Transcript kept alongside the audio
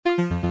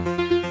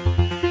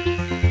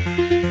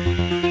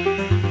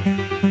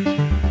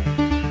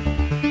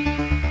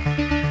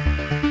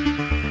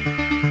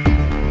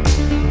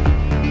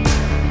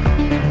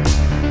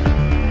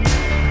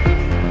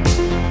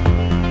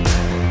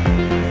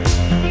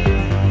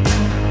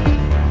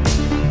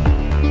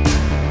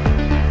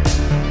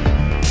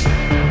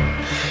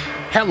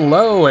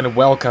Hello and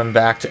welcome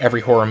back to Every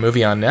Horror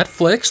Movie on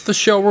Netflix, the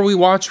show where we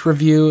watch,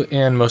 review,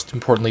 and most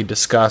importantly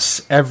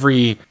discuss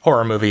every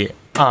horror movie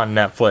on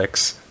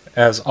Netflix.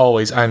 As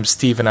always, I'm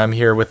Steve and I'm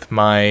here with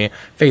my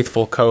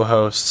faithful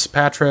co-hosts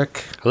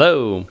Patrick.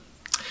 Hello.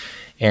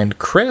 And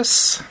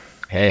Chris.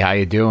 Hey, how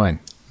you doing?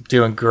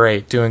 Doing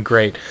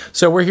great.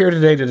 So we're here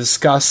today to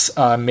discuss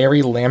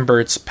Mary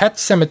Lambert's Pet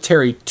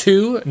Sematary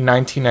 2,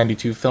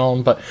 1992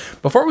 film. But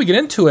before we get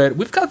into it,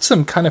 we've got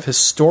some kind of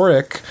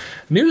historic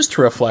news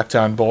to reflect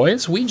on,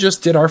 boys. We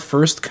just did our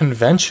first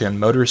convention,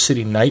 Motor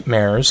City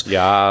Nightmares,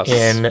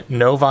 in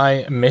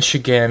Novi,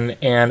 Michigan.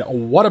 And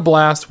what a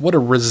blast. What a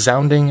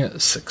resounding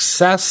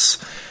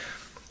success.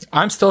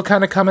 I'm still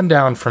kind of coming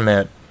down from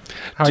it.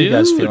 How are you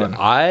guys feeling?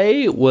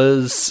 I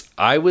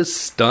was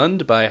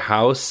stunned by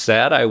how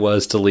sad I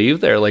was to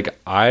leave there. Like,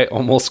 I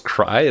almost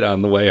cried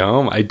on the way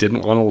home. I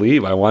didn't want to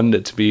leave. I wanted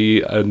it to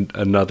be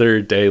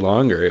another day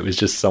longer. It was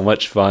just so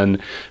much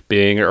fun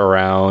being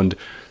around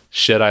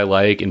shit I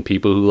like and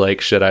people who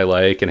like shit I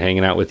like and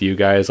hanging out with you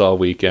guys all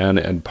weekend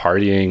and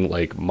partying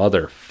like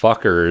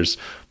motherfuckers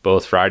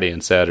both Friday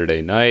and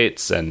Saturday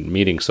nights and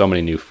meeting so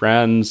many new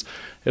friends.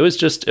 It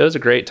was a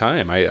great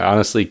time. I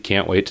honestly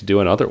can't wait to do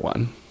another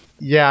one.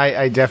 Yeah,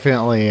 I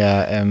definitely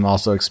am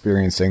also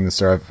experiencing the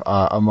sort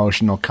of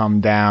emotional come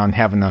down,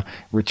 having to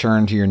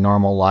return to your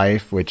normal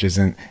life, which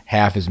isn't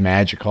half as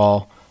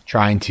magical,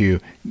 trying to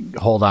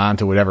hold on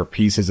to whatever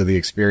pieces of the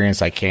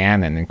experience I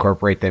can and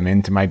incorporate them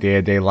into my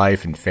day-to-day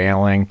life and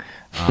failing.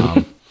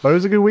 But it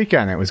was a good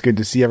weekend. It was good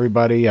to see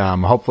everybody.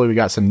 Hopefully we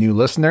got some new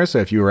listeners. So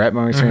if you were at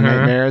Motor City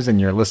Nightmares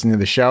and you're listening to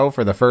the show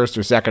for the first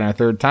or second or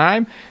third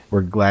time,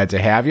 we're glad to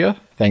have you.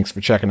 Thanks for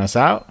checking us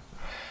out.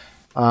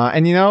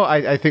 And, you know,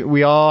 I think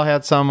we all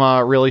had some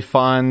really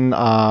fun,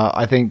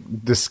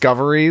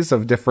 discoveries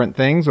of different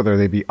things, whether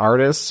they be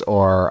artists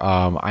or,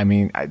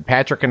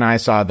 Patrick and I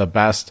saw the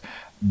best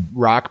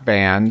rock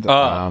band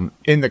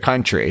in the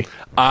country.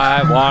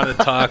 I want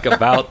to talk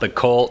about the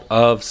Cult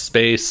of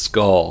Space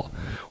Skull.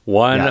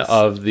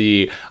 Of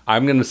the,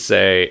 I'm going to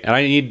say, and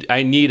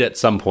I need at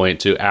some point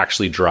to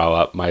actually draw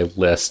up my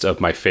list of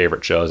my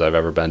favorite shows I've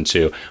ever been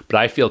to, but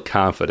I feel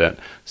confident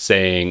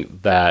saying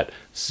that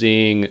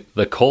seeing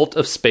the Cult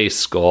of Space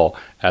Skull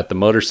at the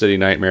Motor City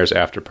Nightmares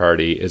after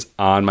party is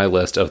on my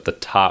list of the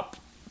top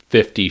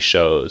 50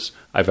 shows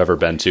I've ever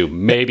been to,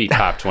 maybe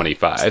top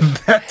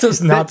 25. That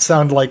does not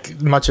sound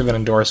like much of an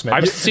endorsement.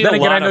 I've seen a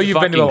lot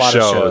of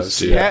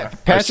shows. Yeah.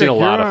 Patrick, I've seen a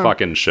lot of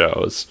fucking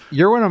shows.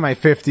 You're one of my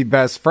 50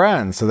 best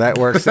friends, so that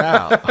works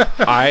out.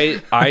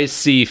 I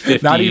see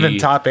 50. Not even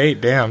top 8,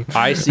 damn.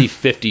 I see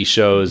 50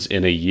 shows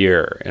in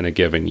a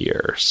given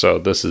year. So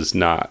this is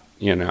not,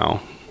 you know,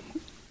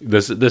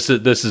 this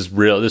is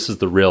real. This is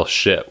the real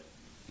shit.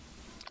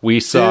 We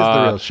saw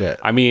the real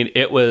shit. I mean,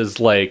 it was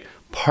like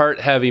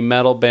part heavy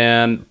metal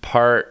band,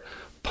 part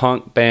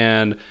punk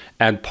band,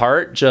 and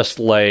part just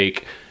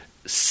like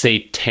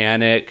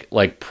satanic,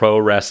 like pro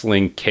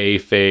wrestling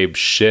kayfabe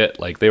shit.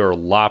 Like they were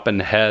lopping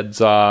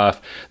heads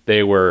off.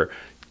 They were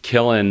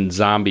killing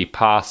zombie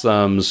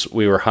possums.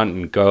 We were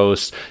hunting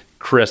ghosts.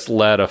 Chris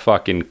led a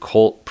fucking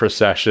cult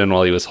procession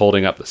while he was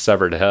holding up the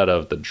severed head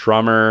of the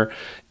drummer.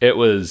 It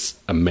was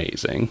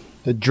amazing.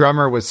 The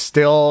drummer was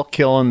still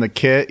killing the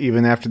kit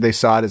even after they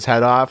sawed his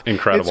head off.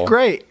 Incredible. It's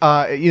great.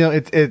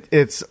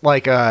 It's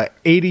like a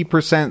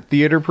 80%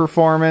 theater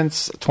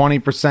performance,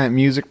 20%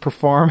 music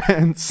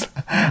performance.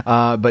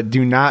 But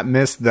do not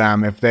miss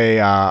them if they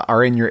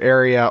are in your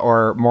area,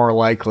 or more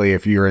likely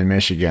if you're in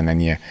Michigan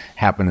and you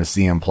happen to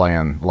see them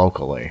playing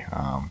locally.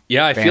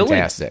 I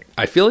fantastic.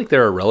 I feel like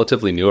they're a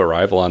relatively new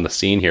arrival on the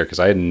scene here because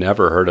I had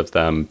never heard of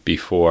them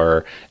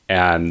before,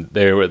 and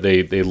they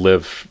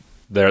live.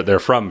 They're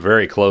from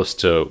very close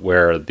to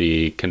where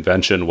the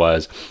convention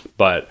was,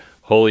 but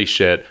holy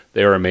shit,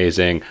 they were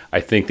amazing. I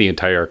think the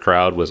entire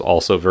crowd was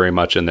also very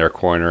much in their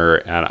corner,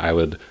 and I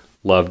would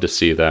love to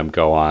see them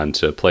go on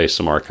to play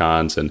some more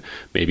cons and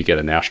maybe get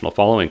a national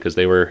following because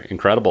they were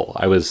incredible.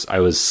 I was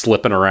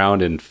slipping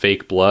around in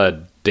fake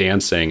blood,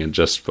 dancing and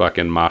just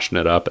fucking moshing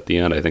it up at the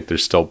end. I think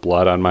there's still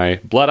blood on my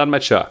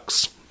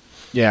chucks.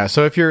 Yeah,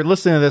 so if you're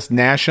listening to this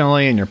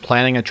nationally and you're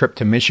planning a trip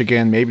to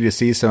Michigan, maybe to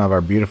see some of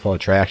our beautiful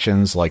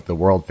attractions like the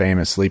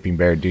world-famous Sleeping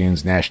Bear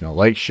Dunes National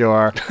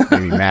Lakeshore,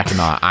 maybe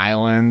Mackinac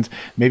Island,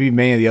 maybe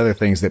many of the other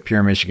things that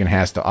Pure Michigan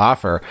has to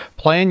offer,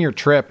 plan your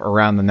trip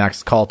around the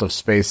next Cult of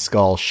Space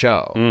Skull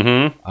show,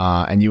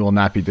 and you will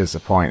not be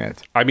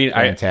disappointed. I mean,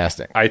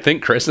 fantastic. I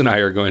think Chris and I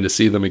are going to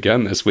see them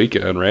again this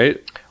weekend,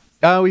 right?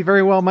 We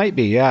very well might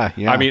be, yeah.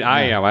 I mean,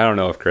 I am. I don't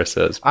know if Chris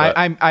is. But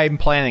I'm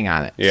planning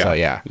on it. Yeah, so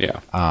yeah.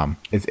 Yeah.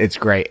 It's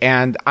great,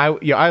 and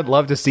I'd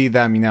love to see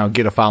them,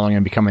 get a following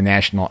and become a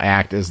national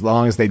act, as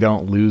long as they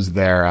don't lose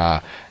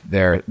their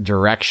their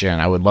direction.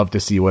 I would love to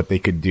see what they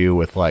could do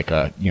with like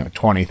a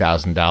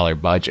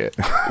 $20,000 budget.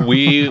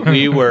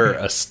 we were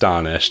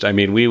astonished. I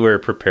mean, we were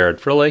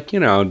prepared for like,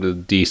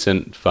 the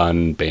decent,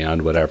 fun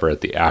band, whatever,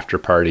 at the after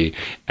party,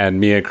 and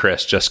me and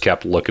Chris just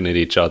kept looking at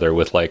each other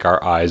with like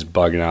our eyes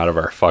bugging out of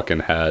our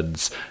fucking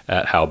heads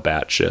at how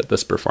batshit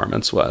this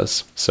performance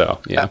was. So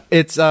yeah,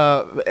 it's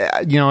at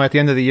the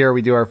end of the year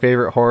we do our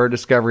favorite horror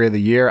discovery of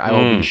the year. I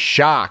will be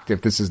shocked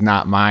if this is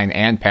not mine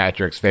and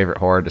Patrick's favorite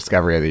horror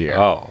discovery of the year.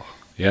 Oh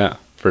yeah,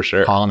 for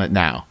sure. Calling it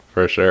now.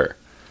 For sure.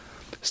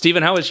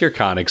 Steven, how was your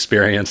con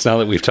experience now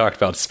that we've talked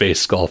about Space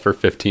Skull for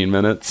 15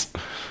 minutes?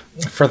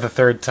 For the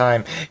third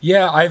time.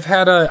 Yeah, I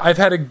had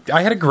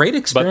a great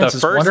experience. But the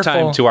first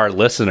time to our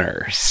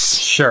listeners.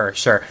 Sure.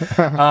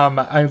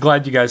 I'm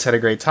glad you guys had a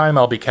great time.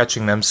 I'll be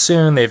catching them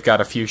soon. They've got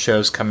a few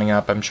shows coming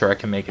up. I'm sure I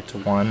can make it to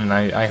one, and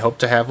I hope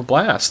to have a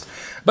blast.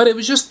 But it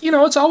was just,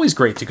 it's always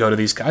great to go to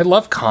these. I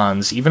love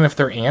cons, even if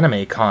they're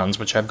anime cons,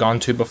 which I've gone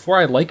to before.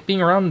 I like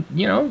being around,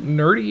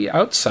 nerdy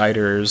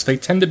outsiders. They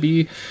tend to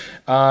be,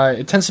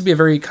 it tends to be a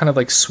very kind of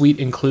like sweet,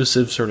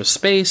 inclusive sort of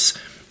space.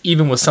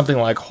 Even with something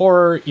like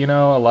horror,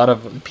 a lot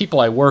of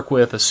people I work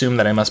with assume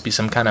that I must be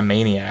some kind of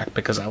maniac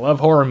because I love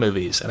horror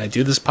movies and I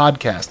do this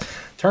podcast.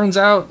 Turns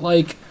out,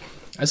 like,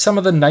 some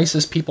of the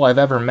nicest people I've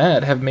ever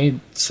met have made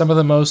some of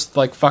the most,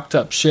 like, fucked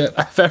up shit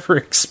I've ever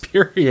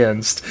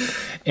experienced.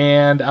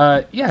 And,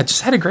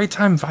 just had a great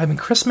time vibing.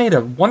 Chris made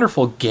a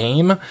wonderful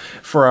game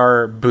for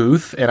our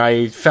booth, and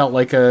I felt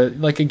like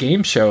a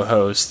game show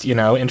host,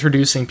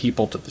 introducing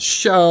people to the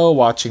show,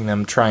 watching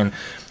them try and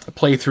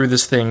play through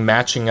this thing,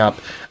 matching up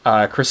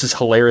Chris's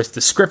hilarious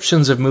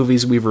descriptions of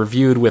movies we've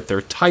reviewed with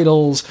their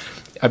titles.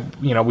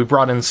 We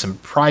brought in some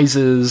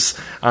prizes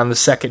on the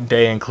second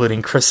day,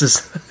 including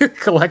Chris's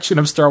collection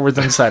of Star Wars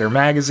Insider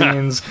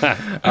magazines.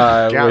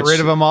 Got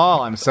rid of them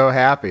all. I'm so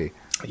happy.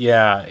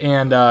 Yeah,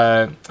 and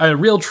a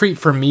real treat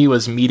for me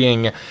was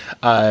meeting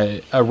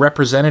a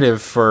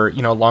representative for,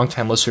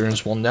 longtime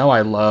listeners will know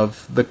I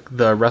love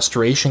the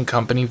restoration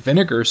company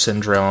Vinegar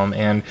Syndrome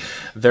and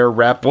their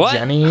rep, What?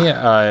 Jenny.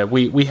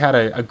 We had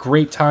a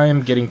great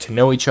time getting to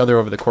know each other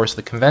over the course of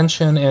the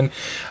convention, and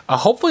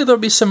hopefully there'll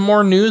be some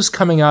more news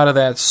coming out of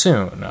that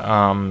soon.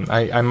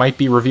 I might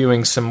be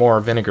reviewing some more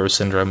Vinegar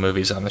Syndrome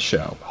movies on the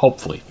show.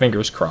 Hopefully,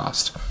 fingers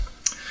crossed.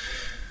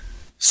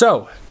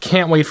 So,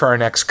 can't wait for our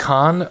next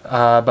con,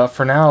 but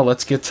for now,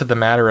 let's get to the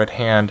matter at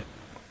hand.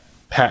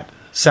 Pet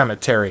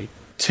Sematary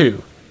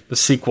 2, the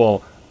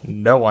sequel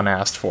no one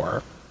asked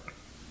for.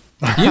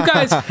 You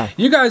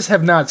guys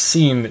have not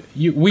seen.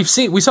 We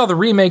saw the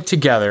remake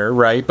together,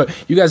 right? But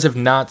you guys have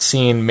not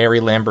seen Mary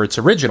Lambert's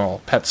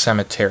original Pet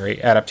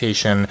Sematary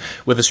adaptation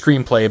with a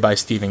screenplay by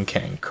Stephen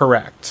King,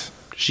 correct?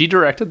 She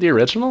directed the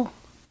original?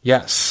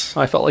 Yes.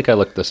 I felt like I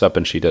looked this up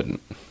and she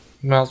didn't.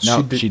 Well,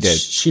 No, she did.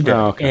 She did.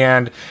 Oh, okay.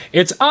 And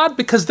it's odd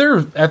because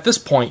at this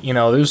point,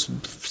 there's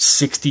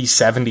 60,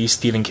 70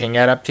 Stephen King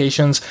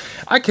adaptations.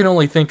 I can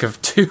only think of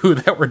 2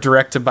 that were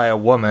directed by a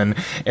woman,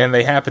 and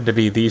they happen to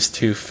be these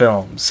 2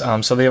 films.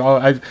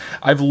 So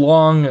I've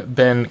long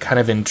been kind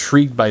of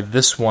intrigued by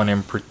this one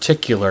in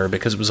particular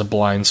because it was a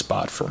blind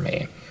spot for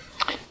me.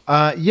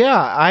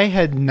 I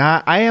had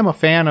not. I am a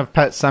fan of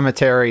Pet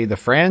Sematary, the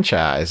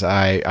franchise.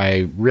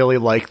 I really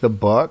like the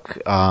book,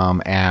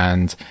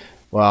 and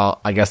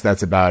well, I guess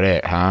that's about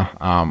it,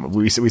 huh?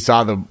 We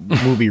saw the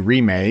movie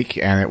remake,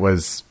 and it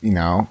was,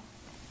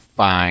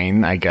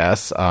 fine, I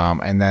guess.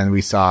 And then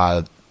we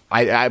saw.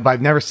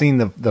 I've never seen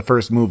the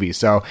first movie,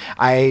 so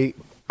I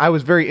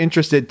was very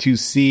interested to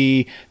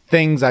see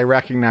things I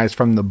recognized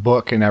from the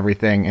book and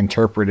everything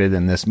interpreted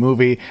in this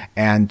movie,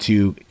 and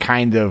to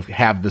kind of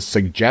have the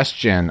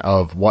suggestion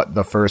of what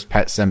the first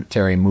Pet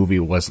Sematary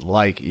movie was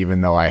like, even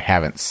though I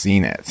haven't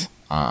seen it,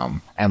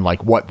 and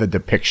like what the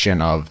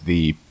depiction of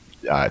the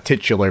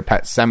titular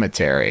Pet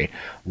Sematary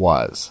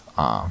was.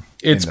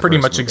 It's pretty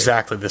much movie.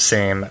 exactly the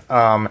same.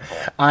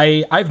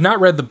 I've not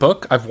read the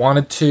book. I've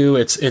wanted to.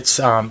 It's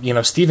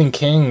Stephen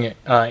King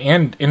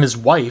and his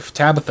wife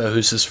Tabitha,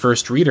 who's his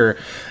first reader.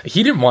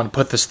 He didn't want to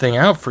put this thing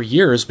out for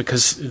years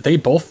because they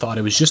both thought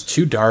it was just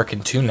too dark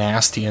and too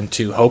nasty and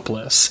too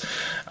hopeless.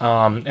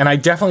 And I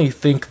definitely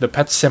think the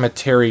Pet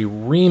Sematary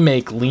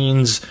remake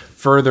leans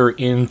further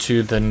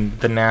into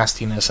the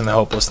nastiness and the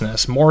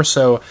hopelessness, more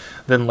so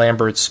than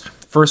Lambert's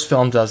first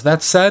film does.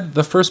 That said,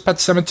 the first Pet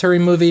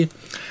Sematary movie,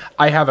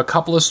 I have a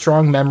couple of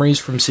strong memories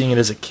from seeing it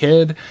as a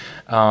kid.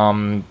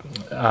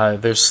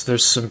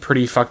 There's some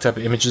pretty fucked up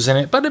images in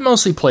it, but it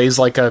mostly plays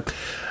like a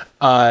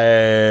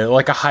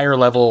higher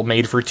level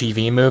made for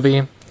TV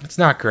movie. It's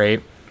not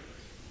great.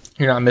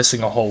 You're not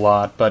missing a whole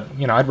lot, but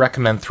I'd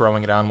recommend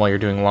throwing it on while you're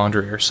doing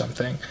laundry or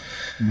something.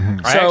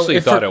 Mm-hmm. I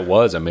actually thought it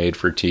was a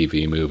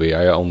made-for-TV movie.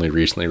 I only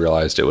recently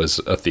realized it was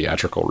a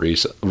theatrical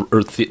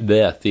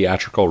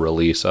theatrical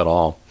release at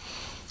all.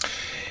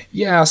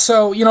 Yeah,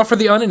 so, for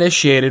the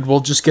uninitiated, we'll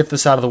just get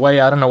this out of the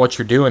way. I don't know what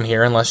you're doing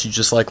here unless you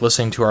just like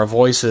listening to our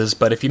voices,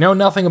 but if you know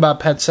nothing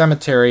about Pet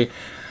Sematary,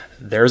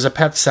 There's a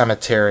pet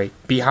cemetery.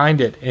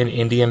 Behind it, an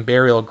Indian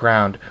burial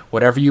ground.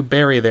 Whatever you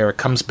bury there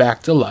comes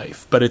back to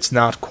life, but it's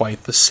not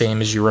quite the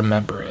same as you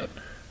remember it.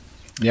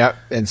 Yep,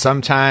 and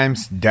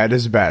sometimes dead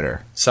is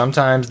better.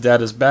 Sometimes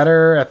dead is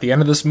better. At the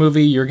end of this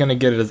movie, you're going to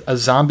get a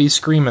zombie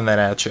screaming that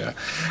at you.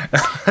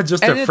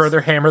 Just to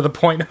further hammer the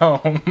point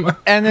home.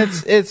 And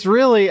it's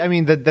really, I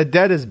mean, the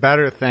dead is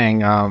better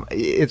thing,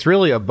 it's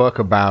really a book,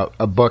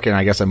 and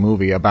I guess a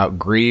movie about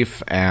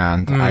grief,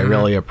 and I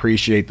really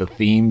appreciate the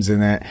themes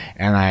in it,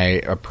 and I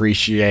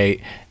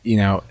appreciate,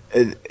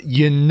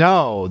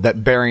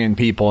 that burying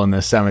people in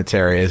the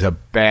cemetery is a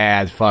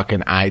bad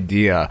fucking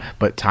idea,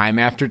 but time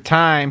after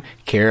time,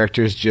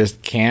 characters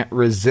just can't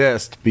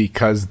resist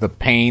because the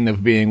pain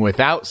of being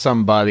without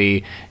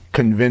somebody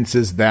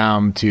convinces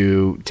them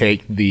to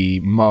take the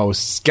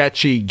most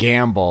sketchy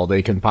gamble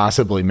they can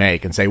possibly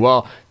make and say,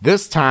 well,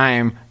 this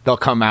time they'll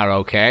come out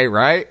okay,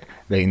 right?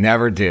 They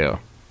never do.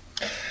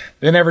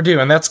 They never do,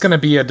 and that's going to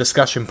be a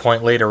discussion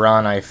point later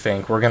on, I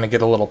think. We're going to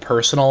get a little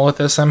personal with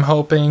this, I'm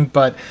hoping,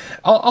 but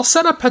I'll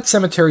set up Pet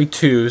Sematary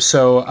 2.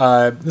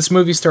 So this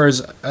movie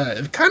stars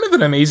kind of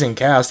an amazing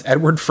cast.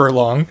 Edward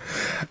Furlong,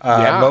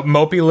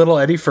 mopey little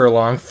Eddie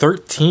Furlong,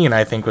 13,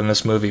 I think, when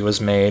this movie was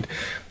made.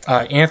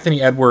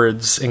 Anthony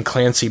Edwards and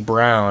Clancy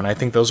Brown. I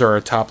think those are our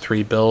top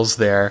 3 bills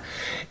there.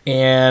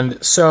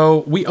 And so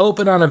we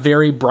open on a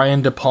very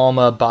Brian De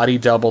Palma body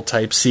double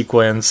type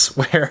sequence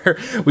where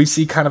we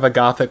see kind of a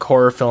gothic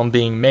horror film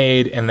being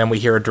made, and then we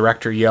hear a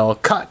director yell,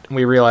 "Cut!" And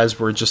we realize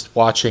we're just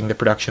watching the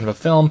production of a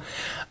film.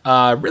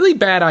 Really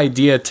bad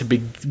idea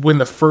when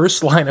the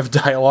first line of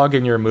dialogue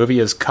in your movie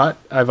is "cut."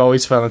 I've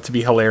always found it to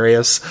be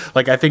hilarious.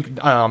 Like, I think...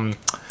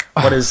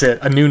 what is it?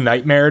 A New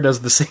Nightmare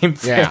does the same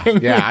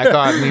thing. Yeah. I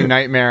thought New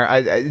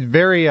Nightmare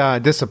very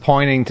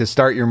disappointing to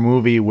start your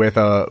movie with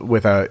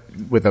a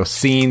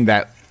scene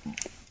that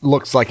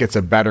looks like it's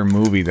a better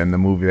movie than the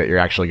movie that you're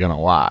actually going to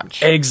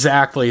watch.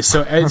 Exactly.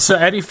 So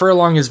Eddie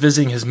Furlong is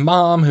visiting his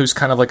mom, who's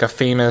kind of like a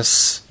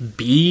famous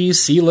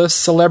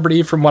C-list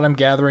celebrity from what I'm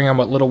gathering on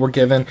what little we're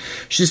given.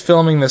 She's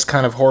filming this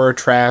kind of horror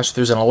trash.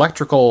 There's an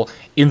electrical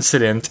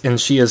incident, and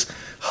she is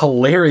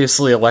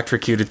hilariously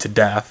electrocuted to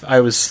death.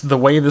 The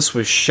way this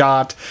was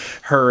shot,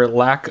 her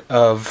lack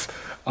of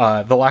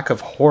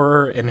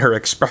horror in her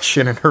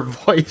expression and her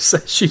voice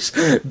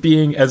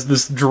as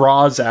this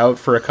draws out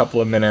for a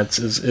couple of minutes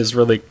is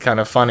really kind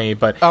of funny.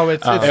 But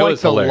it's like the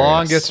hilarious.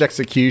 Longest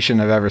electrocution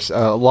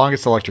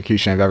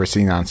I've ever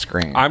seen on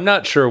screen. I'm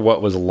not sure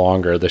what was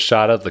longer, the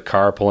shot of the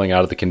car pulling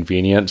out of the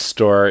convenience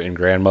store in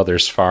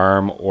Grandmother's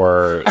Farm,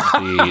 or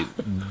the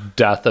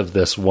death of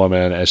this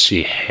woman as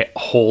she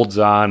holds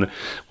on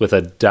with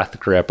a death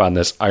grip on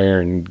this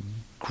iron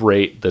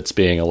grate that's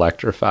being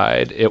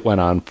electrified. It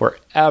went on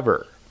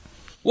forever.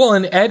 Well,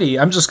 and Eddie,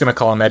 I'm just going to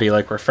call him Eddie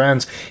like we're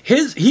friends.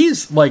 His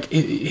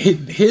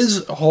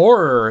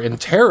horror and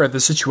terror of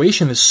the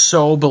situation is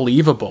so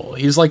believable.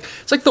 It's like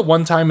the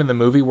one time in the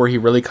movie where he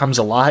really comes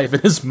alive,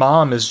 and his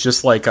mom is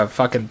just like a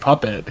fucking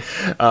puppet,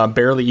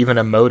 barely even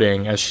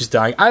emoting as she's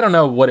dying. I don't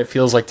know what it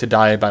feels like to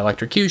die by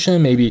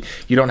electrocution. Maybe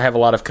you don't have a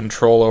lot of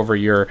control over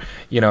your,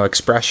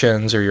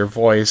 expressions or your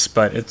voice,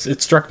 but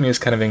it struck me as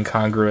kind of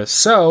incongruous.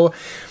 So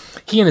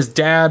he and his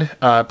dad,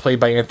 played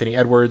by Anthony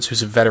Edwards,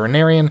 who's a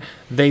veterinarian,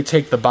 they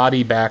take the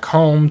body back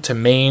home to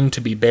Maine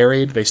to be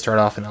buried. They start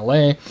off in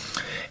LA,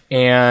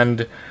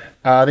 and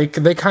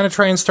they kind of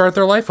try and start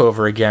their life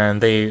over again.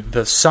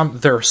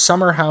 Their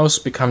summer house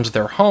becomes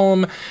their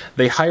home.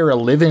 They hire a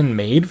live-in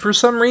maid for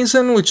some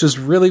reason, which is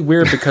really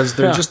weird because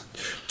they're just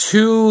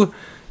two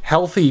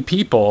healthy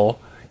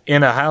people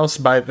in a house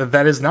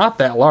that is not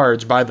that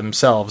large by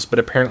themselves, but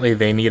apparently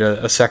they need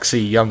a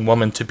sexy young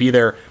woman to be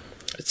there.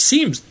 It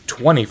seems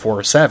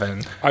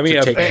 24/7. I mean,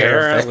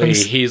 apparently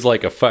he's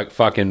like a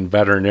fucking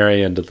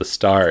veterinarian to the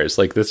stars.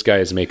 Like, this guy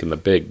is making the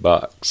big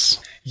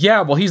bucks.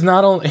 Yeah, well, he's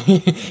not only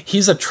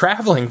he's a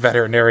traveling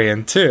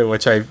veterinarian too,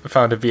 which I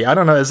found to be, I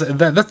don't know,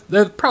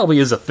 that probably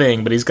is a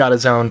thing, but he's got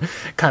his own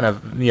kind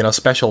of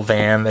special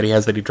van that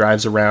he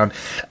drives around.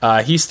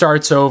 He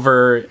starts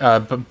over,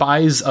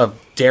 buys a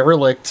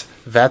derelict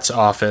vet's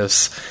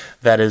office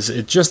that is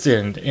just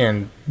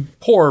in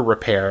poor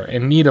repair,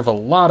 in need of a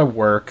lot of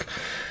work.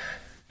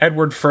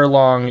 Edward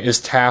Furlong is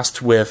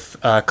tasked with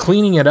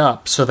cleaning it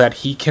up so that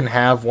he can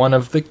have one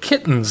of the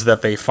kittens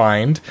that they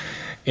find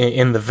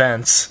in the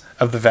vents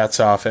of the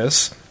vet's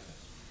office.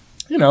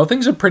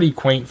 Things are pretty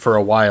quaint for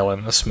a while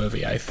in this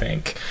movie, I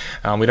think.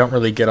 We don't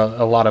really get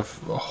a lot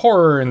of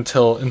horror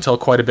until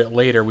quite a bit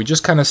later. We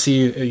just kind of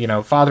see,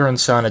 father and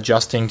son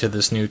adjusting to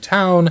this new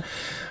town.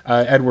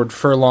 Edward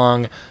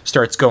Furlong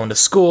starts going to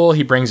school.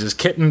 He brings his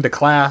kitten to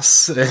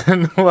class,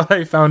 and what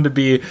I found to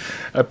be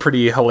a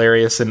pretty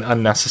hilarious and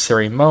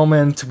unnecessary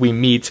moment. We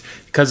meet,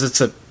 because it's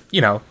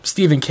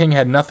Stephen King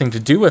had nothing to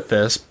do with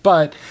this,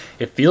 but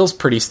it feels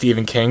pretty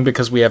Stephen King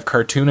because we have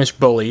cartoonish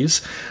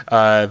bullies,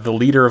 the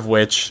leader of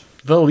which,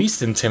 the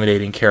least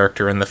intimidating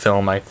character in the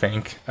film, I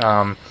think,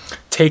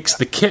 takes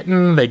the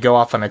kitten. They go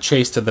off on a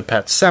chase to the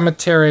pet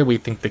cemetery. We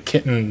think the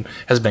kitten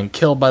has been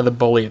killed by the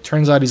bully. It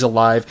turns out he's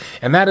alive,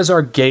 and that is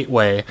our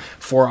gateway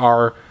for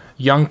our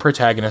young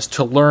protagonist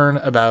to learn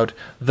about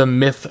the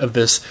myth of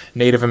this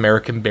Native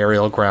American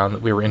burial ground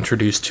that we were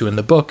introduced to in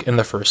the book in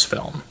the first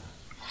film.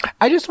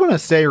 I just want to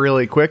say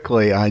really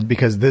quickly,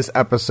 because this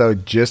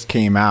episode just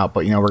came out,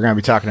 but, we're going to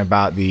be talking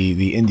about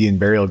the Indian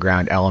burial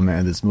ground element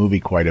of this movie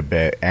quite a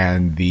bit.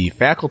 And the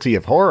Faculty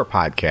of Horror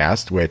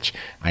podcast, which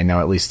I know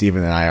at least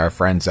Stephen and I are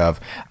friends of,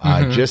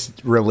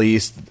 just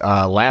released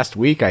last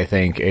week, I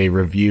think, a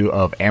review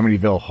of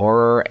Amityville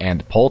Horror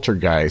and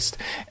Poltergeist.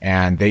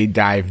 And they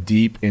dive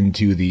deep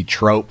into the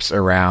tropes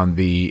around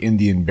the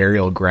Indian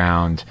burial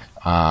ground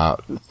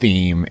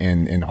theme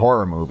in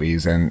horror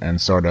movies and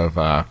sort of...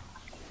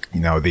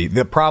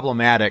 the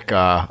problematic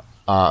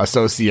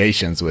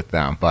associations with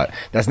them. But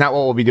that's not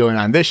what we'll be doing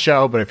on this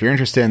show. But if you're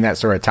interested in that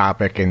sort of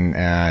topic,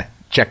 and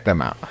check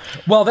them out.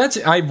 Well,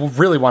 I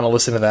really want to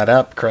listen to that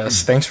up,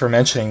 Chris. Thanks for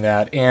mentioning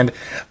that. And,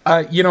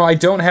 I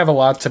don't have a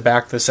lot to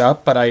back this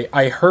up, but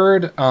I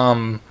heard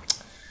on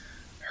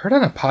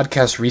a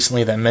podcast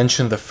recently that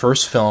mentioned the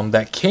first film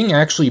that King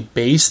actually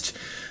based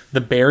the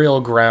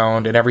burial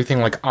ground and everything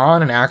like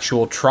on an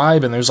actual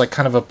tribe, and there's like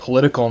kind of a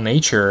political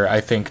nature,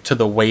 I think, to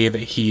the way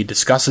that he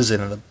discusses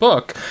it in the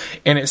book.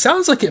 And it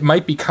sounds like it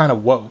might be kind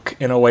of woke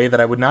in a way that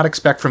I would not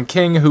expect from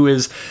King,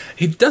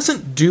 he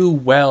doesn't do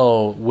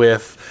well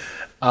with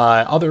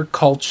other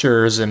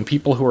cultures and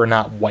people who are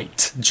not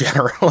white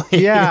generally.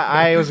 Yeah,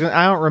 I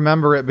don't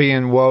remember it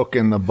being woke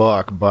in the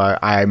book, but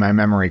my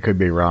memory could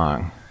be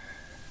wrong.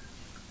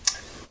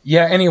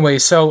 Yeah, anyway,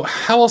 so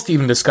how else to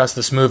even discuss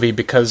this movie?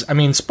 Because,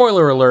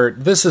 spoiler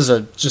alert, this is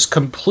a just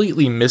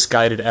completely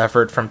misguided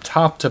effort from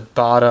top to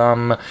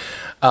bottom.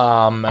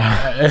 And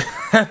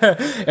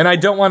I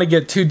don't want to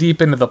get too deep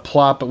into the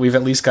plot, but we've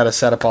at least got to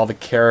set up all the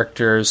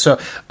characters. So,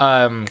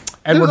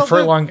 Edward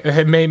Furlong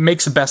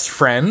makes a best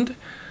friend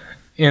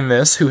in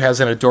this who has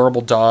an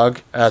adorable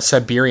dog, a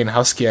Siberian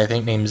Husky, I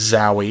think, named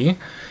Zowie.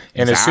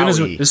 And as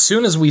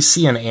soon as we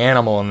see an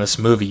animal in this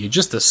movie, you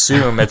just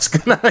assume it's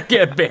gonna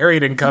get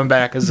buried and come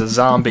back as a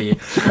zombie.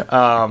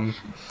 That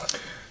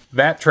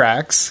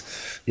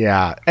tracks.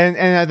 Yeah,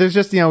 and there's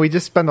just we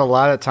just spend a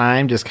lot of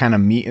time just kind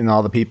of meeting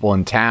all the people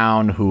in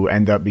town who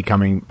end up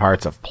becoming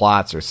parts of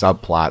plots or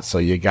subplots. So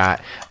you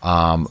got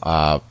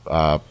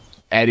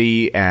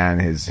Eddie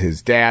and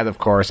his dad, of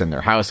course, and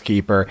their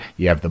housekeeper.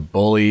 You have the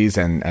bullies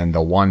and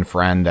the one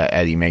friend that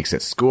Eddie makes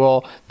at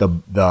school.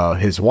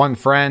 His one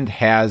friend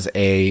has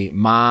a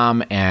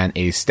mom and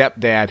a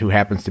stepdad who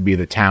happens to be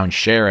the town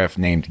sheriff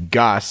named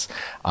Gus,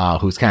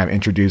 who's kind of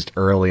introduced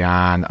early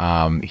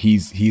on.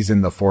 He's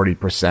in the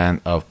 40%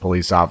 of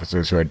police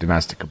officers who are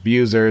domestic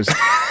abusers.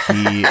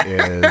 He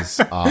is.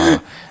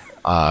 The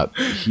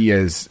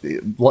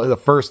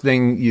first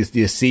thing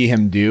you see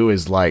him do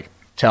is like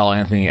tell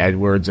Anthony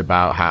Edwards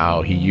about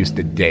how he used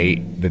to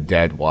date the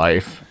dead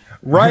wife.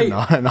 Right.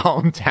 In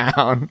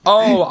hometown.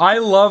 Oh, I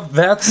love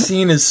that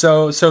scene.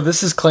 So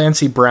this is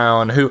Clancy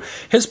Brown, who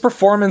his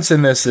performance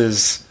in this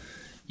is,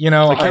 I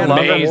love him.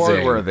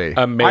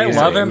 Amazing. I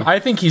love him. I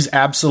think he's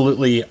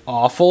absolutely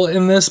awful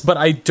in this, but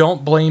I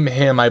don't blame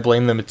him. I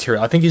blame the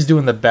material. I think he's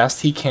doing the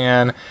best he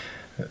can.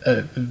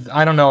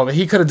 I don't know.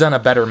 He could have done a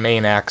better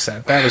Maine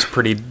accent. That was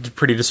pretty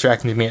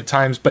distracting to me at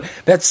times. But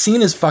that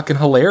scene is fucking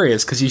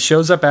hilarious because he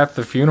shows up at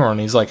the funeral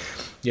and he's like,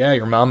 "Yeah,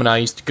 your mom and I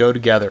used to go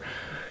together.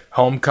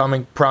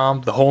 Homecoming,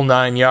 prom, the whole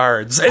 9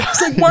 yards." And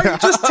it's like, why are you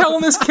just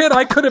telling this kid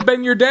I could have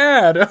been your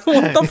dad?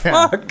 What the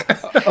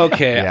fuck?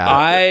 Okay, yeah.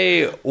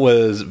 I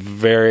was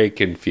very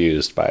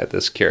confused by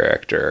this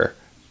character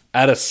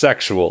at a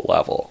sexual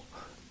level.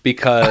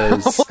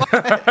 Because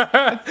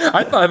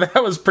I thought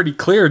that was pretty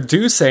clear.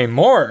 Do say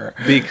more.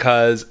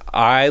 Because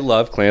I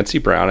love Clancy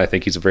Brown. I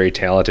think he's a very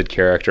talented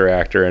character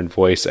actor and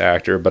voice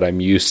actor, but I'm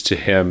used to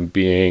him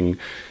being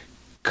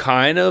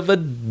kind of a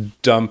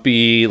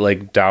dumpy,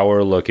 like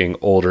dour looking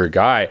older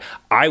guy.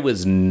 I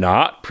was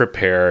not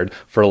prepared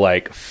for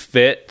like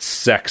fit,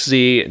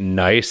 sexy,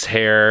 nice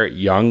hair,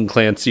 young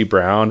Clancy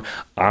Brown,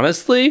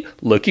 honestly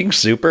looking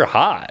super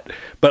hot,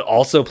 but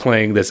also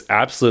playing this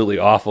absolutely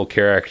awful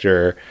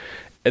character.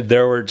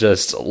 There were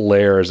just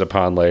layers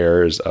upon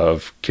layers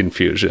of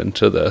confusion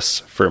to this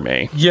for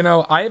me.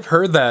 I've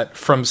heard that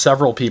from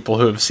several people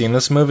who have seen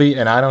this movie,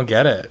 and I don't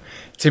get it.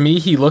 To me,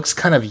 he looks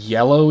kind of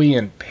yellowy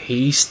and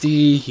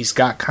pasty. He's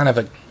got kind of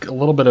a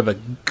little bit of a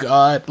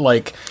gut.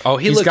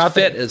 He looks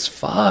fit as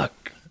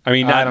fuck. I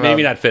mean,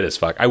 maybe not fit as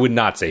fuck. I would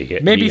not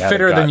say maybe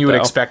fitter than you would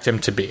expect him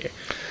to be.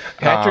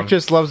 Patrick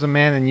just loves a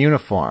man in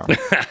uniform.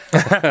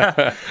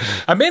 A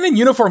man in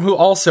uniform who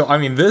also,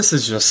 this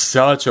is just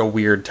such a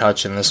weird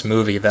touch in this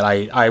movie that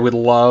I would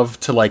love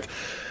to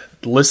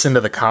listen to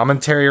the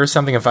commentary or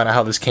something and find out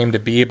how this came to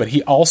be. But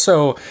he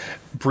also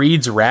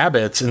breeds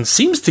rabbits and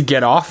seems to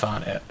get off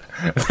on it.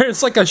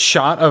 There's like a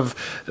shot of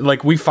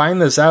like we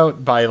find this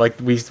out by like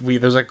we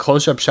there's a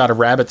close-up shot of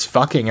rabbits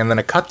fucking and then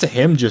a cut to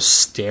him just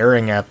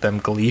staring at them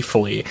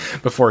gleefully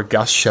before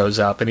Gus shows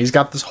up, and he's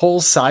got this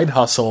whole side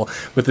hustle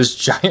with this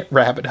giant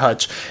rabbit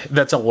hutch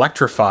that's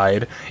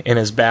electrified in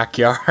his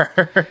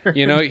backyard.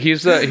 You know,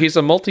 he's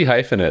a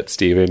multi-hyphenate,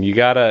 Steven. You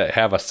gotta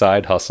have a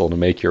side hustle to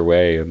make your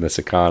way in this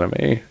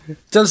economy.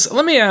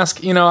 Let me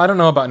ask, you know, I don't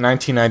know about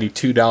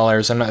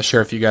 $1992. I'm not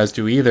sure if you guys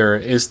do either.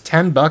 Is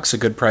 $10 a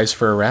good price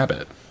for a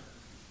rabbit?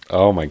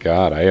 Oh my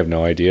God, I have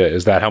no idea.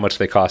 Is that how much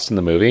they cost in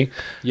the movie?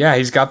 Yeah,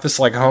 he's got this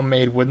like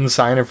homemade wooden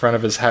sign in front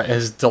of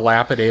his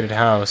dilapidated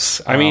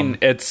house. I mean,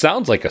 it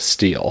sounds like a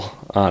steal,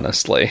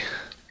 honestly.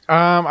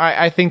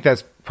 I think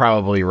that's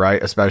probably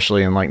right,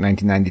 especially in like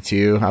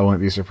 1992. I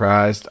wouldn't be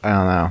surprised. I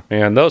don't know.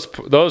 Man,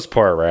 those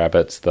poor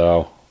rabbits,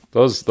 though.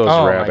 Those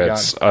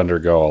rabbits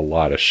undergo a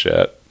lot of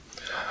shit.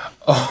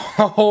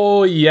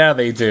 Oh, yeah,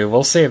 they do.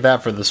 We'll save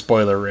that for the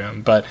spoiler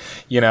room. But,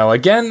 you know,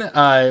 again,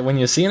 when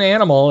you see an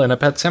animal in a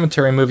Pet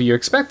Sematary movie, you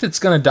expect it's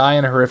going to die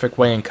in a horrific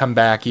way and come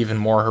back even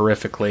more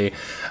horrifically.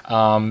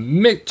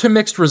 To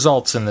mixed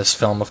results in this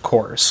film, of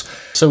course.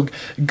 So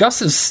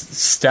Gus's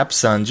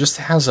stepson just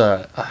has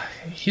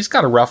he's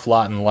got a rough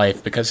lot in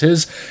life because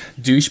his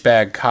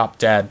douchebag cop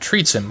dad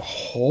treats him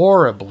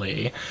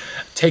horribly,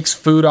 takes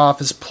food off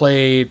his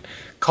plate,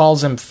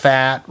 calls him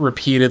fat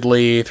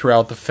repeatedly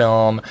throughout the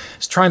film,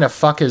 is trying to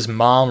fuck his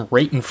mom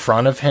right in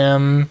front of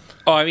him.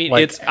 Oh, I mean,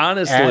 like, it's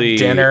honestly... at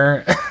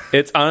dinner.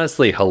 It's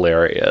honestly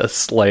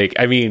hilarious. Like,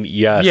 I mean,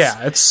 yes.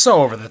 Yeah, it's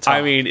so over the top.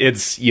 I mean,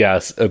 it's,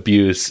 yes,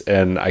 abuse,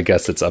 and I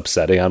guess it's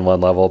upsetting on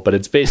one level, but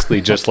it's basically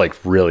just, like,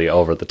 really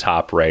over the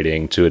top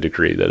writing to a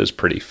degree that is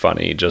pretty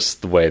funny.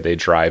 Just the way they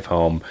drive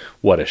home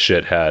what a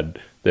shithead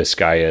this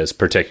guy is,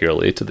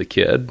 particularly to the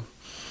kid.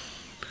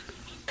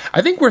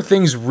 I think where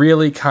things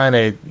really kind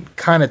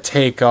of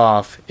take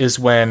off is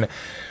when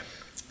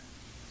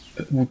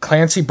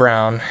Clancy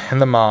Brown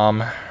and the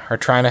mom are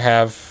trying to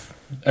have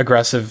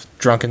aggressive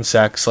drunken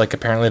sex, like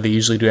apparently they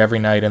usually do every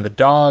night, and the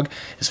dog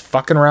is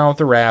fucking around with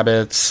the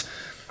rabbits.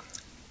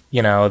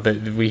 You know,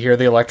 we hear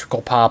the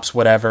electrical pops,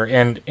 whatever,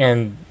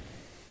 and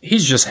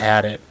he's just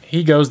had it.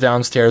 He goes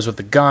downstairs with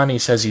the gun. He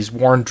says he's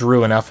warned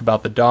Drew enough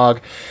about the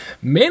dog.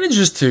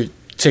 Manages to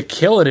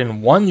kill it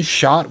in one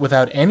shot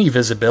without any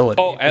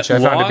visibility, which I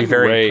found to be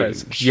very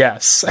impressive.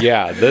 Yes.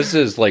 Yeah, this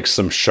is like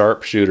some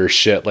sharpshooter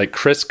shit. Like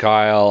Chris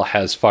Kyle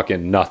has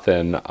fucking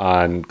nothing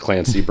on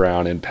Clancy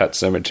Brown in Pet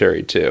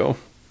Sematary 2.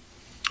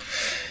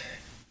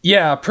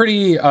 Yeah,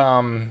 pretty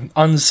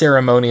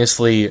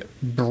unceremoniously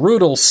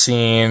brutal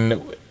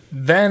scene.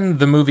 Then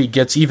the movie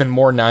gets even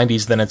more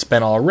 90s than it's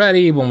been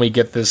already when we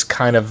get this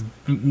kind of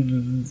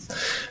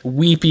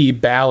weepy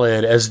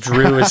ballad as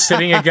Drew is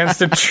sitting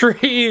against a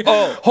tree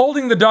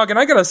holding the dog. And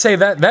I gotta say,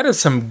 that is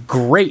some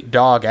great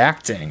dog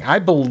acting. I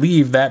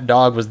believe that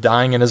dog was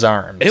dying in his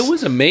arms. It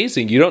was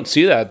amazing. You don't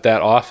see that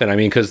often. I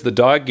mean, because the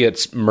dog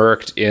gets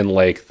murked in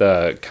like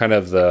the kind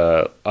of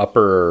the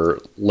upper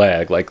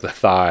leg, like the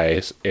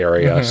thighs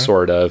area,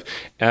 sort of.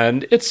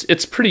 And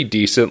it's pretty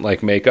decent,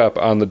 like makeup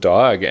on the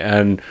dog.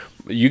 And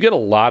you get a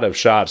lot of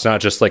shots,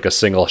 not just like a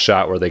single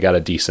shot where they got a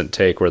decent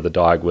take where the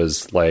dog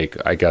was like,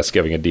 I guess,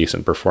 giving a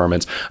decent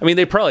performance. I mean,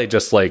 they probably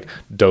just like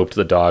doped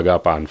the dog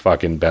up on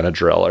fucking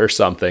Benadryl or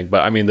something.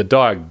 But I mean, the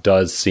dog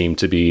does seem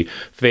to be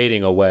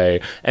fading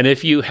away. And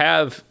if you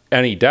have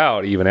any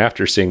doubt, even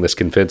after seeing this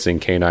convincing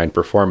canine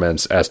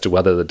performance, as to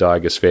whether the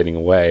dog is fading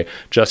away,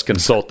 just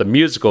consult the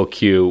musical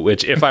cue,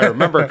 which, if I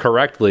remember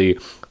correctly,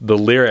 the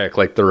lyric,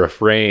 like the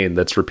refrain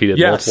that's repeated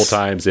multiple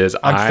times is,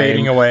 I'm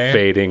fading away.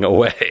 Fading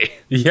away.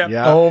 Yep,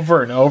 yeah.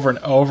 Over and over and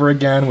over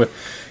again with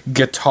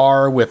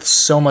guitar with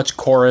so much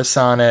chorus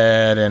on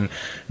it and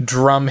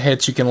drum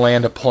hits you can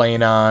land a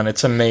plane on.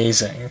 It's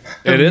amazing.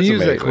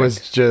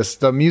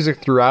 The music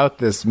throughout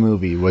this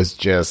movie was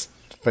just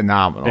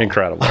phenomenal.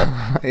 Incredible.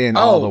 In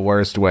all the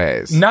worst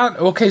ways.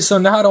 So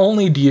not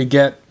only do you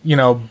get,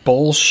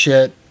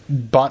 bullshit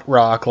butt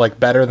rock like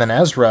Better Than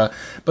Ezra,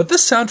 but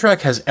this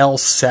soundtrack has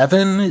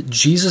L7,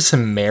 Jesus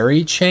and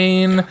Mary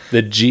Chain.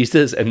 The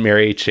Jesus and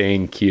Mary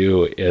Chain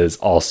cue is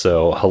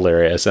also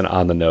hilarious and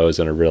on the nose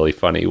in a really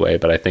funny way,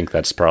 but I think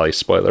that's probably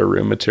spoiler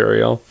room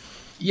material.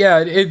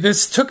 Yeah,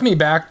 this took me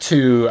back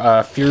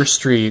to Fear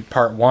Street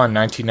Part 1,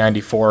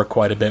 1994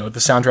 quite a bit with the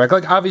soundtrack.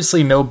 Like,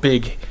 obviously no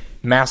big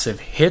massive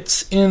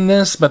hits in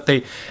this, but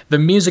the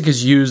music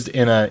is used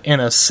in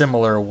a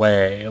similar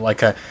way,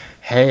 like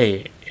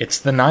hey, it's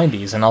the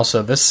 90s, and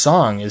also this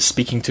song is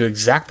speaking to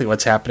exactly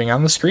what's happening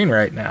on the screen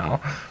right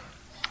now.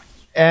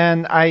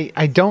 And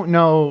I don't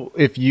know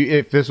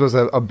if this was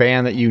a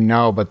band that you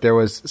know, but there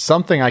was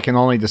something I can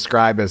only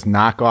describe as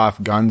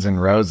knockoff Guns N'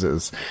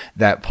 Roses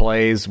that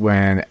plays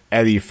when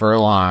Eddie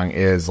Furlong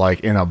is like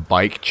in a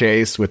bike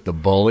chase with the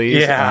bullies.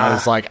 Yeah. And I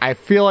was like, I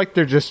feel like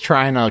they're just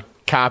trying to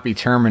copy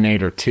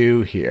Terminator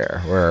 2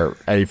 here, where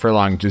Eddie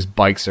Furlong just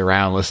bikes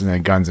around listening to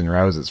Guns N'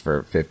 Roses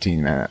for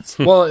 15 minutes.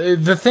 Well,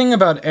 the thing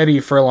about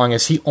Eddie Furlong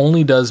is he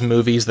only does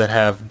movies that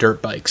have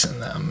dirt bikes in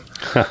them.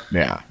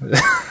 Yeah.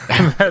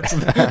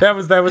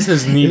 That was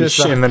his niche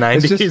in the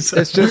 90s.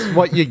 It's just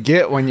what you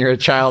get when you're a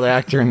child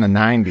actor in the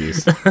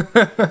 90s.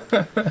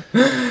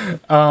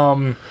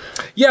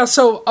 Yeah,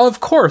 so of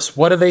course,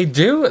 what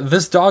do?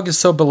 This dog is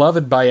so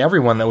beloved by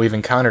everyone that we've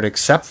encountered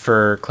except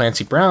for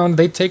Clancy Brown.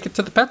 They take it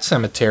to the pet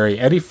cemetery.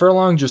 Eddie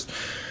Furlong just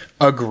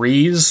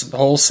agrees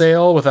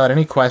wholesale without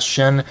any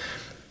question.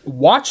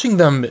 Watching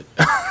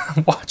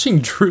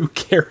Drew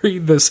carry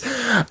this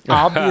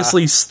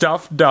obviously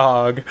stuffed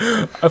dog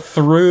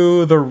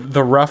through the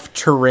rough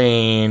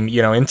terrain,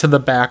 into the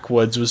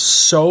backwoods was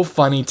so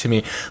funny to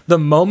me. The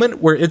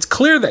moment where it's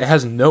clear that it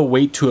has no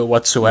weight to it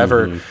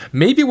whatsoever. Mm-hmm.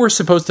 Maybe we're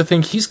supposed to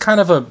think he's kind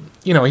of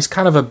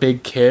a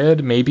big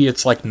kid. Maybe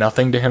it's like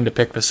nothing to him to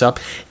pick this up.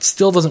 It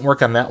still doesn't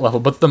work on that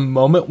level. But the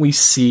moment we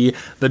see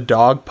the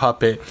dog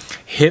puppet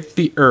hit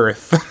the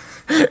earth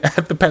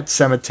at the pet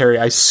cemetery,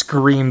 I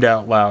screamed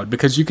out loud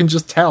because you can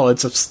just tell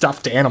it's a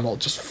stuffed animal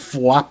just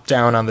flopped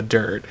down on the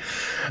dirt.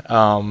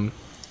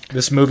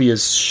 This movie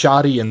is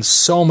shoddy in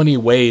so many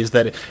ways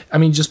that,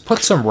 just put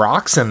some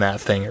rocks in that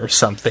thing or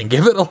something.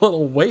 Give it a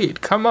little weight.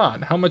 Come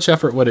on. How much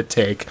effort would it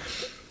take?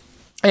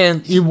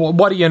 And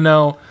what do you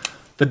know?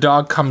 The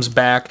dog comes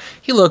back.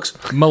 He looks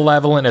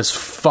malevolent as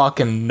fuck,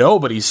 and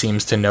nobody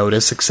seems to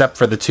notice except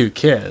for the two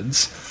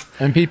kids.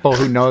 And people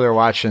who know they're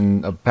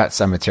watching a Pet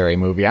Sematary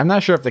movie. I'm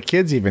not sure if the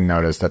kids even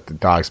notice that the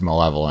dog's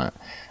malevolent.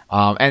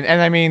 That's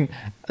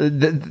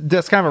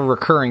kind of a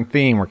recurring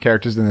theme where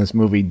characters in this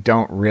movie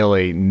don't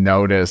really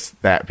notice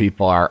that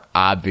people are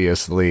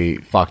obviously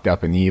fucked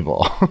up and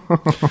evil.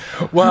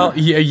 Well,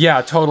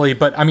 yeah, totally.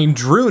 But,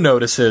 Drew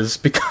notices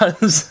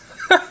because...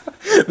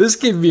 This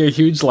gave me a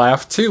huge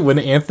laugh, too, when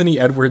Anthony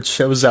Edwards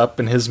shows up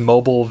in his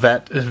mobile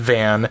vet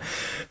van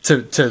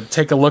to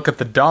take a look at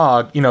the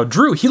dog.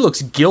 Drew, he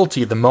looks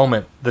guilty the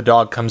moment the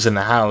dog comes in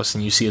the house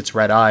and you see its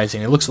red eyes,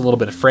 and he looks a little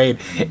bit afraid.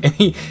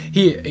 And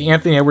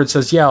Anthony Edwards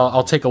says, yeah,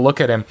 I'll take a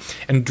look at him.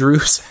 And Drew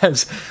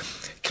says,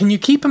 can you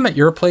keep him at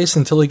your place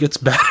until he gets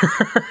better?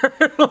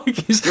 Like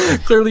he's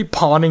clearly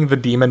pawning the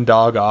demon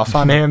dog off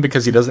on him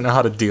because he doesn't know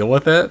how to deal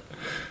with it.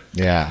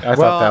 Yeah. I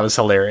thought that was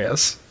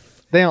hilarious.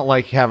 They don't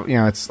it's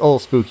a little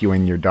spooky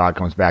when your dog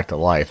comes back to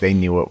life. They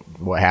knew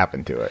what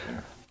happened to it.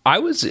 I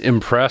was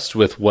impressed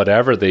with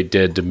whatever they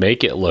did to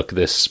make it look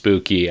this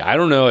spooky. I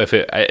don't know if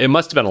it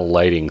must have been a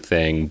lighting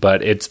thing,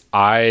 but its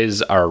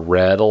eyes are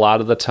red a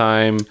lot of the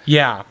time.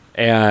 Yeah.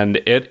 And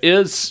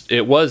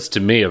it was to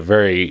me a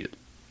very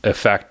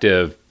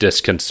effective,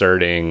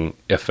 disconcerting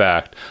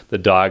effect. The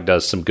dog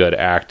does some good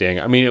acting.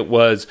 It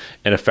was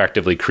an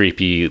effectively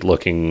creepy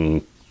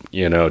looking,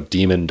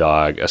 demon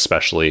dog,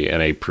 especially in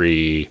a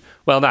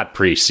not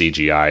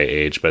pre-CGI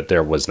age, but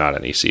there was not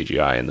any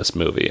CGI in this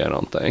movie, I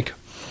don't think.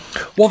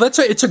 Well,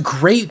 it's a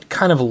great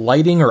kind of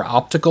lighting or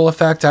optical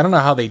effect. I don't know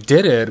how they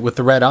did it with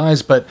the red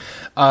eyes, but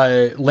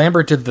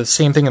Lambert did the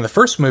same thing in the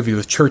first movie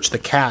with Church the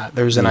Cat.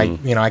 There's an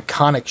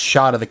iconic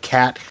shot of the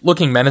cat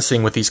looking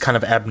menacing with these kind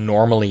of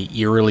abnormally,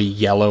 eerily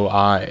yellow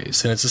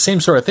eyes. And it's the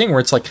same sort of thing where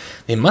it's like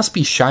they must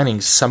be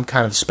shining some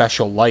kind of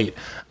special light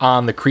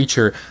on the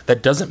creature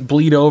that doesn't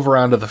bleed over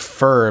onto the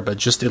fur, but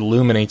just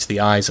illuminates the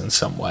eyes in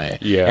some way.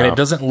 Yeah. And it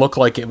doesn't look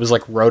like it was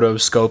like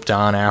rotoscoped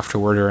on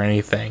afterward or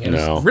anything. And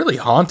It's really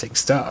haunting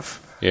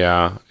stuff.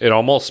 Yeah. It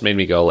almost made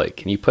me go like,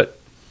 can you put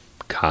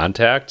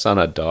contacts on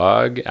a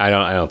dog? I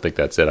don't think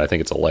that's it. I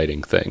think it's a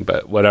lighting thing,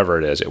 but whatever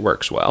it is, it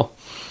works well.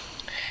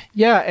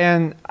 Yeah,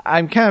 and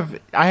I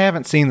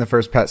haven't seen the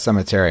first Pet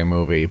Sematary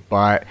movie,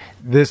 but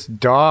this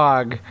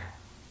dog,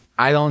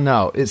 I don't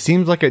know. It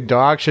seems like a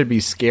dog should be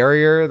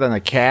scarier than a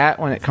cat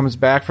when it comes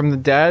back from the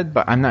dead,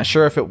 but I'm not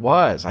sure if it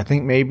was. I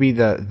think maybe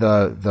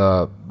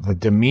the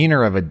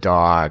demeanor of a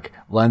dog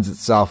lends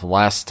itself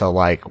less to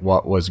like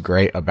what was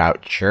great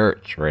about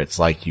Church, where it's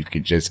like you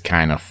could just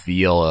kind of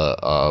feel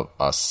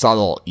a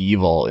subtle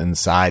evil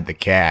inside the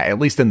cat, at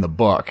least in the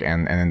book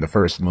and in the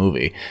first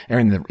movie, or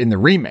in the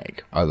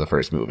remake of the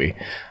first movie.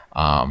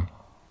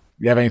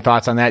 You have any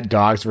thoughts on that?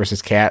 Dogs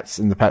versus cats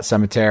in the Pet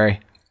Sematary?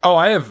 Oh,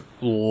 I have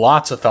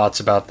lots of thoughts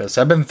about this.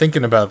 I've been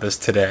thinking about this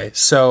today.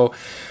 So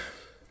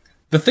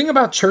the thing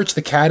about Church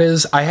the Cat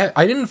is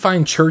I didn't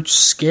find Church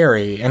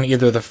scary in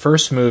either the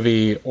first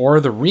movie or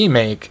the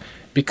remake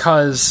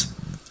because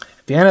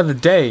at the end of the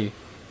day,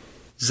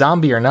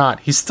 zombie or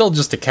not, he's still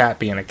just a cat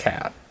being a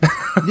cat.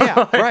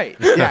 Yeah, right.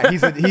 Yeah,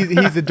 he's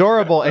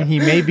adorable and he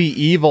may be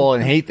evil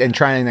and hate and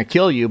trying to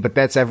kill you, but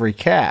that's every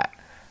cat.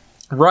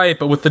 Right,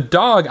 but with the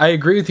dog, I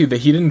agree with you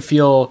that he didn't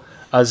feel...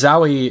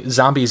 Zombie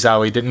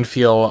Zowie didn't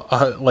feel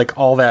like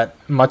all that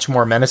much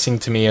more menacing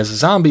to me as a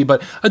zombie,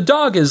 but a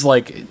dog is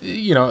like,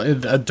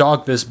 a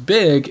dog this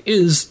big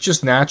is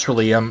just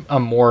naturally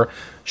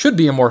should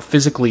be a more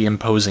physically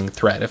imposing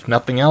threat, if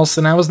nothing else,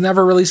 and I was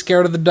never really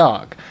scared of the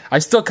dog. I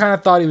still kind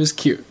of thought he was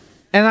cute.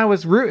 And I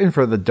was rooting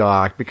for the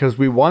dog because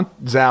we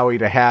want Zowie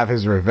to have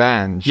his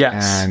revenge,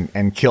 yes,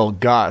 and kill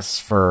Gus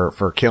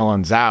for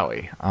killing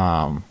Zowie.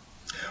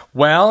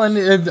 Well, and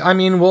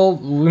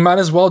we might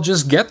as well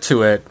just get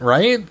to it,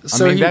 right?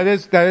 So that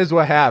is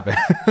what happened.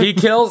 he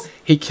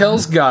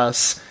kills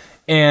Gus,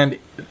 and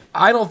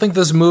I don't think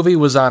this movie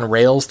was on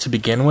rails to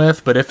begin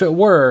with, but if it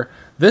were,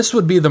 this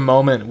would be the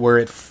moment where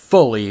it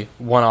fully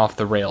went off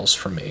the rails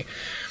for me.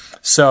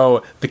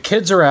 So the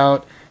kids are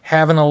out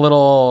having a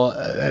little,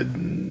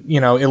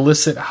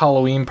 illicit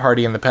Halloween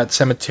party in the pet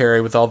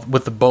cemetery with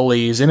the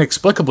bullies.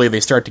 Inexplicably, they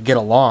start to get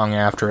along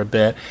after a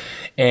bit,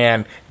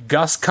 and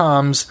Gus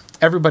comes.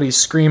 Everybody's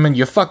screaming,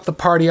 "You fucked the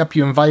party up,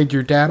 you invited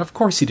your dad." Of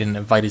course he didn't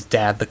invite his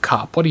dad, the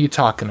cop. What are you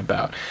talking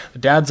about? The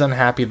dad's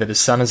unhappy that his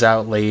son is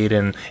out late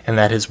and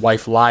that his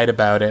wife lied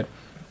about it.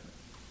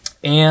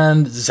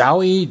 And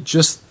Zowie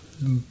just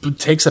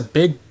takes a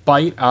big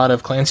bite out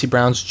of Clancy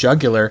Brown's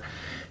jugular,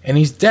 and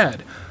he's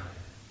dead.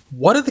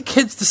 What do the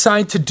kids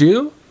decide to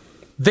do?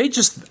 They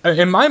just,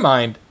 in my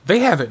mind, they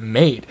have it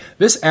made.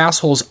 This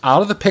asshole's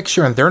out of the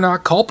picture and they're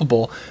not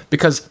culpable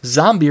because,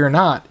 zombie or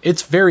not,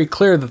 it's very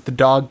clear that the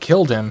dog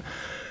killed him.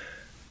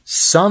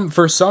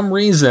 For some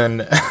reason,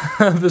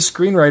 the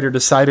screenwriter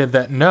decided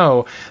that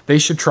no, they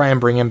should try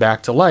and bring him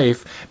back to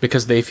life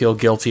because they feel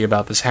guilty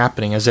about this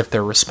happening, as if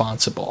they're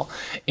responsible.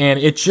 And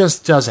it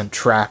just doesn't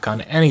track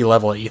on any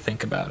level that you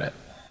think about it.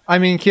 I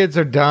mean, kids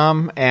are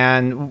dumb,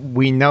 and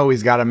we know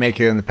he's got to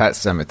make it in the pet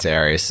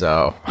cemetery,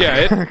 so...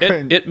 Yeah,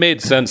 it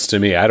made sense to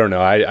me. I don't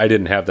know. I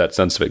didn't have that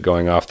sense of it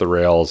going off the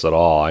rails at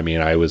all. I mean,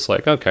 I was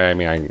like, okay,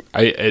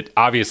 it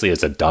obviously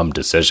is a dumb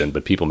decision,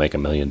 but people make a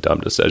million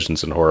dumb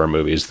decisions in horror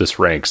movies. This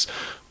ranks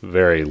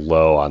very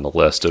low on the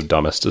list of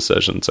dumbest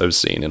decisions I've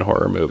seen in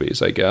horror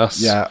movies, I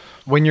guess. Yeah.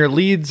 When your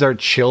leads are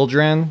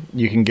children,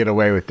 you can get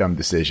away with dumb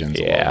decisions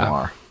a little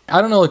more. I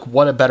don't know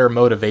what a better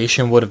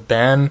motivation would have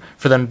been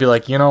for them to be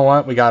like, you know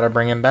what, we got to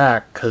bring him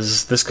back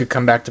because this could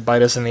come back to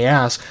bite us in the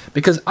ass,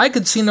 because I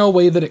could see no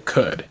way that it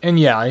could. And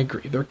yeah, I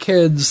agree. They're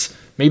kids.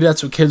 Maybe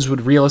that's what kids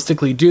would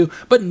realistically do,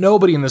 but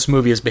nobody in this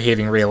movie is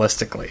behaving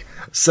realistically.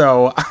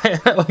 So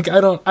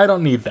I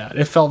don't need that.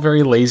 It felt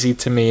very lazy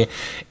to me,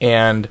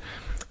 and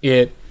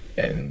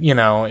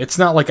it's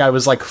not like I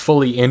was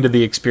fully into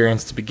the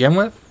experience to begin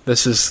with.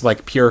 This is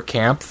pure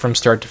camp from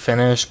start to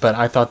finish, but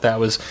I thought that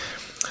was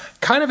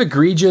kind of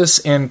egregious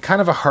and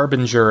kind of a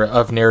harbinger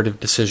of narrative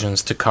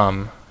decisions to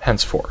come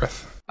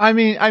henceforth. I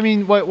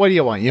mean, what do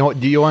you want?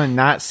 Do you want to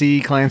not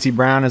see Clancy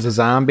Brown as a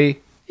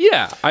zombie?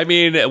 Yeah, I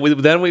mean,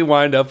 then we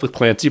wind up with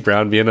Clancy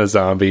Brown being a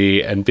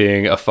zombie and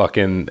being a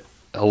fucking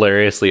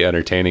hilariously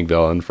entertaining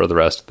villain for the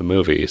rest of the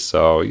movie.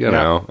 So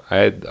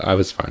I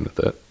was fine with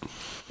it.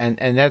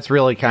 And that's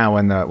really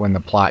kind of when the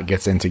plot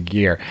gets into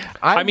gear.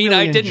 I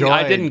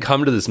didn't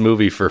come to this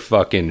movie for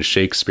fucking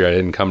Shakespeare. I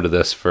didn't come to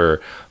this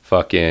for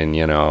fucking,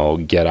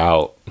 Get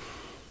Out.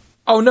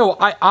 Oh no,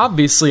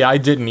 I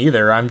didn't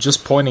either. I'm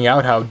just pointing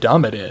out how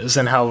dumb it is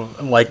and how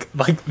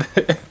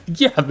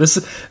yeah,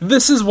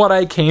 this is what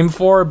I came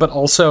for, but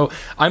also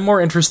I'm more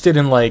interested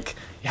in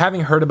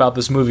having heard about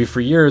this movie for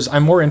years,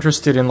 I'm more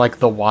interested in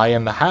the why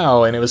and the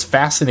how, and it was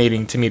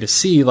fascinating to me to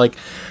see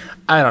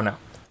I don't know.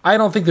 I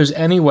don't think there's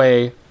any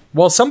way.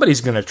 Well,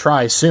 somebody's going to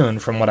try soon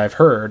from what I've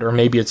heard, or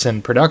maybe it's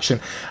in production.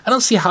 I don't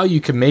see how you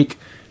can make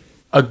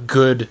a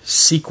good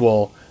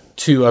sequel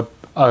to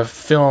a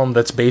film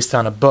that's based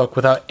on a book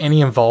without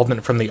any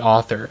involvement from the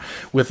author,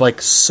 with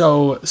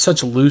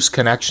such loose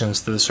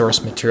connections to the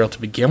source material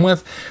to begin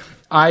with.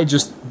 I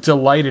just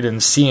delighted in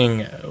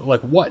seeing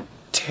what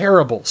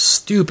terrible,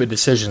 stupid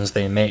decisions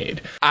they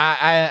made.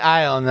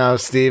 I don't know,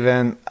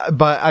 Steven,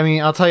 but I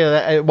mean, I'll tell you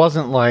that it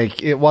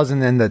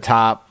wasn't in the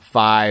top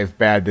 5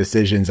 bad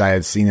decisions I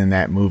had seen in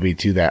that movie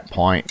to that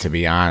point, to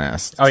be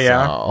honest. Oh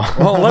yeah.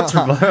 So. Well,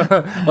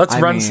 let's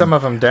run some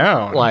of them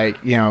down.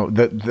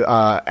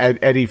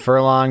 Eddie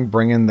Furlong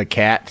bringing the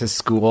cat to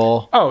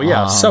school. Oh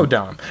yeah, so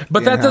dumb.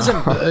 But that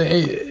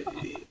doesn't.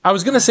 I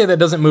was going to say that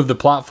doesn't move the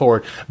plot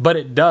forward, but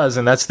it does,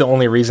 and that's the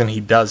only reason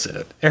he does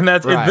it. And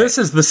this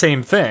is the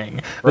same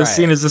thing. This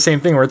scene is the same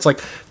thing where it's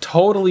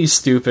totally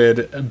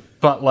stupid,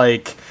 but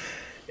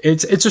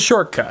it's a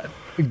shortcut.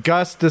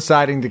 Gus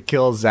deciding to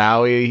kill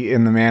Zowie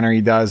in the manner he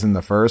does in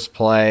the first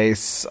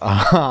place.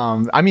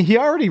 I mean, he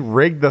already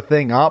rigged the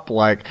thing up.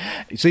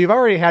 So you've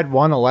already had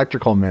one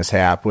electrical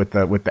mishap with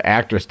the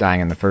actress dying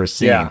in the first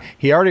scene. Yeah.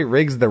 He already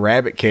rigs the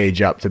rabbit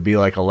cage up to be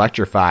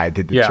electrified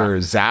to deter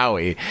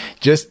Zowie.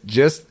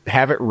 Just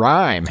have it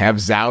rhyme. Have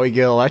Zowie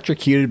get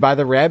electrocuted by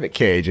the rabbit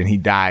cage, and he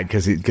died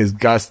because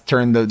Gus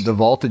turned the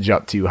voltage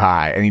up too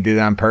high, and he did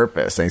it on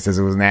purpose. And he says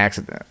it was an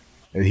accident.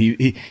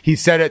 He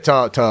set it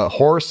to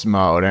horse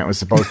mode, and it was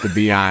supposed to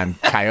be on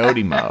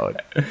coyote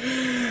mode.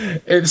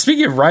 And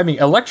speaking of rhyming,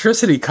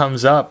 electricity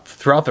comes up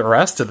throughout the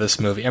rest of this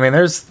movie. I mean,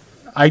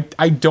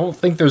 I don't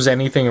think there's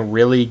anything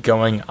really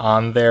going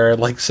on there,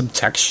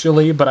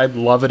 subtextually, but I'd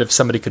love it if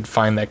somebody could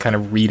find that kind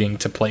of reading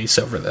to place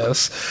over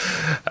this.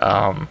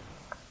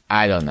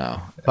 I don't know.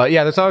 But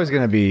yeah, there's always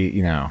going to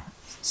be,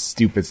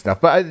 stupid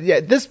stuff. But yeah,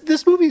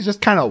 this movie is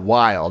just kind of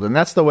wild, and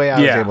that's the way I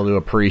was able to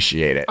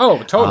appreciate it.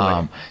 Oh,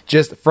 totally.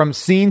 Just from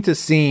scene to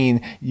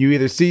scene, you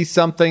either see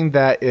something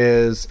that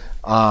is,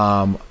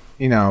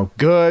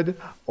 good,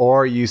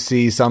 or you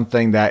see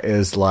something that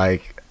is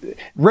like,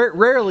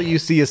 rarely you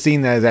see a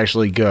scene that is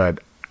actually good,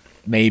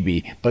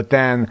 maybe. But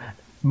then,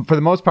 for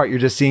the most part, you're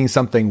just seeing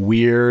something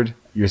weird.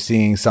 You're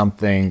seeing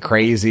something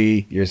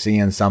crazy. You're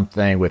seeing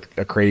something with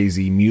a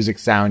crazy music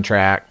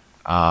soundtrack.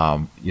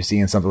 You're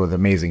seeing something with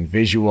amazing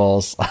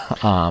visuals.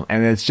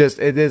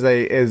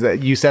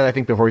 And you said, I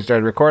think before we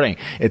started recording,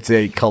 it's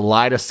a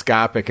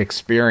kaleidoscopic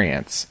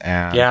experience.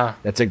 And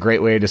that's a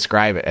great way to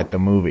describe it at the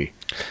movie.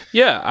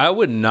 Yeah, I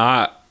would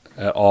not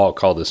at all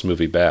call this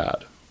movie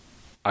bad.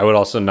 I would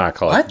also not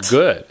call it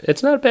good.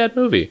 It's not a bad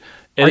movie.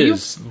 It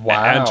is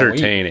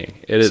entertaining.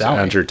 It is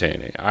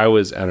entertaining. I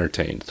was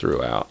entertained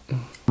throughout.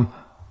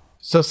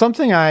 So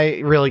something I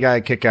really got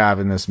a kick out of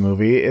in this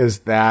movie is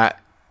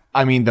that,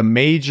 the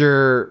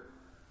major,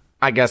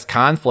 I guess,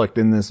 conflict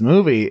in this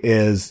movie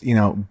is,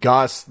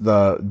 Gus,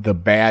 the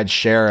bad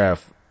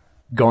sheriff,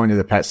 going to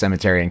the pet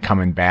cemetery and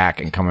coming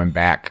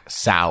back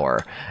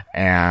sour.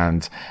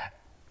 And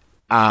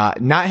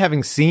not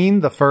having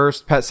seen the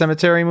first Pet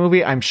Sematary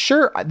movie, I'm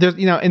sure there's,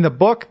 in the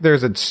book,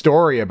 there's a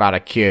story about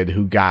a kid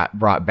who got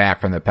brought back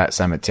from the pet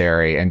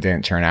cemetery and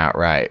didn't turn out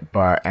right.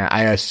 But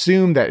I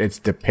assume that it's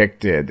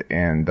depicted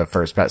in the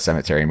first Pet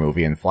Sematary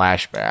movie in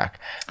flashback.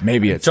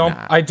 Maybe it's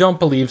not. I don't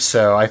believe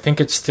so. I think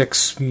it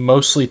sticks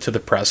mostly to the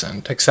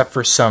present, except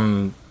for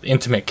some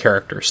intimate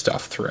character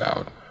stuff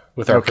throughout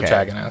with our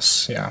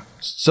protagonists. Yeah.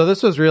 So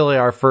this was really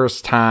our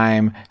first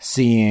time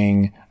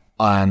seeing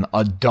an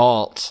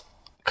adult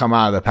come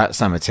out of the pet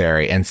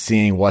cemetery and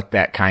seeing what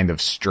that kind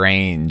of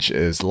strange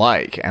is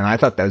like. And I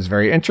thought that was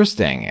very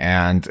interesting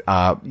and,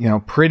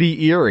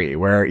 pretty eerie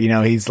where,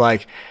 he's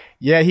like,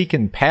 yeah, he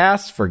can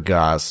pass for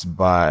Gus,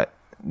 but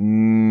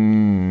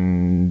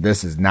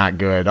this is not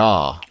good at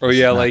all. Oh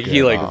yeah. Like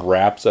he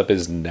wraps up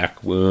his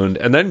neck wound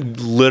and then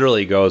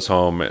literally goes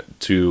home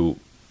to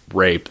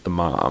rape the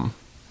mom.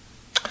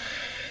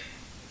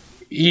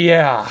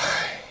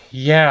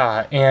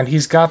 Yeah, and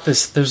he's got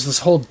there's this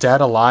whole dead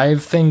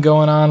alive thing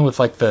going on with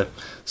like the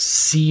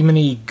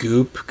semeny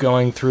goop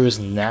going through his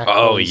neck.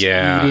 Oh,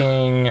 yeah.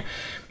 Eating.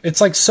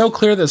 It's like so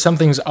clear that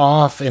something's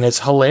off, and it's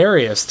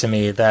hilarious to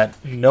me that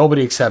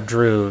nobody except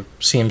Drew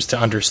seems to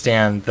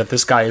understand that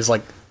this guy is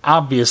like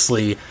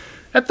obviously,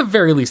 at the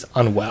very least,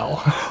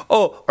 unwell.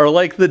 Oh, or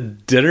like the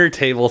dinner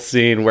table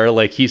scene where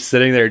like he's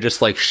sitting there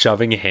just like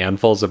shoving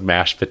handfuls of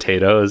mashed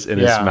potatoes in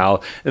his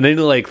mouth, and then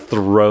he like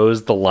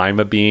throws the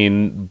lima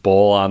bean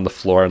bowl on the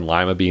floor and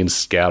lima beans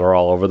scatter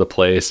all over the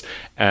place,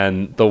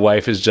 and the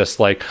wife is just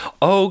like,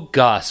 "Oh,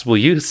 Gus, will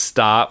you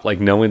stop?" Like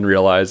no one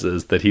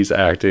realizes that he's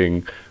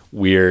acting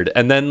weird.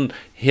 And then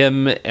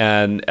him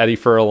and Eddie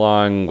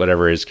Furlong,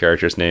 whatever his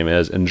character's name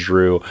is, and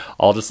Drew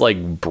all just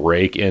like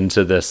break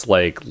into this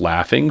like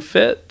laughing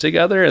fit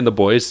together, and the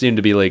boys seem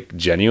to be like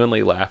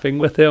genuinely laughing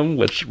with him,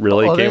 which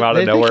really came out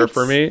of nowhere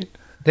for me.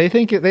 They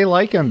think they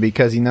like him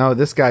because,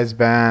 this guy's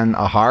been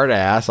a hard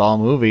ass all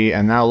movie,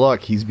 and now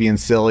look, he's being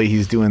silly.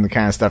 He's doing the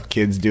kind of stuff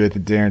kids do at the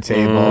dinner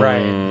table.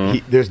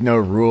 Right. There's no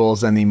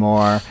rules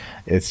anymore.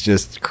 It's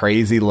just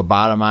crazy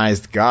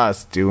lobotomized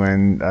Gus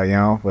doing,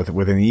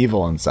 with an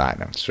evil inside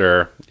him.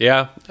 Sure.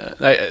 Yeah.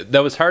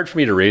 That was hard for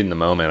me to read in the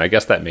moment. I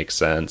guess that makes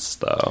sense,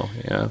 though.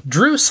 Yeah.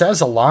 Drew says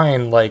a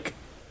line like,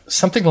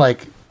 something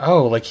like,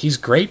 "Oh, like he's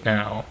great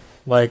now.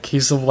 Like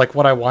he's like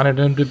what I wanted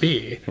him to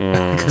be."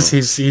 Because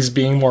he's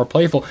being more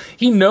playful.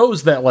 He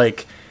knows that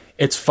like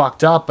it's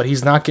fucked up, but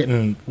he's not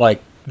getting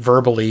like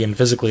verbally and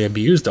physically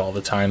abused all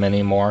the time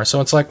anymore.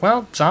 So it's like,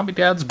 well, zombie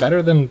dad's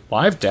better than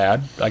live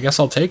dad. I guess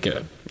I'll take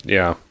it.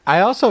 Yeah.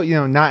 I also,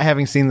 not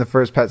having seen the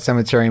first Pet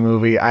Sematary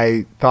movie,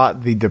 I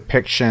thought the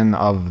depiction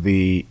of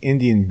the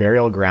Indian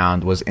burial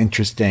ground was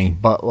interesting,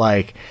 but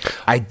like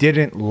I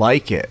didn't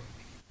like it.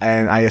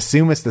 And I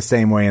assume it's the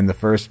same way in the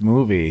first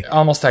movie.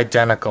 Almost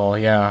identical,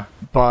 yeah.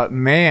 But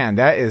man,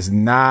 that is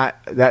not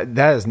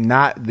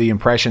the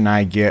impression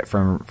I get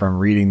from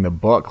reading the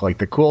book. Like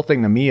the cool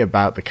thing to me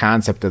about the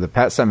concept of the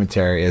pet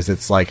cemetery is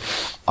it's like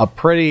a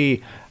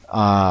pretty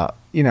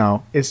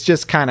it's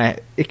just kind of,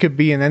 it could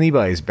be in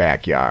anybody's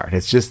backyard.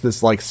 It's just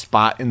this like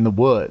spot in the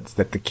woods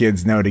that the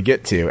kids know to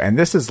get to. And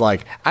this is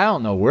like, I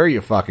don't know where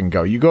you fucking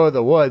go. You go to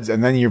the woods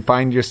and then you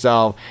find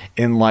yourself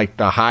in like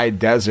the high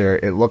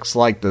desert. It looks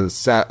like the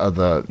set of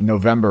the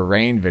November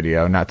Rain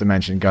video, not to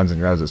mention Guns N'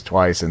 Roses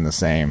twice in the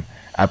same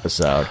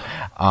episode.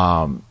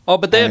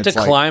 But they have to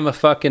climb a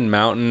fucking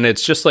mountain.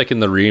 It's just like in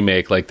the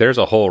remake, like there's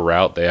a whole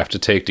route they have to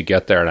take to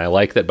get there, and I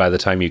like that by the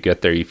time you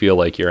get there you feel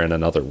like you're in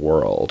another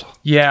world.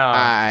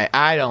 Yeah.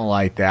 I don't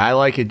like that. I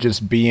like it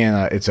just being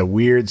it's a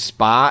weird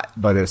spot,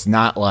 but it's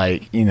not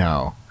like,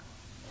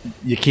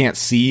 you can't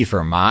see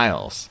for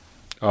miles.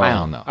 I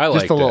don't know.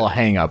 Just a little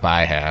hang up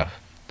I have.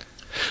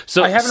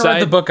 So I haven't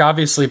read the book,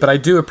 obviously, but I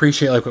do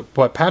appreciate like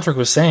what Patrick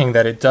was saying,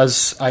 that it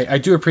does. I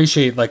do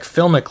appreciate like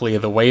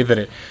filmically the way that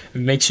it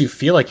makes you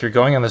feel like you're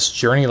going on this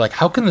journey. Like,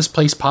 how can this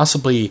place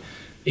possibly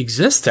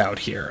exist out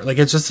here. Like,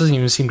 it just doesn't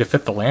even seem to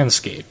fit the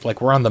landscape.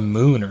 Like, we're on the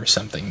moon or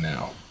something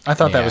now. I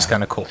thought that was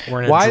kind of cool.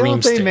 We're in a Why dream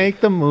don't they state.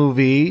 make the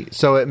movie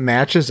so it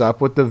matches up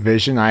with the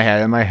vision I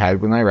had in my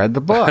head when I read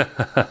the book?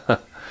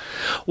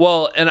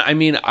 Well, and I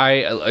mean,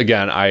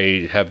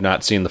 I have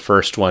not seen the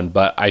first one,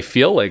 but I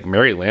feel like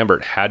Mary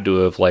Lambert had to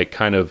have like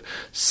kind of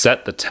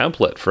set the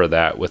template for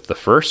that with the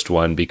first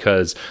one,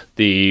 because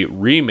the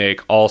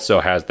remake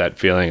also has that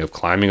feeling of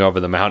climbing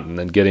over the mountain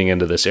and getting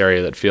into this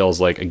area that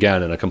feels like,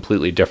 again, in a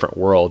completely different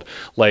world.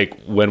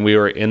 Like when we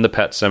were in the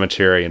Pet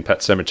Sematary and Pet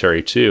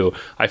Sematary 2,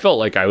 I felt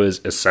like I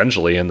was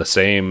essentially in the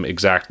same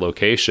exact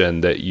location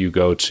that you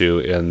go to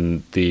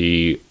in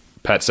the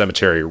Pet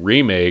Sematary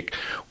remake,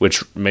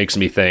 which makes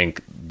me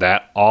think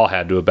that all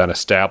had to have been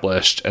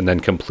established and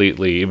then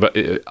completely, but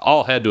it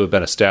all had to have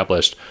been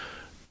established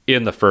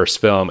in the first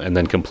film and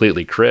then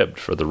completely cribbed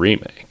for the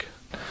remake.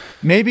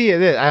 Maybe it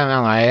is. I don't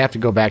know. I have to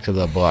go back to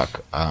the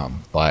book.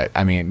 But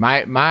I mean,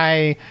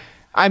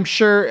 I'm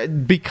sure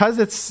because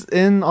it's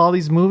in all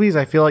these movies,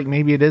 I feel like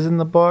maybe it is in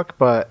the book,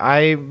 but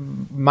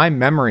my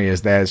memory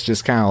is that it's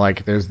just kind of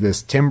like there's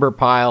this timber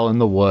pile in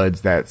the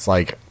woods that's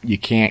like you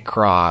can't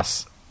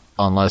cross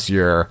unless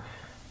you're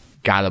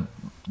got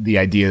the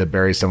idea to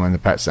bury someone in the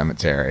Pet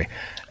Cemetery.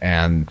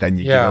 And then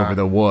you get over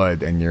the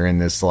wood and you're in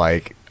this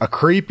like a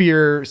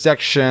creepier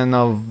section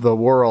of the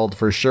world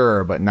for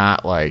sure, but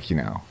not like,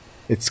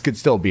 it could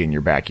still be in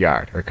your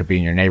backyard, or it could be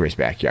in your neighbor's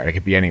backyard. It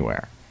could be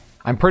anywhere.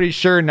 I'm pretty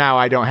sure now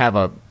I don't have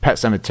a pet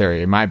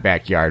cemetery in my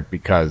backyard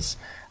because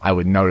I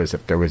would notice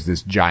if there was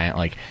this giant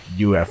like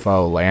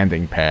UFO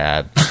landing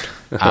pad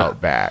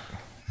out back.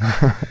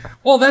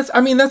 Well,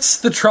 that's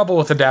the trouble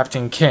with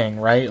adapting King,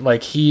 right?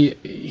 Like he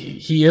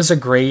is a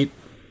great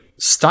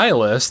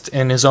stylist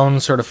in his own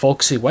sort of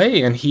folksy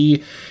way, and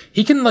he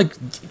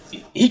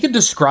could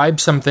describe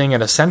something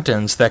in a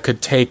sentence that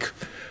could take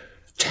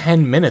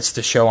 10 minutes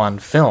to show on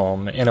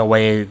film in a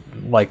way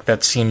like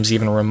that seems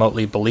even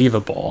remotely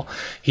believable.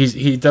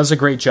 He does a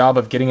great job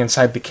of getting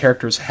inside the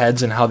characters'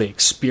 heads and how they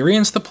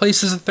experience the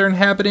places that they're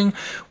inhabiting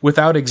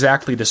without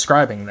exactly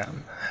describing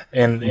them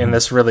in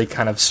this really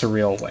kind of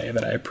surreal way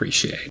that I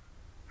appreciate.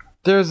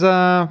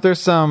 There's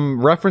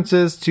some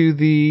references to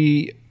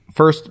the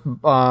first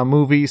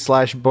movie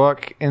 /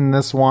 book in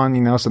this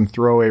one, some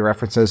throwaway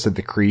references to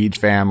the Creed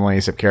family.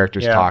 Some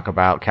characters talk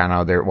about kind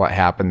of what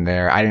happened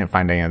there. I didn't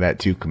find any of that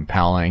too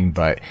compelling,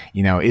 but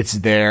it's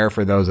there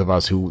for those of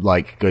us who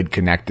like good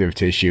connective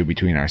tissue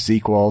between our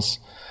sequels.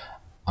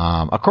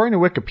 According to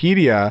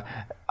Wikipedia,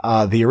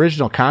 the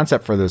original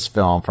concept for this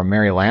film from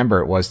Mary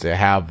Lambert was to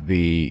have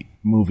the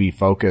movie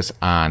focus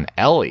on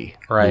Ellie,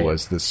 who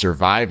was the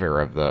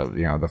survivor of the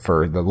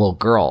little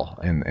girl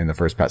in the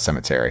first Pet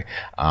Cemetery.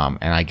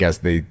 And I guess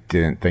they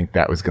didn't think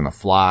that was going to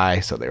fly,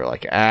 so they were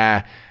like,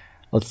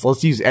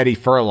 let's use Eddie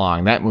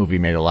Furlong. That movie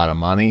made a lot of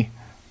money.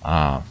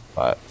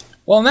 But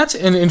well, and that's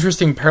an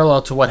interesting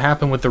parallel to what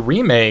happened with the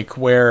remake,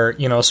 where,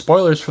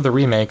 spoilers for the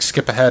remake,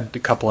 skip ahead a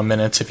couple of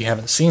minutes if you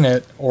haven't seen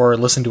it or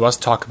listened to us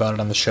talk about it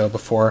on the show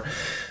before.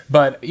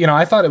 But,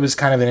 I thought it was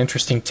kind of an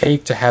interesting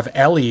take to have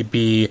Ellie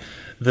be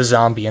the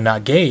zombie and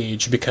not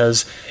Gage,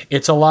 because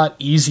it's a lot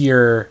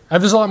easier.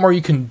 There's a lot more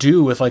you can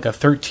do with like a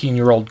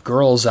 13-year-old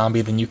girl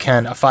zombie than you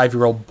can a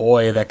 5-year-old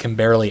boy that can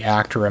barely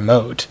act or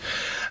emote.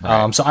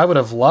 Right. So I would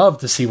have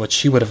loved to see what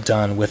she would have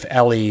done with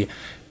Ellie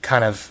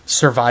kind of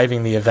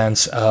surviving the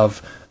events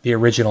of the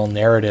original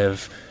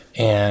narrative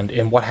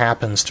and what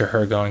happens to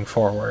her going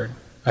forward.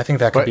 I think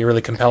that could be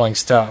really compelling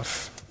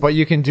stuff. But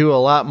you can do a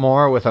lot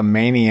more with a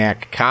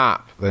maniac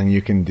cop than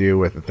you can do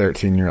with a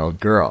 13-year-old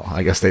girl.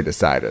 I guess they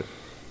decided.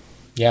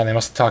 Yeah, they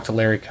must have talked to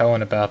Larry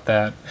Cohen about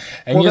that.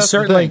 And you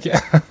certainly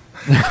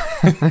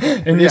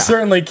you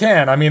certainly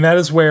can. I mean, that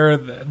is where,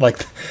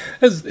 like,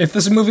 if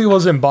this movie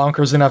wasn't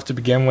bonkers enough to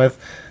begin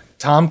with,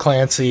 Tom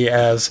Clancy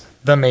as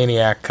the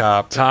maniac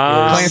cop.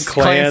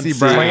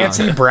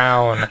 Clancy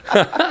Brown.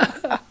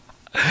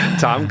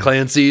 Tom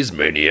Clancy's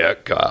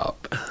Maniac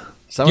Cop.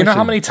 You know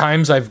how many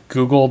times I've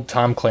Googled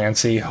Tom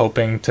Clancy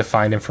hoping to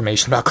find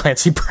information about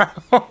Clancy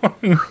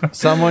Brown?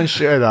 Someone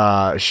should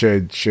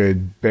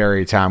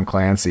bury Tom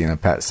Clancy in a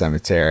pet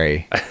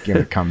cemetery. Give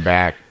him come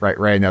back, write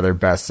another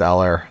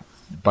bestseller.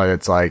 But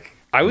it's like,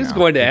 I was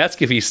going to ask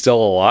if he's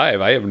still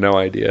alive. I have no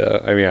idea.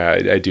 I mean,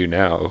 I do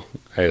now,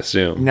 I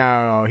assume.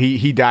 No,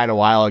 he died a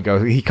while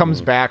ago. He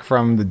comes back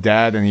from the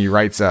dead and he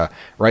writes a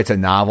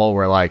novel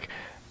where like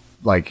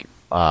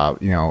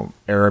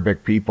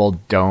Arabic people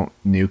don't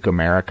nuke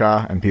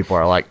America, and people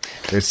are like,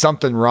 there's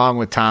something wrong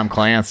with Tom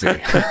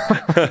Clancy.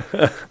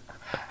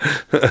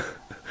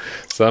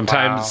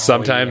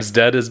 Sometimes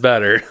dead is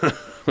better.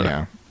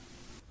 Yeah.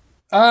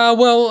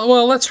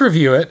 Well, let's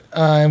review it,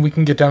 and we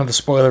can get down to the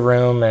spoiler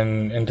room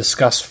and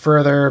discuss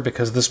further,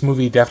 because this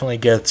movie definitely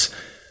gets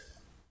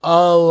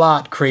a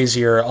lot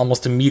crazier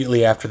almost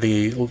immediately after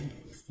the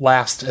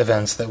last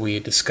events that we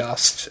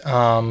discussed.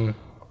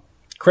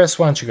 Chris,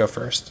 why don't you go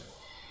first?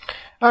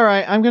 All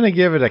right, I'm going to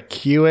give it a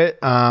Q it.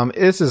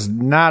 This is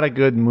not a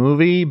good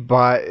movie,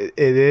 but it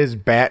is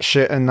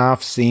batshit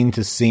enough scene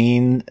to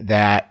scene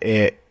that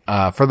it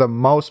for the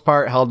most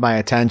part, held my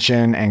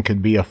attention and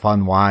could be a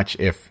fun watch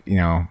if,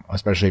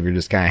 especially if you're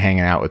just kind of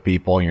hanging out with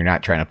people and you're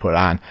not trying to put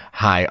on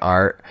high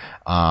art.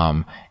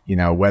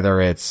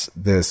 Whether it's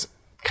this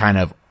kind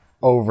of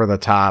over the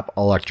top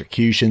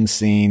electrocution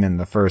scene in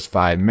the first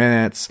 5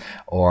 minutes,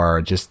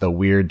 or just the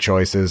weird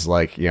choices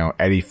like,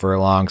 Eddie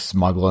Furlong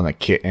smuggling a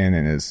kitten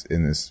in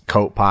his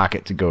coat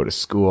pocket to go to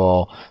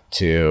school,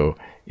 to,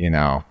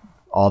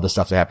 all the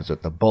stuff that happens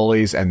with the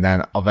bullies. And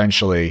then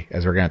eventually,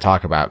 as we're going to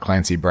talk about,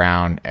 Clancy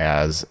Brown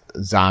as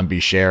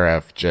zombie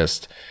sheriff,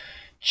 just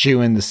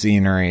chewing the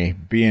scenery,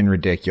 being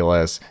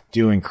ridiculous,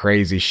 doing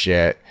crazy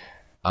shit.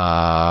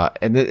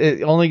 And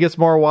it only gets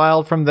more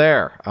wild from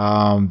there.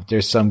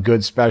 There's some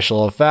good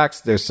special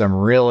effects. There's some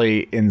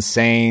really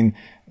insane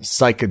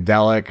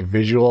psychedelic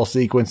visual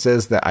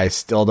sequences that I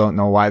still don't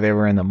know why they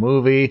were in the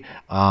movie.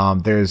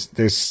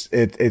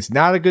 It's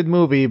not a good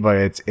movie,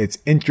 but it's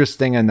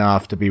interesting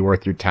enough to be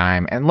worth your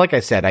time. And like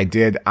I said, I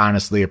did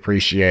honestly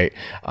appreciate,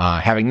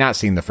 having not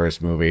seen the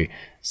first movie,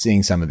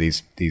 seeing some of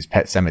these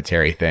Pet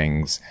Sematary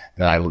things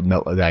that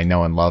I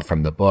know and love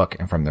from the book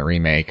and from the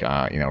remake,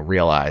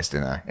 realized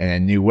in a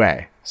new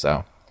way.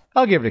 So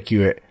I'll give it a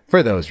Q it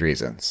for those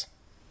reasons.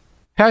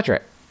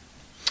 Patrick.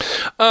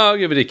 I'll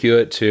give it a Q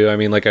it too. I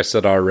mean, like I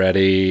said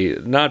already,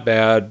 not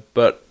bad,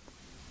 but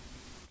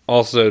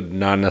also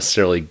not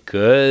necessarily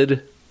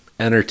good.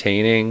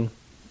 Entertaining.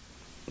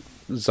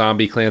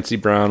 Zombie Clancy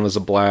Brown was a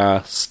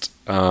blast.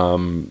 There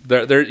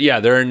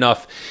are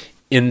enough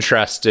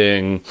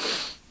interesting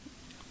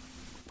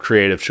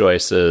creative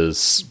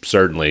choices,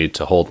 certainly,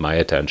 to hold my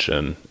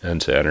attention and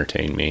to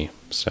entertain me.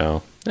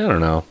 So I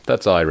don't know.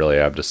 That's all I really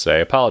have to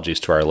say. Apologies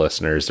to our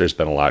listeners. There's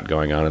been a lot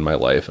going on in my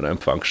life, and I'm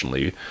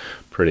functionally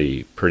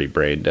pretty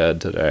brain dead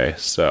today.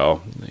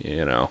 So,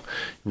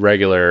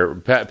 regular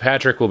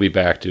Patrick will be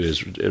back to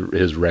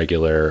his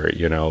regular,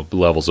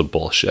 levels of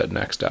bullshit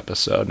next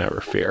episode. Never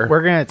fear.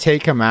 We're gonna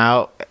take him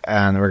out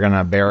and we're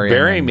gonna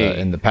bury him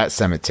in the pet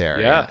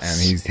cemetery.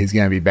 Yes. And he's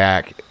gonna be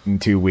back in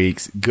 2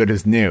 weeks, good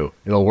as new.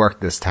 It'll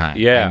work this time.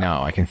 Yeah, I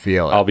know. I can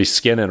feel it. I'll be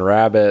skinning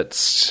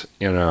rabbits.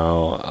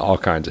 All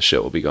kinds of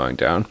shit will be going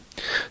down.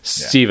 Yeah.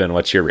 Steven,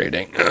 what's your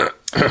rating?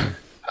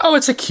 Oh,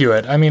 it's a Q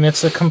it. I mean,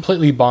 it's a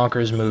completely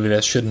bonkers movie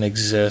that shouldn't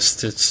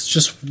exist. It's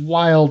just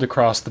wild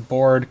across the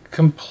board,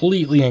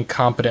 completely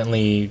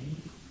incompetently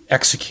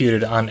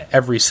executed on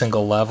every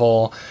single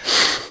level.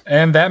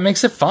 And that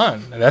makes it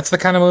fun. That's the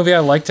kind of movie I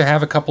like to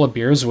have a couple of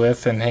beers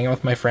with and hang out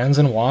with my friends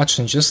and watch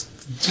and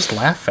just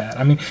laugh at.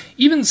 I mean,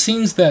 even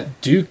scenes that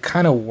do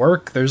kind of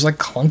work, there's like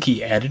clunky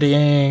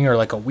editing or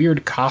like a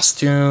weird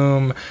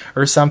costume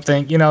or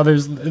something.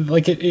 There's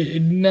like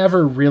it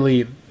never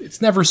really,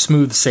 it's never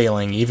smooth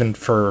sailing, even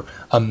for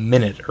a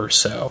minute or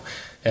so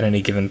at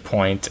any given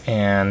point.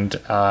 And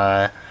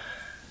I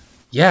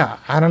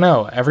don't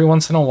know. Every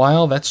once in a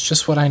while, that's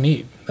just what I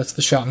need. That's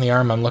the shot in the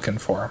arm I'm looking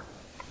for.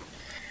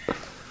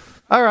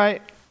 All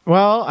right.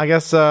 Well, I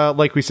guess,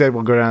 like we said,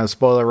 we'll go down to the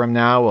spoiler room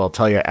now. We'll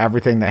tell you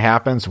everything that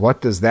happens.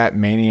 What does that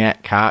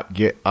maniac cop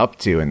get up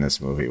to in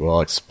this movie?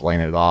 We'll explain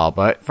it all.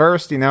 But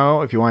first,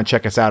 if you want to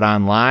check us out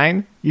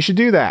online, you should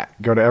do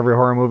that. Go to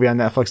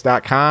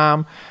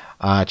everyhorrormovieonnetflix.com.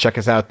 Check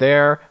us out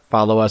there.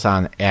 Follow us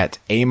at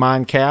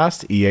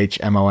AmonCast,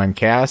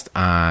 EHMONcast,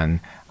 on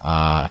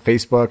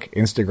Facebook,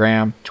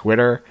 Instagram,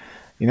 Twitter.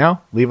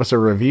 Leave us a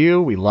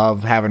review. We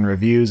love having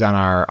reviews on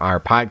our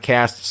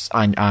podcasts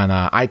on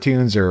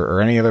iTunes or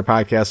any other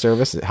podcast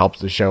service. It helps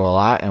the show a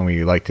lot, and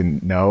we like to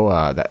know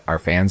that our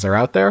fans are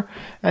out there.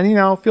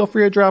 And, feel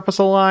free to drop us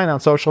a line on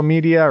social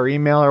media or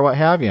email or what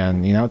have you,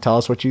 and, tell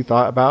us what you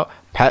thought about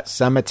Pet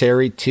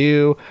Sematary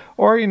 2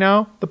 or,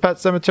 the Pet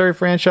Sematary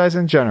franchise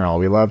in general.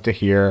 We love to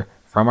hear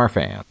from our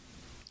fans.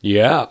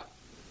 Yeah.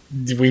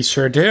 We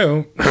sure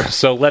do.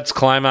 So let's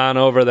climb on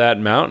over that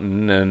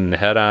mountain and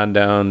head on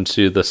down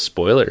to the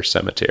spoiler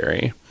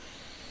cemetery.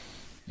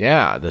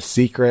 Yeah, the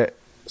secret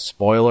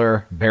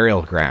spoiler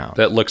burial ground.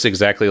 That looks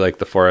exactly like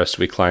the forest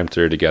we climbed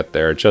through to get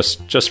there,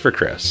 just for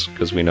Chris,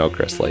 because we know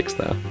Chris likes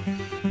that.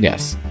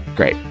 Yes,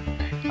 great.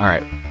 All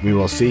right, we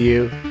will see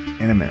you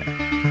in a minute.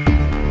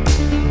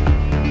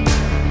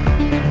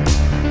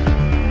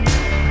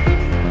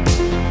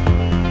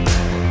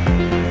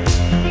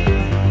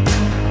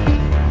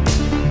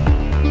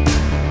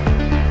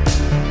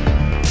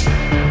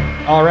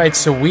 All right,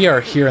 so we are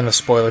here in the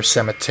spoiler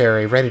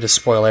cemetery, ready to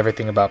spoil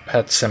everything about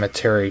Pet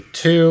Sematary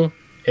 2,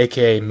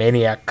 aka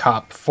Maniac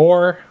Cop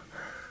 4.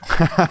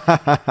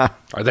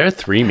 Are there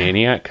 3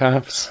 Maniac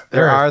Cops?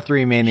 There are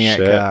 3 Maniac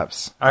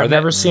Cops. I've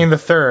never seen the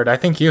third. I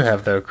think you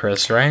have, though,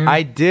 Chris, right?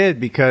 I did,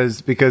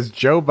 because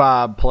Joe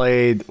Bob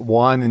played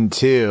 1 and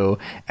 2,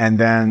 and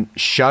then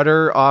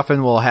Shudder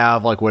often will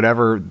have like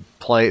whatever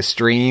play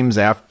streams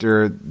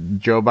after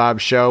Joe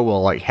Bob's show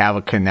will like have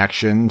a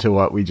connection to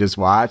what we just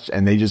watched,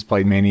 and they just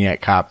played Maniac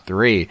Cop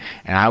 3,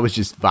 and I was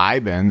just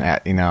vibing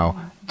at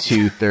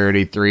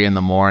 2:30, 3 in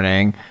the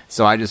morning,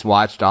 so I just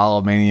watched all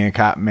of Maniac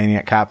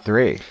Cop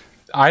 3.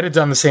 I'd have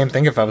done the same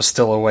thing if I was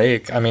still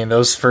awake. I mean,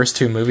 those first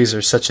two movies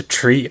are such a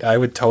treat. I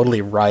would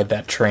totally ride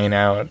that train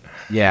out.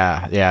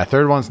 Yeah.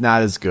 Third one's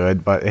not as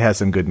good, but it has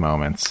some good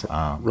moments.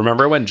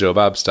 Remember when Joe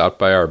Bob stopped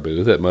by our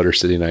booth at Motor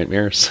City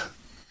Nightmares?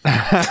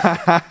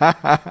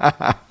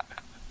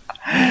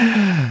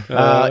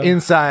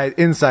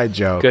 Inside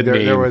joke. Good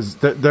there meme.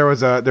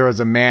 was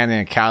a man in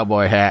a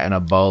cowboy hat and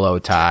a bolo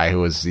tie who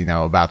was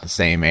about the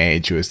same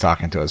age who was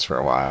talking to us for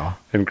a while.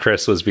 And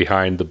Chris was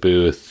behind the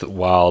booth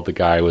while the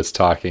guy was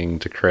talking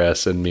to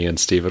Chris, and me and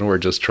Steven were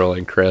just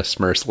trolling Chris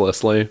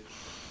mercilessly.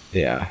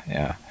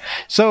 Yeah.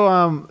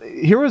 So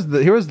here was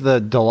the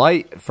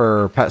delight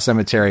for Pet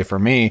Sematary for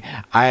me.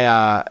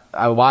 I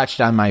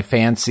watched on my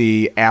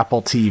fancy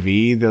Apple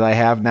TV that I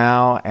have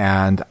now,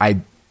 and I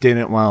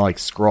didn't want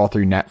to scroll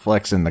through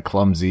Netflix and the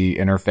clumsy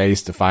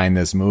interface to find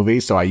this movie,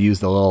 so I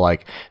used the little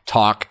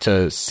talk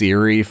to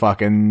Siri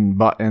fucking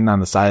button on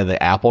the side of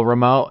the Apple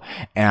remote,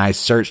 and I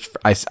searched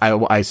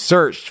I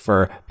searched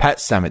for Pet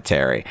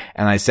Sematary,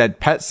 and I said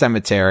Pet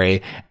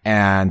Sematary,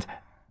 and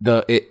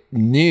it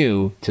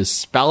knew to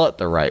spell it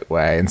the right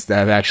way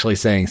instead of actually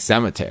saying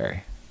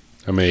cemetery.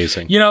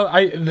 Amazing.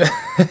 I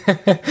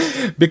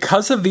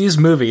because of these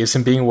movies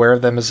and being aware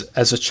of them as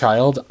a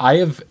child, I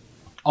have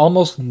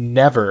almost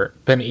never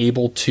been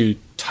able to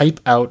type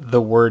out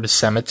the word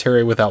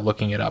cemetery without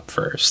looking it up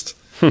first.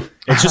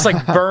 It's just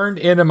burned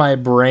into my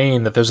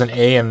brain that there's an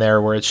A in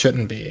there where it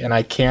shouldn't be, and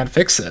I can't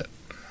fix it.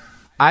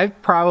 I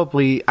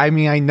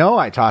know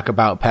I talk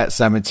about Pet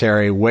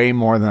Sematary way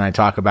more than I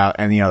talk about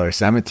any other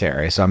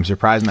cemetery, so I'm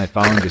surprised my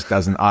phone just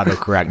doesn't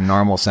autocorrect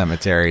normal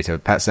cemetery to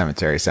Pet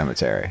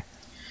Cemetery.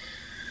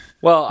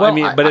 Well,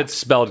 but it's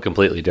spelled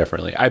completely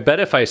differently. I bet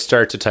if I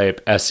start to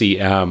type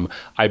SEM,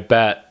 I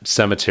bet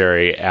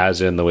cemetery, as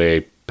in the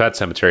way Pet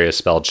Sematary is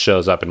spelled,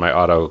 shows up in my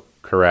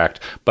autocorrect,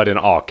 but in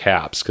all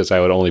caps, because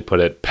I would only put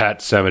it Pet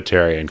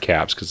Sematary in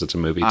caps because it's a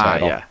movie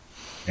title. Yeah.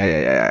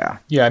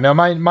 Yeah, no,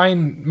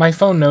 my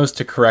phone knows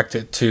to correct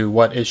it to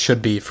what it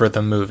should be for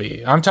the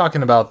movie. I'm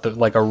talking about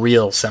a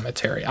real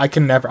cemetery.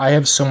 I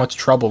have so much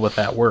trouble with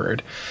that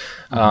word.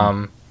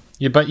 Mm-hmm.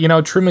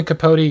 But, Truman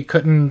Capote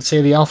couldn't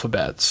say the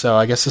alphabet, so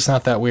I guess it's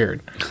not that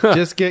weird.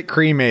 Just get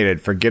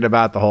cremated. Forget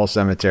about the whole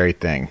cemetery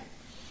thing.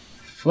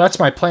 Well, that's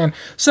my plan.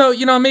 So,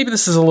 maybe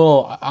this is a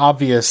little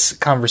obvious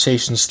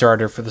conversation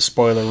starter for the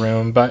spoiler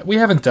room, but we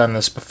haven't done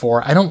this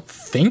before. I don't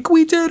think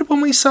we did when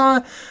we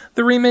saw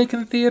the remake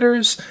in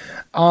theaters.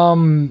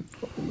 The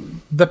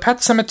Pet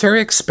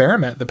Sematary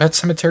experiment, the Pet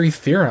Sematary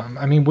theorem.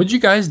 I mean, would you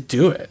guys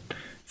do it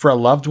for a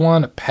loved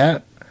one, a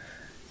pet?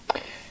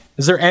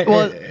 Is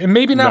there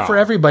maybe not for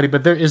everybody,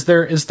 but is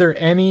there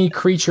any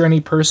creature,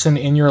 any person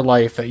in your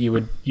life that you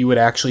would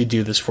actually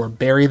do this for?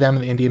 Bury them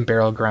in the Indian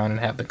burial ground and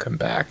have them come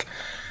back?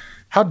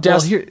 How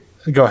desperate?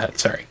 Go ahead.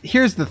 Sorry.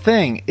 Here's the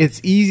thing: it's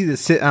easy to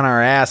sit on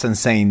our ass and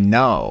say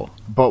no,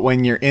 but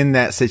when you're in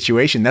that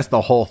situation, that's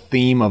the whole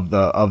theme of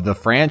the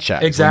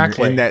franchise.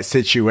 Exactly. When you're in that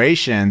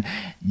situation,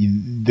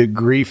 the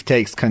grief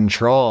takes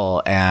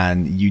control,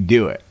 and you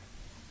do it.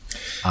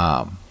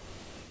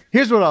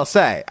 Here's what I'll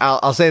say.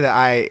 I'll say that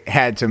I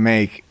had to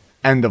make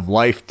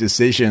end-of-life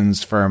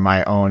decisions for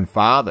my own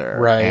father.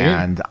 Right.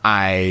 And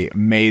I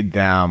made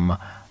them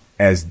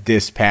as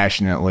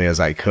dispassionately as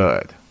I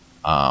could.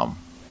 And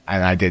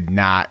I did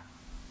not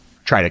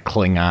try to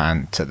cling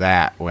on to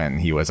that when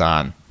he was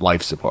on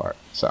life support.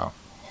 So,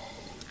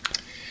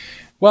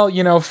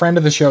 well, friend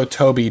of the show,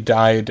 Toby,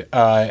 died,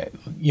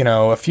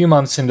 a few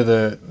months into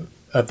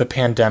the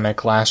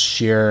pandemic last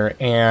year,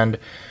 and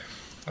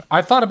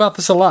I've thought about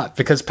this a lot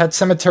because Pet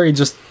Sematary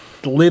just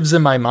lives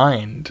in my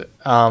mind.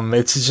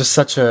 It's just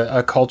such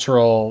a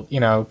cultural,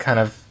 kind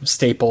of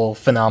staple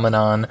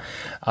phenomenon.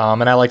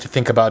 And I like to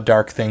think about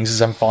dark things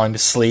as I'm falling to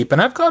sleep.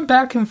 And I've gone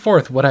back and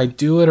forth. Would I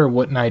do it or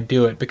wouldn't I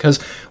do it?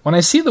 Because when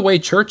I see the way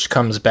Church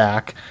comes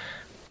back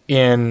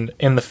in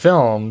the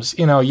films,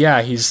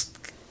 he's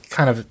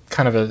kind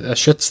of a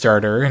shit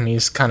starter and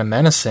he's kind of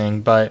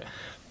menacing, but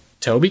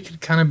Toby could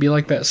kind of be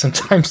like that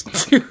sometimes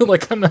too.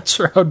 I'm not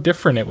sure how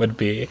different it would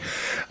be.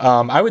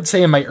 I would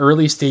say in my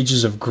early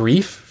stages of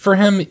grief for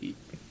him,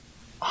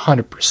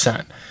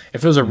 100%.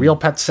 If it was a real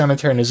Pet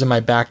Sematary and it was in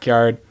my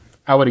backyard,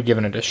 I would have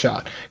given it a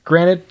shot.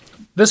 Granted,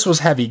 this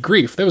was heavy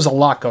grief. There was a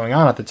lot going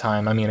on at the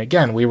time. I mean,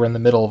 again, we were in the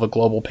middle of a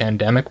global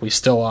pandemic. We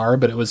still are,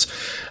 but it was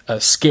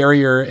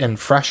scarier and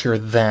fresher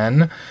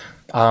then.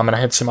 And I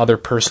had some other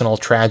personal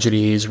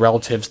tragedies,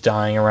 relatives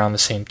dying around the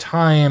same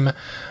time.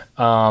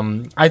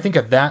 I think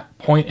at that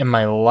point in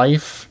my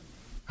life,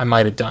 I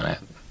might have done it.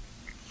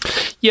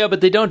 Yeah,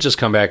 but they don't just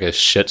come back as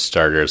shit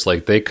starters.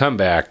 They come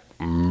back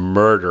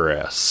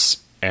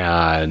murderous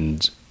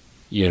and,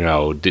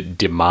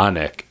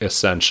 demonic,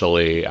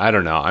 essentially. I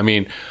don't know. I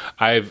mean,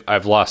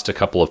 I've lost a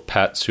couple of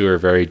pets who are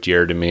very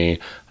dear to me.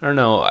 I don't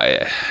know.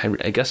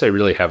 I guess I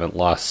really haven't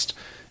lost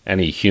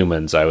any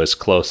humans I was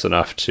close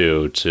enough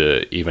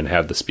to even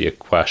have this be a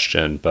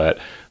question. But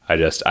I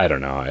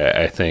don't know.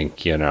 I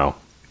think,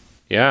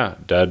 yeah,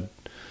 dead.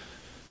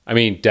 I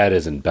mean, dead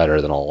isn't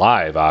better than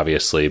alive,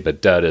 obviously,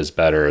 but dead is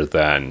better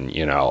than,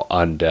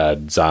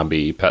 undead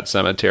zombie Pet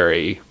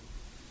Sematary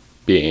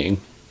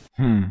being.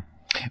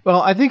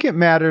 Well, I think it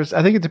matters.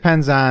 I think it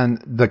depends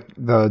on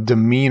the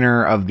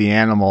demeanor of the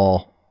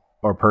animal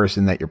or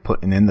person that you're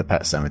putting in the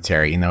pet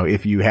cemetery. You know,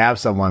 if you have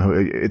someone who,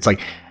 it's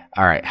like,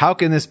 all right, how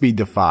can this be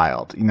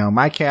defiled? You know,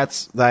 my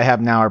cats that I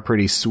have now are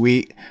pretty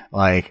sweet.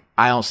 Like,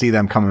 I don't see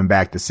them coming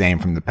back the same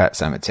from the pet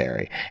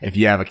cemetery. If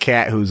you have a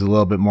cat who's a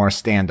little bit more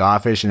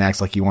standoffish and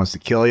acts like he wants to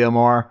kill you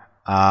more,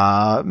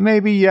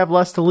 maybe you have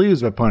less to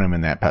lose by putting him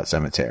in that pet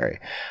cemetery.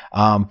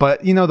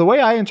 But, you know, the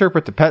way I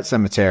interpret the pet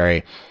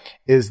cemetery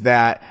is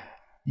that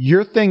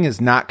your thing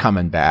is not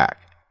coming back.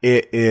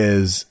 It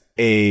is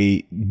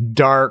a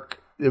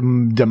dark,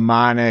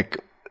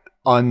 demonic,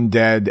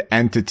 undead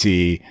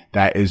entity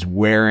that is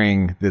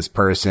wearing this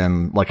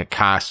person like a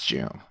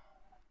costume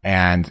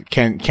and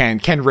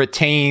can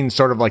retain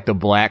sort of like the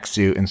black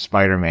suit in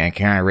Spider-Man,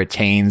 kind of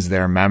retains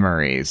their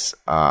memories.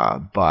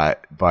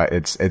 But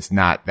it's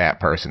not that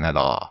person at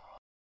all.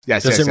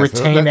 Yes, Does it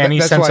retain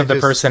any sense of the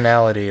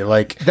personality?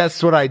 Like,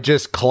 that's what I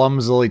just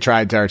clumsily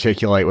tried to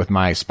articulate with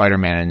my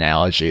Spider-Man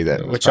analogy,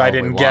 which I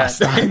didn't get.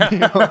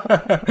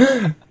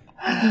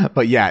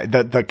 But yeah,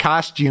 the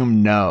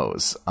costume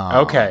knows.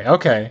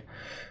 Okay.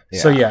 Yeah.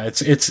 So yeah,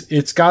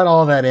 it's got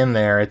all that in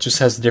there. It just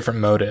has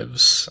different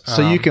motives.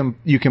 So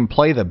you can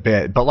play the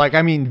bit, but like,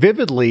 I mean,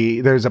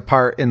 vividly, there's a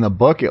part in the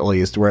book at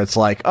least where it's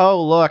like,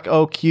 oh look,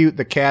 oh cute,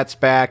 the cat's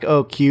back.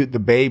 Oh cute, the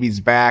baby's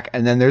back.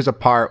 And then there's a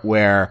part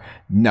where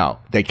no,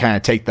 they kind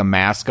of take the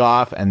mask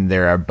off and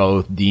they're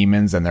both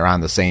demons and they're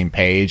on the same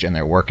page and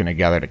they're working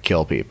together to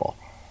kill people.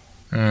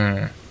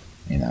 You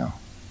know.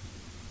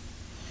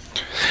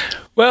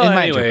 Well,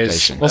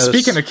 anyways,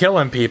 speaking of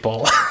killing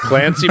people,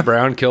 Clancy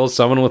Brown kills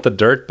someone with a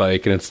dirt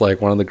bike, and it's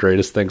like one of the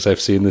greatest things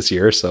I've seen this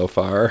year so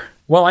far.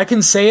 Well, I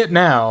can say it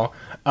now.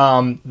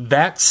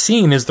 That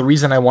scene is the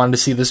reason I wanted to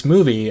see this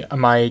movie.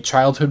 My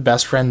childhood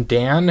best friend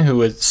Dan,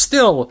 who is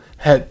still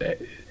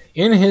had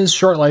in his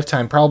short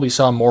lifetime probably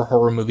saw more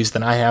horror movies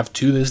than I have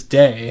to this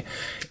day,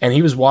 and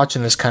he was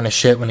watching this kind of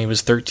shit when he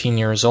was 13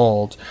 years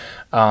old,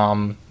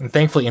 and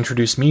thankfully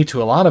introduced me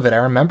to a lot of it. I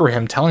remember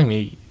him telling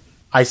me,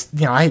 I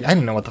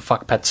didn't know what the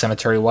fuck Pet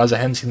Sematary was. I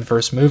hadn't seen the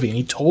first movie, and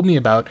he told me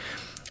about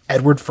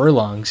Edward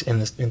Furlong's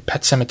in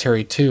Pet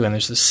Sematary 2, and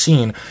there's this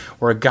scene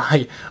where a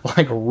guy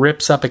like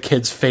rips up a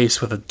kid's face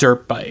with a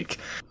dirt bike.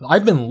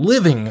 I've been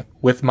living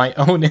with my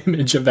own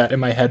image of that in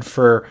my head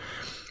for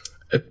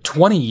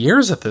 20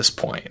 years at this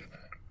point.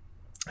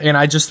 And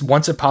I just,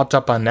 once it popped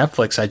up on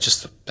Netflix, I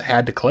just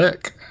had to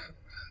click.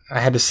 I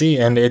had to see,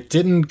 and it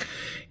didn't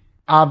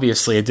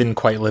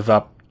quite live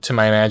up to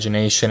my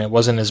imagination. It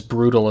wasn't as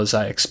brutal as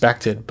I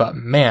expected, but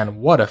man,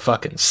 what a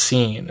fucking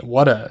scene.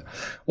 What a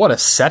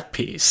set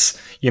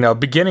piece. You know,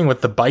 beginning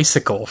with the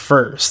bicycle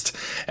first,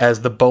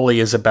 as the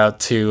bully is about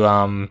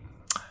to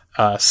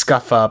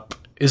scuff up,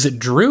 is it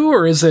Drew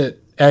or is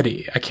it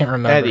Eddie? I can't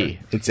remember.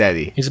 Eddie. It's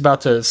Eddie. He's about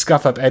to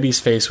scuff up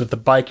Eddie's face with the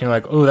bike, and you're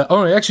like,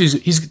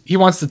 actually he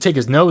wants to take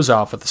his nose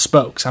off with the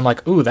spokes. I'm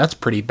like, ooh, that's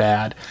pretty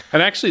bad.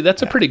 And actually,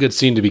 that's a pretty good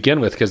scene to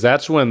begin with, because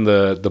that's when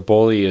the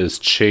bully is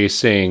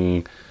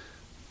chasing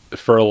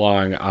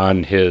Furlong's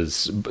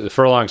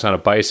on a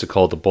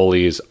bicycle, the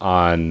bully's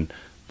on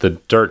the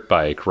dirt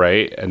bike,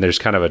 right? And there's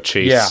kind of a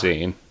chase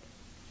scene.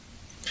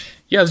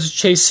 Yeah, there's a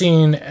chase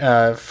scene.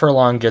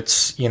 Furlong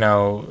gets,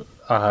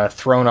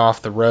 thrown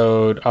off the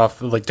road,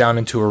 down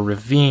into a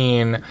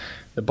ravine.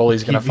 The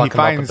bully's going to fuck him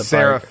up with the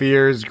Sarah bike.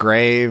 Fear's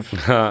grave.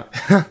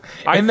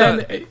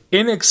 Then,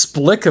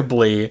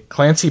 inexplicably,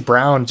 Clancy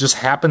Brown just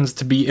happens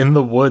to be in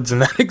the woods in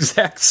that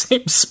exact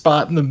same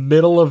spot in the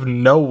middle of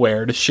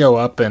nowhere to show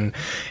up and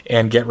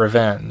get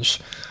revenge.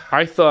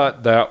 I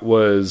thought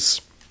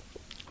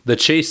the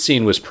chase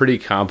scene was pretty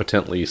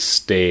competently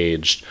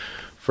staged.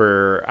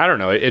 I don't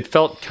know, it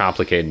felt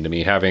complicated to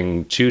me,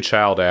 having two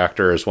child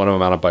actors, one of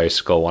them on a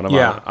bicycle, one of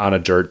them on a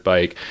dirt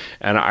bike,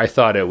 and I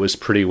thought it was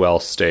pretty well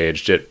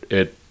staged.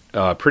 It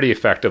pretty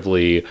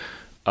effectively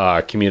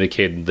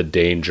communicated the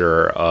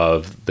danger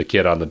of the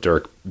kid on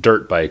the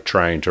dirt bike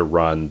trying to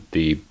run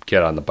the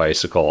kid on the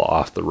bicycle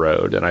off the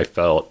road, and I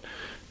felt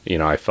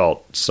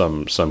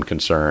some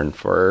concern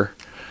for...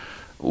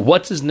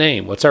 What's his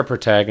name? What's our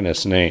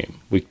protagonist's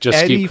name? We just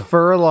Eddie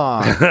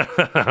Furlong.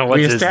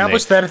 We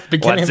established that at the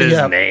beginning of the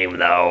episode. What's his name,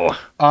 though?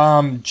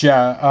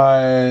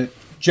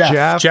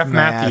 Jeff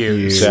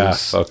Matthews.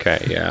 Jeff.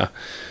 Okay, yeah.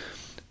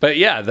 But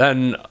yeah,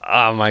 then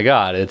oh my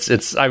god,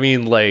 it's. I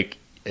mean, like,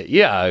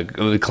 yeah,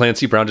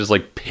 Clancy Brown just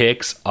like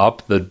picks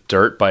up the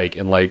dirt bike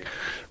and like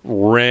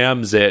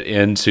rams it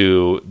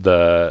into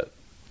the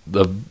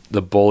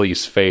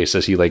bully's face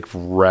as he like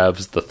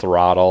revs the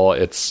throttle.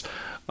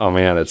 Oh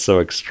man, it's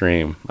so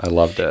extreme. I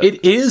loved it.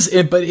 It is,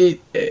 but to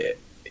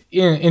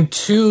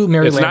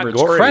Mary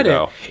Lambert's credit,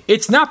 though.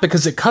 It's not,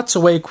 because it cuts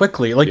away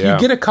quickly. Like, you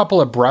get a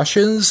couple of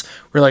brushes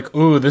where you're like,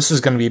 ooh, this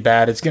is going to be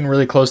bad. It's getting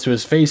really close to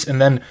his face.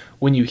 And then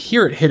when you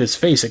hear it hit his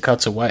face, it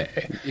cuts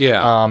away.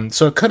 Yeah.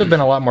 So it could have been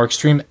a lot more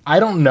extreme. I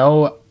don't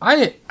know.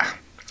 I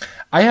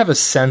I have a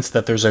sense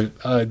that there's a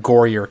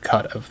gorier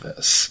cut of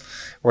this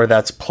where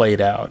that's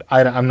played out.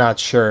 I'm not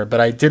sure,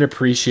 but I did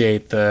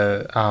appreciate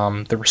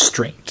the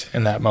restraint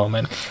in that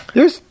moment.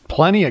 There's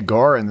plenty of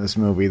gore in this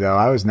movie, though.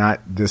 I was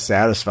not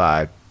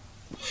dissatisfied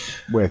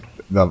with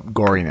the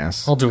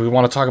goriness. Well, do we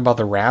want to talk about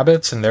the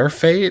rabbits and their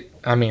fate?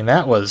 I mean,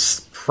 that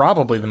was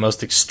probably the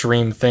most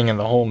extreme thing in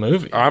the whole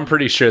movie. I'm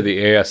pretty sure the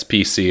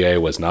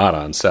ASPCA was not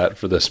on set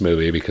for this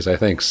movie because I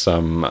think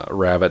some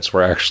rabbits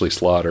were actually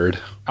slaughtered.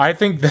 I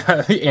think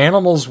that the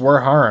animals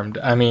were harmed.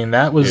 I mean,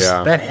 that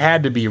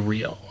had to be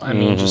real. I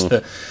mean, just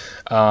the,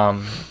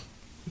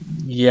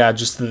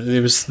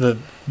 it was the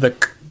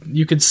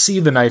you could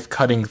see the knife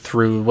cutting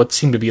through what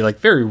seemed to be like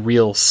very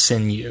real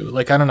sinew.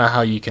 Like, I don't know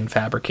how you can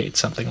fabricate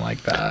something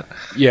like that.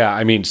 Yeah,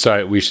 I mean,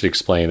 so we should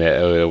explain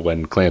it.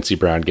 When Clancy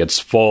Brown gets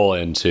full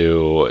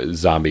into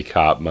zombie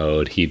cop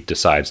mode, he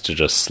decides to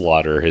just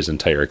slaughter his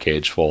entire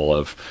cage full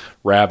of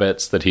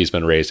rabbits that he's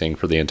been raising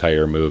for the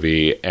entire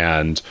movie.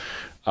 And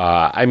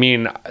I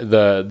mean,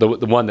 the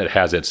one that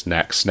has its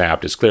neck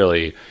snapped is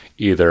clearly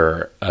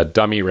either a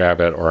dummy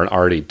rabbit or an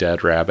already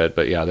dead rabbit.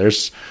 But yeah,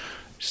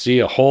 see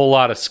a whole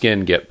lot of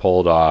skin get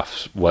pulled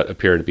off what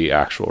appear to be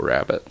actual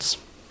rabbits.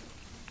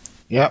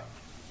 Yep.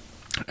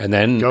 And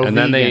then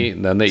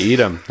they eat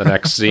them the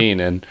next scene.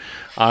 And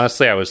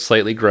honestly, I was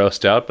slightly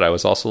grossed out, but I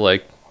was also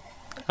like,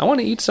 I want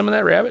to eat some of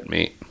that rabbit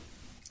meat.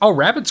 Oh,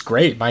 rabbit's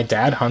great. My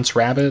dad hunts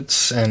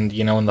rabbits, and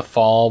in the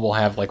fall we'll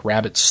have like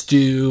rabbit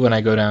stew, and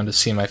I go down to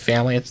see my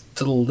family. It's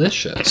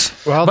delicious.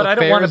 Well, but I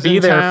don't want to be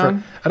there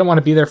I don't want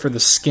to be there for the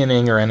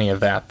skinning or any of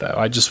that, though.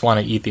 I just want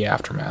to eat the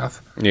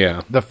aftermath.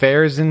 Yeah. The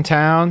fair's in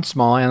town.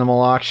 Small animal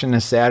auction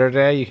is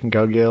Saturday. You can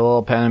go get a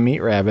little pen of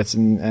meat rabbits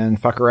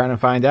and fuck around and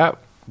find out.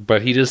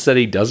 But he just said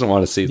he doesn't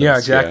want to see this. Yeah,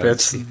 exactly.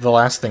 That's the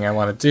last thing I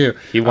want to do.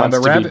 He wants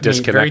to be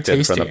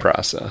disconnected from the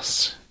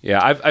process. Yeah,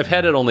 I've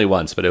had it only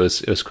once, but it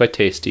was quite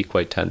tasty,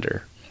 quite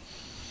tender.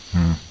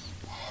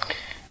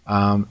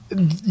 There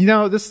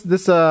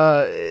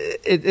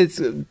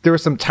were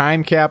some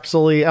time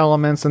capsule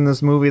elements in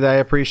this movie that I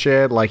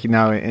appreciated. Like, in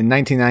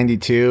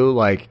 1992,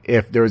 like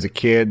if there was a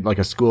kid, like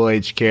a school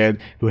age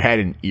kid who had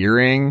an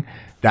earring,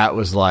 that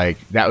was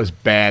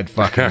bad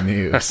fucking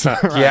news.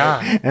 Right?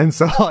 Yeah. And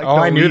so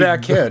I knew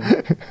that kid.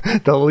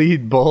 The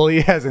lead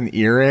bully has an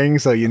earring,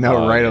 so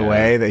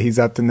away that he's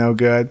up to no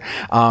good.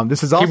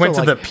 This is also he went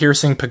to the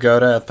piercing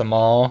pagoda at the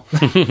mall.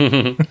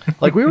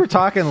 Like we were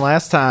talking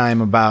last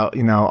time about,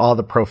 all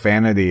the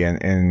profanity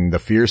in the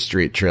Fear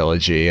Street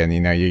trilogy, and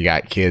you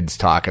got kids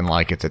talking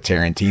like it's a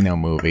Tarantino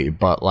movie,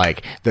 but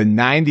like the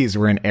 90s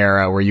were an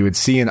era where you would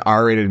see an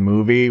R-rated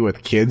movie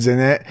with kids in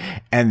it,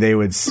 and they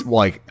would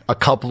like a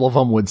couple of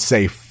them would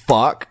say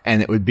fuck,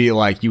 and it would be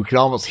like you could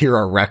almost hear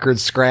a record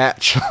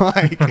scratch.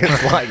 Like,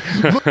 it's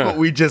like, look what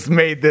we just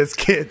made this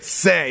kid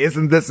say.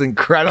 Isn't this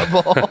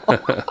incredible?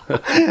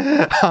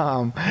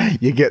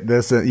 You get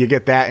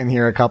that in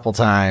here a couple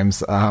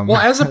times. Well,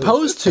 as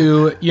opposed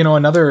to,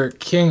 another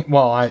King,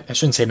 well, I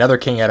shouldn't say another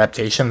King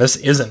adaptation. This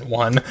isn't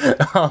one.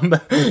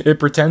 It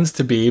pretends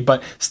to be,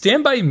 but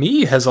Stand By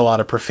Me has a lot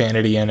of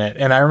profanity in it.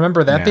 And I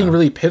remember that being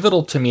really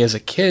pivotal to me as a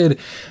kid,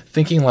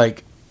 thinking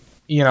like,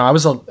 I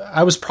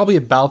was probably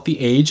about the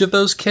age of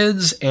those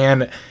kids,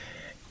 and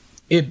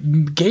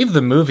it gave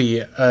the movie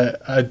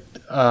a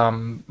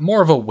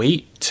more of a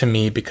weight to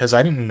me because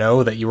I didn't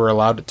know that you were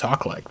allowed to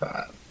talk like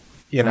that,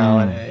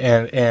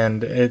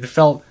 and it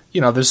felt,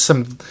 there's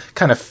some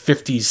kind of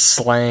 50s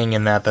slang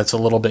in that's a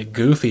little bit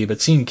goofy,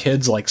 but seeing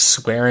kids like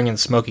swearing and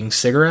smoking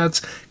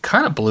cigarettes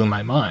kind of blew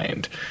my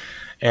mind.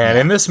 And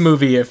in this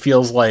movie, it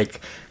feels like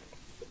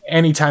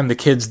anytime the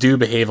kids do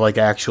behave like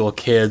actual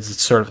kids,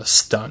 it's sort of a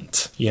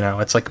stunt.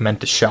 It's like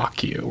meant to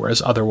shock you,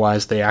 whereas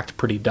otherwise they act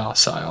pretty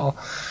docile.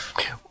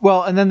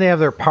 Well, and then they have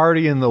their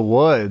party in the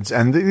woods,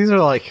 and these are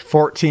like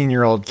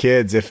 14-year-old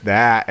kids, if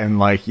that. And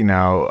like,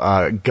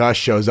 Gus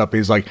shows up.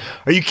 He's like,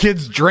 "Are you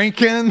kids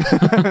drinking?"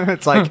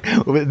 It's like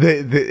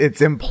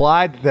it's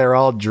implied they're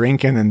all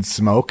drinking and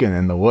smoking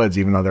in the woods,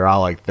 even though they're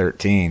all like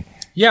 13.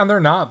 Yeah, and they're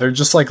not. They're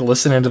just like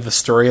listening to the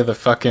story of the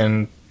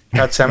fucking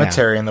Pet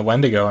Cemetery and the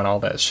Wendigo and all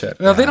that shit.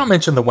 No, they don't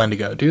mention the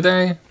Wendigo, do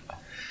they?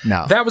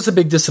 No. That was a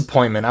big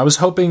disappointment. I was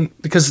hoping,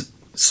 because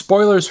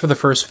spoilers for the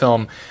first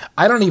film,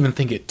 I don't even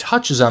think it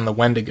touches on the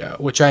Wendigo,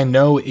 which I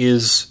know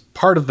is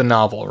part of the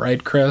novel,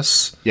 right,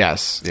 Chris?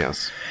 Yes.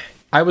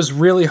 I was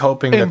really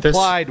hoping that this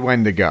implied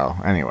Wendigo,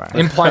 anyway.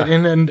 Implied,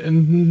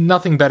 and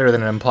nothing better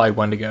than an implied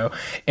Wendigo.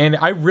 And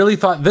I really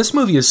thought this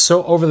movie is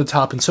so over the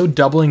top and so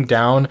doubling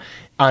down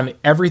on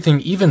everything,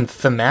 even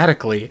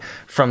thematically,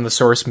 from the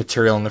source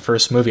material in the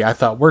first movie. I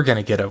thought we're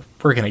gonna get a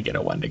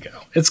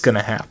Wendigo. It's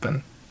gonna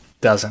happen.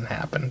 Doesn't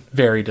happen.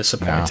 Very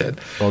disappointed.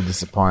 A little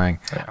disappointing.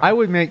 Yeah. I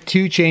would make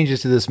 2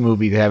 changes to this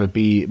movie to have it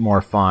be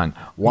more fun.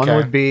 One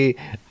would be,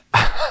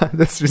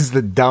 this is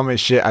the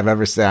dumbest shit I've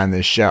ever said on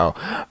this show,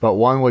 but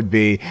one would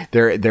be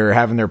they're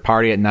having their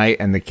party at night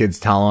and the kid's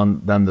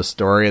telling them the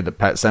story of the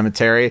Pet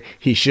Cemetery.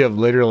 He should have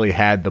literally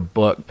had the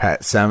book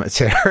Pet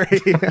Cemetery.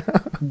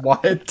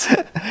 What?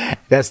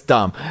 That's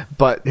dumb.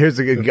 But here's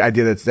a good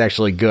idea that's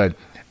actually good.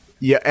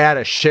 You add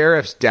a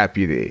sheriff's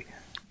deputy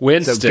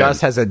Winston. So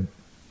Gus has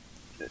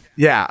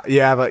you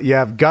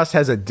have Gus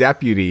has a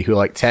deputy who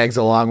like tags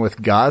along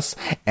with Gus,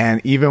 and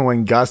even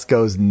when Gus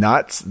goes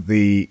nuts,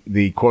 the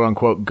quote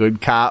unquote good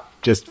cop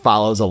just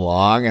follows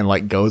along and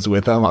like goes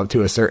with him up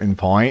to a certain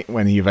point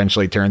when he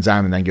eventually turns on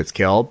him and then gets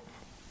killed.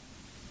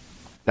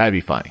 That'd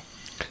be funny.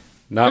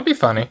 That'd be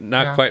funny.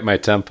 Not quite my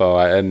tempo,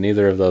 and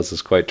neither of those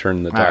has quite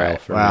turned the dial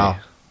for me.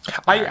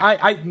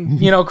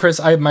 I Chris,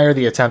 I admire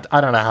the attempt.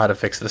 I don't know how to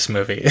fix this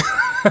movie.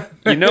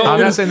 I'm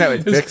not saying that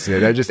would fix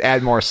it. I'd just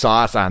add more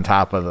sauce on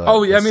top of the.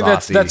 Oh, yeah, I mean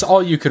that's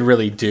all you could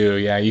really do.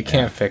 Yeah, you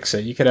can't fix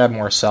it. You could add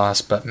more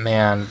sauce, but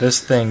man, this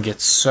thing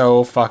gets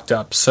so fucked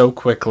up so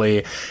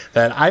quickly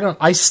that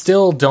I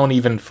still don't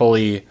even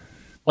fully.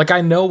 Like,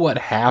 I know what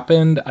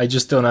happened, I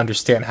just don't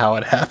understand how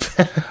it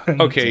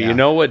happened. Okay, You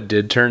know what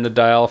did turn the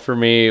dial for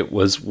me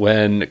was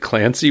when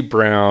Clancy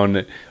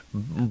Brown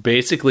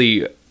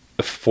basically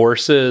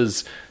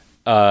forces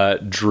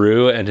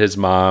Drew and his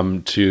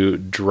mom to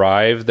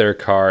drive their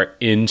car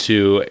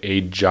into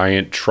a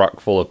giant truck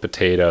full of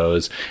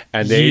potatoes,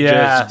 and they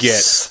just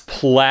get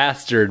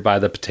plastered by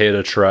the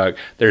potato truck.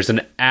 There's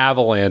an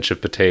avalanche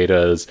of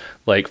potatoes.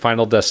 Like,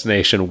 Final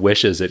Destination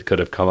wishes it could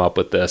have come up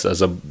with this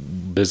as a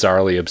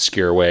bizarrely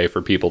obscure way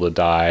for people to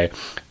die.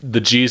 The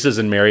Jesus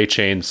and Mary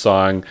Chain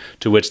song,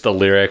 to which the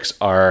lyrics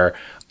are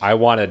 "I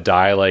want to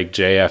die like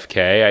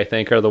JFK," I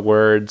think are the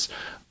words,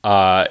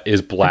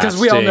 is blasting. Because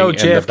we all know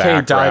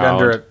JFK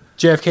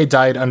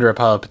died under a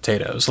pile of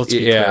potatoes. Let's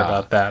be clear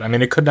about that. I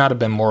mean, it could not have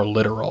been more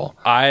literal.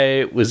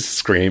 I was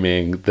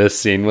screaming. This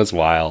scene was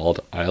wild.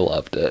 I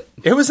loved it.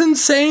 It was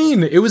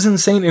insane.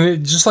 And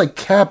it just like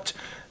kept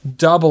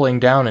doubling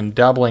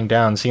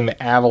down, seeing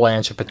the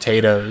avalanche of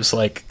potatoes,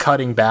 like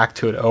cutting back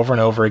to it over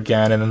and over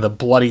again, and then the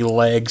bloody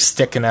legs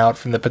sticking out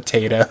from the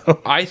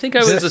potato. I think I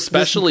was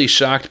especially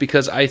shocked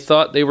because I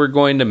thought they were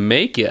going to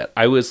make it.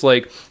 I was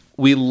like,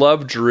 we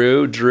love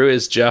Drew. Drew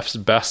is Jeff's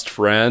best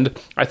friend.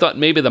 I thought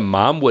maybe the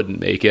mom wouldn't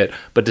make it,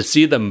 but to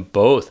see them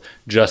both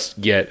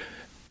just get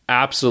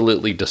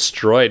absolutely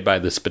destroyed by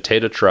this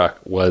potato truck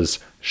was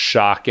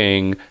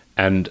shocking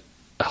and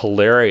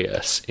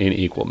hilarious in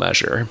equal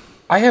measure.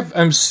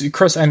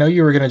 Chris, I know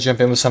you were going to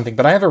jump in with something,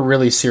 but I have a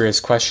really serious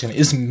question.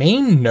 Is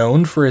Maine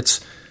known for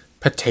its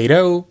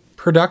potato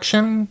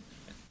production?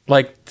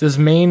 Like, do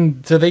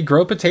they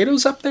grow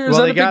potatoes up there? Is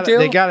that a big deal?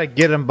 They got to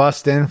get them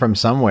bust in from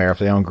somewhere if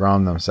they don't grow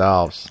them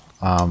themselves.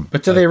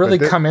 But do they really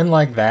come in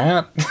like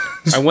that?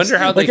 I wonder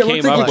how they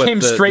came up with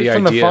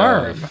the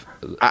farm.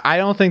 I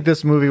don't think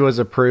this movie was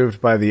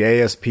approved by the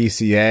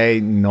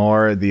ASPCA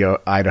nor the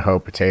Idaho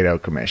Potato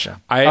Commission.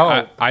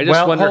 I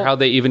just wonder how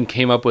they even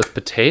came up with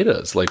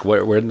potatoes. Like,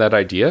 where did that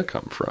idea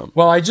come from?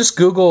 Well, I just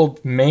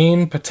Googled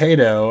Maine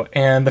potato,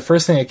 and the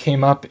first thing that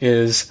came up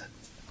is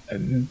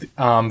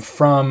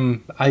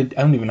from I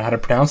don't even know how to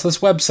pronounce this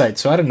website,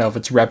 so I don't know if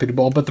it's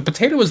reputable, but the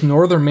potato is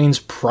northern Maine's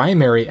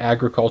primary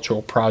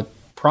agricultural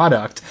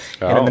product.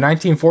 And in the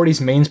 1940s,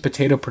 Maine's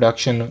potato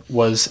production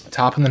was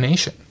top in the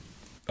nation.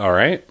 All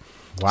right.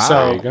 Wow. So,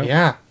 there you go.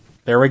 Yeah,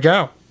 there we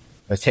go.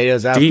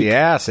 Potatoes out the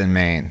ass in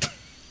Maine.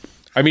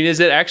 I mean, is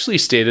it actually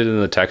stated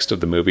in the text of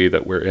the movie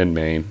that we're in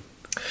Maine?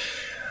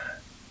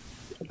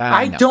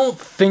 I don't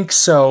think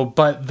so,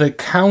 but the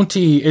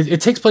county,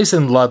 it takes place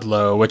in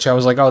Ludlow, which I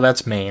was like, oh,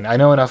 that's Maine. I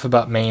know enough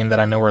about Maine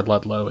that I know where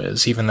Ludlow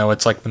is, even though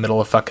it's like the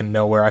middle of fucking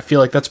nowhere. I feel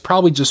like that's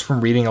probably just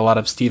from reading a lot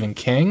of Stephen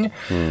King.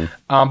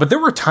 But there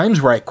were times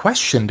where I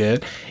questioned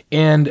it,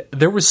 and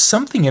there was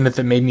something in it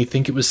that made me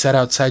think it was set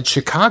outside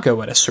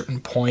Chicago at a certain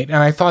point, and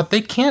I thought,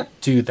 they can't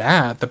do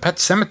that. The Pet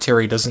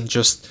Sematary doesn't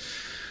just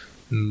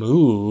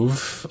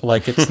move.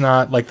 Like, it's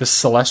not like the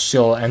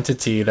celestial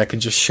entity that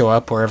can just show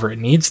up wherever it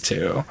needs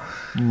to.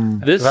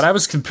 But I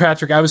was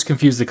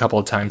confused a couple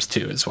of times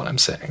too, is what I'm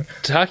saying.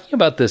 Talking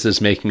about this is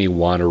making me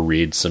want to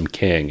read some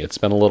King. It's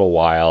been a little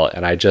while,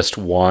 and I just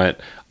want...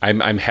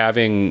 I'm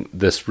having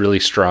this really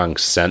strong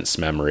sense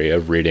memory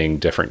of reading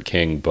different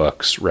King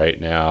books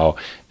right now,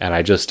 and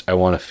I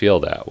want to feel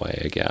that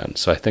way again.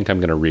 So I think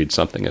I'm going to read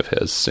something of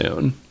his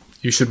soon.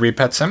 You should read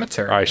Pet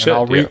Sematary. I should.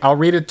 I'll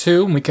read it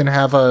too, and we can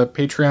have a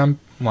Patreon.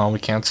 Well, we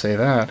can't say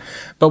that,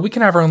 but we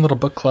can have our own little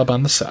book club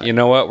on the side. You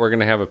know what? We're going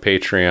to have a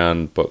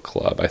Patreon book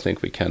club. I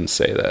think we can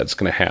say that. It's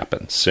going to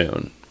happen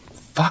soon.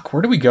 Fuck,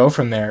 where do we go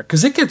from there?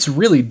 Because it gets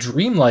really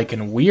dreamlike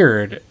and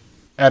weird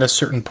at a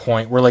certain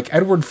point where, like,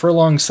 Edward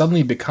Furlong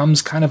suddenly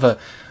becomes kind of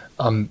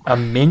a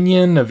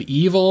minion of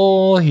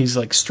evil. He's,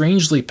 like,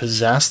 strangely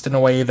possessed in a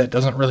way that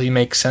doesn't really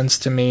make sense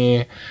to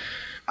me.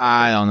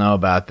 I don't know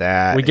about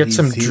that. We get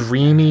some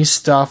dreamy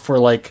stuff where,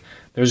 like,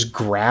 there's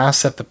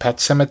grass at the pet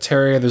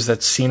cemetery. There's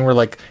that scene where,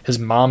 like, his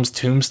mom's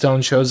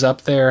tombstone shows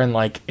up there, and,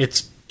 like,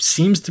 it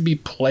seems to be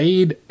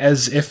played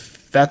as if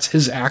that's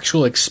his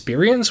actual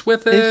experience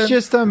with it. It's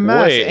just a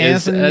mess.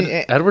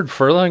 Wait, Edward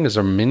Furlong is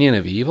a minion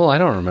of evil? I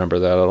don't remember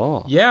that at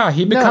all. Yeah,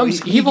 he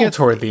becomes evil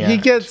toward the end. He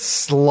gets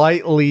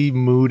slightly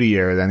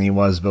moodier than he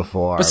was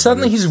before. But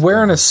suddenly he's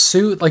wearing a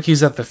suit, like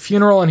he's at the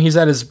funeral, and he's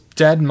at his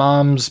dead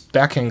mom's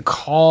beck and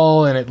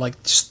call, and it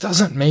like just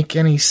doesn't make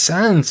any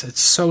sense. It's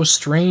so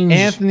strange.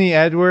 Anthony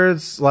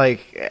Edwards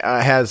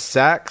has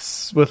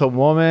sex with a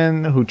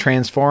woman who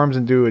transforms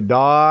into a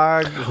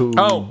dog.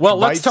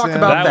 Let's talk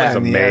about that. That was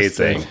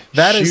amazing.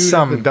 That is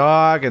the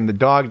dog, and the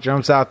dog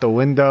jumps out the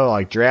window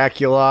like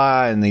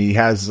Dracula, and he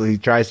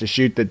tries to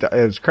shoot the dog.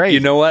 It was crazy. You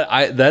know what?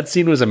 That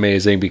scene was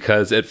amazing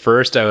because at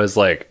first I was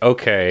like,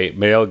 okay,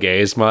 male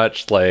gaze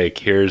much? Like,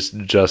 here's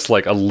just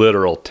like a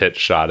literal tit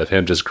shot of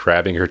him just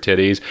grabbing her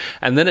titties.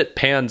 And then it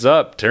pans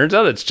up. Turns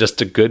out it's just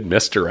a good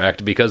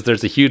misdirect because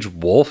there's a huge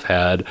wolf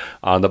head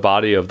on the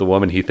body of the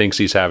woman he thinks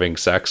he's having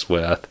sex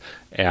with.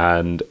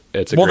 And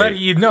it's a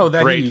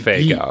great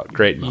fake out.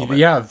 Great moment.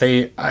 Yeah,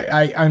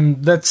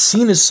 that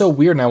scene is so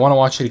weird, and I want to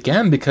watch it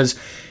again because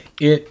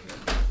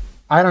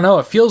I don't know,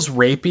 it feels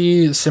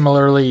rapey,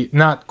 similarly,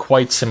 not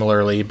quite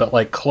similarly, but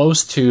like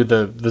close to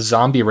the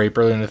zombie rape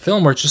earlier in the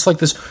film, where it's just like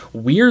this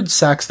weird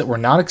sex that we're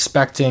not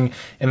expecting,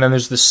 and then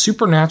there's this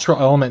supernatural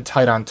element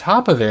tied on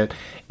top of it,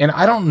 and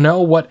I don't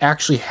know what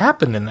actually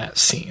happened in that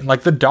scene.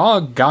 Like, the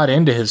dog got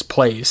into his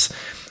place,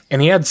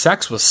 and he had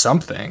sex with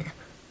something.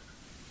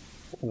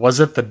 Was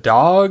it the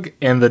dog,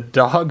 and the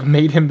dog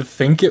made him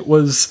think it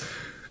was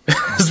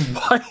his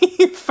wife?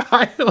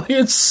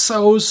 It's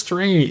so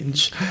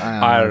strange.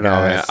 I don't know,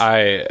 man.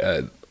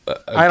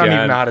 I don't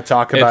even know how to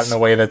talk about it in a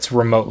way that's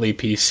remotely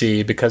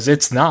PC, because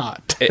it's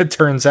not. It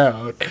turns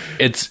out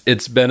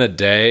it's been a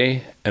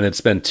day, and it's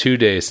been 2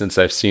 days since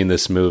I've seen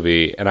this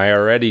movie, and I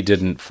already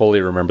didn't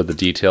fully remember the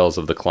details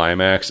of the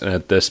climax. And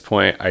at this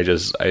point,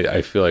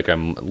 I feel like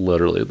I'm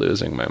literally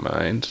losing my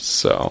mind.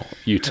 So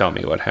you tell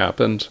me what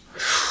happened.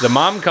 The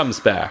mom comes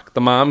back.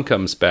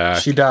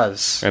 She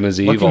does, and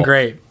is evil.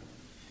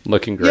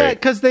 Looking great. Yeah,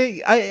 because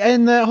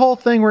and the whole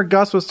thing where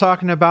Gus was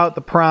talking about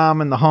the prom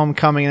and the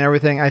homecoming and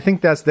everything, I think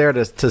that's there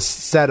to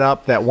set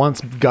up that once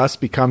Gus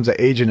becomes an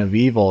agent of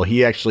evil,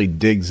 he actually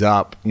digs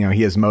up, he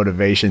has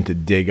motivation to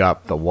dig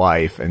up the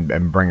wife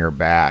and bring her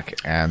back.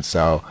 And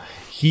so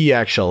he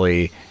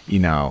actually,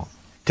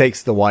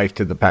 takes the wife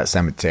to the pet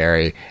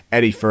cemetery.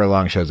 Eddie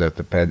Furlong shows up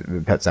at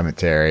the pet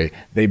cemetery.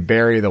 They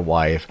bury the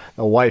wife.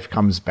 The wife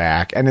comes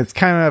back. And it's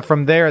kind of,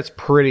 from there, it's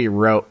pretty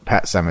rote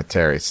Pet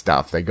Cemetery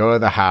stuff. They go to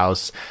the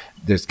house.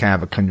 There's kind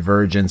of a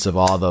convergence of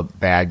all the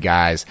bad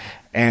guys.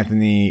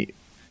 Anthony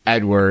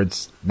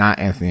Edwards, not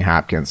Anthony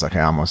Hopkins, like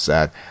I almost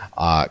said,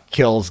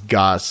 kills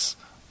Gus.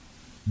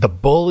 The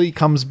bully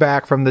comes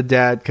back from the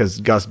dead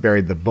because Gus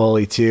buried the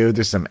bully too.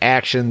 There's some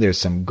action. There's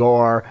some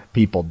gore.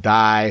 People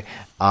die.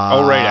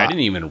 Right. I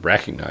didn't even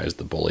recognize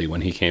the bully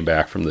when he came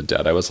back from the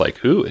dead. I was like,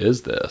 who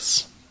is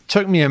this?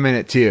 Took me a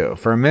minute too.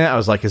 For a minute, I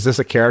was like, is this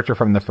a character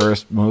from the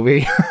first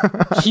movie?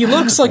 He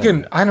looks like I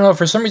don't know,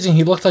 for some reason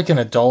he looked like an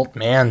adult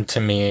man to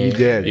me. He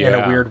did. In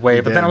a weird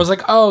way. But then I was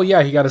like, oh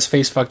yeah, he got his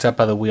face fucked up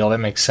by the wheel. That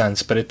makes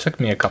sense. But it took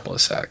me a couple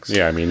of secs.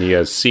 Yeah, I mean, he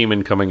has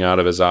semen coming out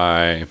of his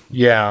eye.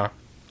 Yeah.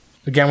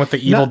 Again, with the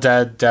Evil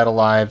Dead, Dead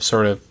Alive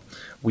sort of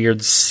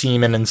weird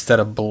semen instead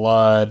of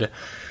blood.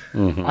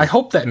 Mm-hmm. I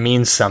hope that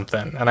means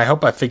something, and I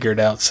hope I figure it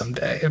out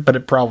someday, but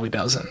it probably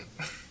doesn't.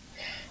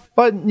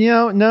 But,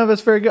 none of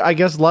it's very good. I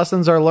guess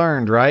lessons are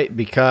learned, right?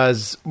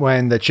 Because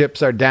when the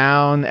chips are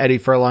down, Eddie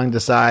Furlong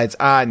decides,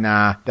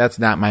 nah, that's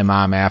not my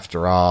mom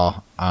after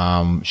all.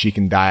 She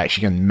can die.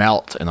 She can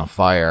melt in a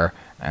fire.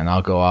 And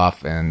I'll go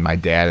off, and my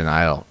dad and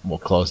I will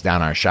close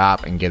down our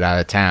shop and get out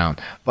of town.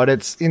 But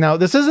it's,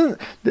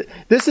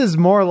 this is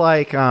more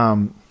like,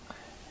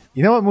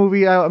 what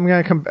movie I'm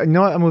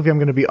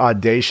going to be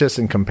audacious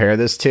and compare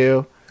this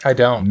to? I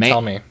don't.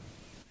 Tell me.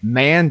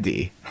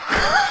 Mandy.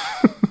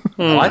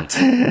 What?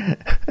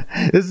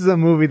 This is a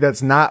movie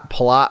that's not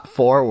plot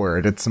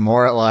forward. It's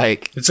more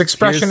like, it's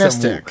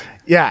expressionistic.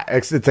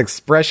 It's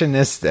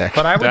expressionistic.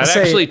 But I would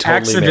say totally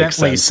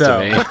accidentally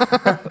so.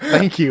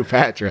 Thank you,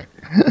 Patrick.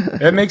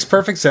 It makes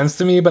perfect sense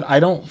to me, but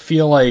I don't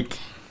feel like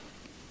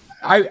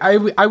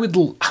I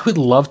would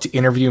love to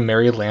interview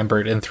Mary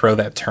Lambert and throw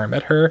that term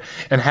at her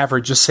and have her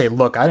just say,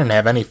 look, I didn't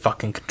have any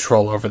fucking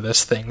control over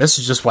this thing. This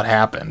is just what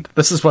happened.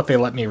 This is what they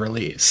let me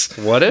release.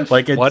 What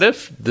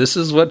if this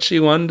is what she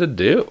wanted to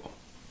do?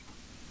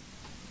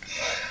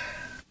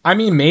 I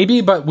mean,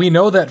 maybe, but we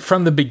know that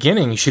from the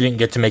beginning she didn't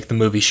get to make the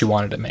movie she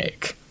wanted to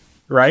make,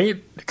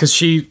 right? Because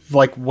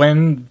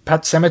when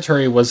Pet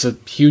Sematary was a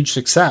huge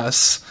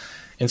success,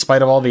 in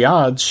spite of all the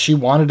odds, she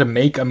wanted to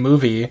make a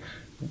movie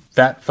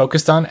that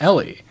focused on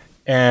Ellie,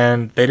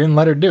 and they didn't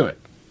let her do it.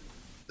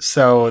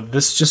 So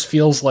this just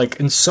feels like,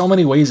 in so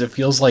many ways, it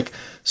feels like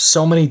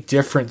so many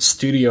different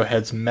studio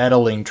heads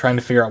meddling, trying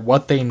to figure out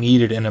what they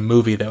needed in a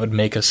movie that would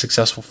make a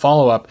successful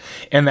follow-up.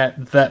 And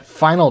that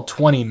final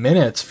 20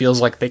 minutes feels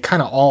like they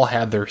kind of all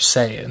had their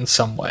say in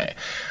some way.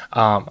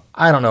 I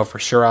don't know for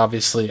sure,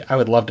 obviously. I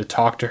would love to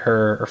talk to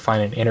her or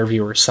find an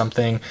interview or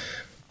something,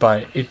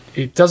 but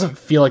it doesn't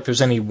feel like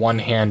there's any one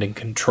hand in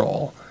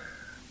control.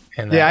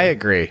 Yeah, I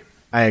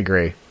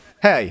agree.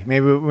 Hey,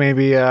 maybe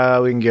we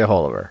can get a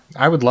hold of her.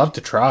 I would love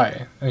to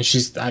try. I mean,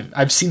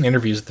 I've seen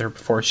interviews with her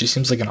before. She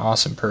seems like an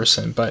awesome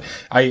person, but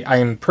I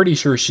am pretty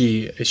sure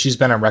she's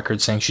been on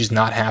record saying she's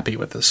not happy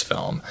with this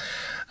film.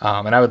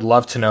 And I would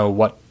love to know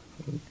what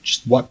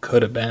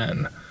could have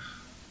been.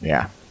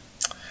 Yeah.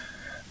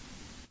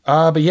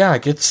 But yeah,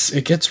 it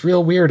gets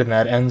real weird in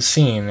that end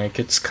scene. It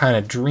gets kind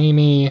of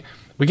dreamy.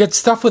 We get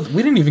stuff with.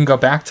 We didn't even go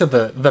back to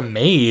the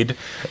maid.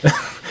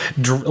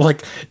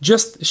 Like,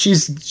 just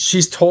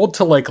she's told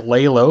to like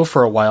lay low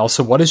for a while.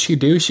 So what does she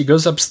do? She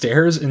goes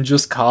upstairs and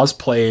just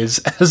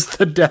cosplays as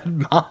the dead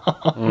mom.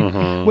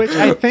 Mm-hmm. Which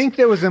I think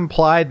it was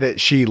implied that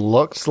she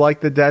looks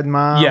like the dead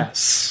mom.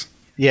 Yes.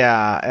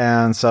 Yeah,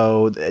 and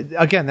so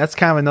again, that's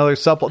kind of another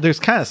subplot. There's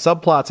kind of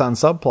subplots on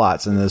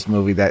subplots in this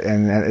movie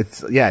and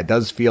it's it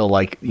does feel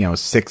like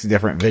 6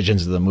 different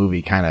visions of the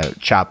movie kind of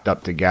chopped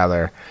up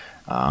together,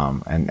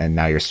 and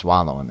now you're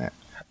swallowing it.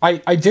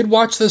 I did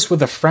watch this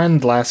with a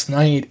friend last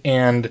night,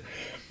 and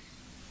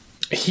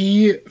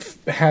he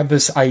had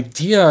this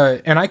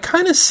idea, and I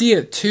kind of see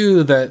it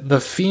too, that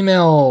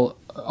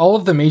all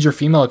of the major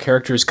female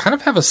characters kind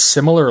of have a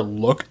similar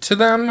look to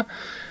them,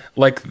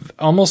 like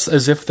almost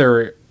as if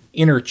they're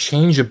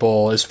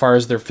interchangeable as far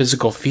as their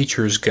physical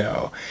features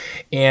go.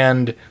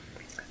 And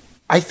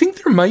I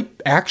think there might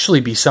actually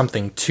be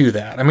something to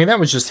that. I mean, that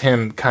was just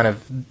him kind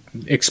of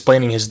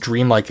explaining his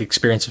dreamlike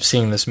experience of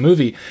seeing this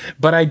movie.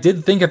 But I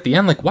did think at the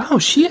end, like, wow,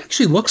 she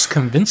actually looks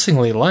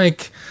convincingly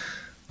like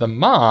the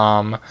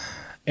mom.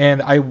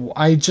 And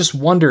I just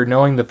wonder,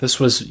 knowing that this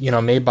was,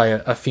 made by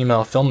a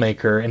female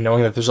filmmaker, and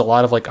knowing that there's a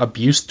lot of like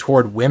abuse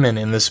toward women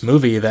in this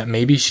movie, that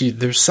maybe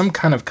there's some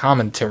kind of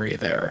commentary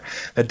there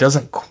that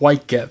doesn't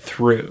quite get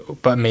through,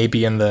 but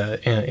maybe in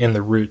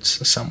the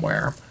roots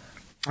somewhere.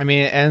 I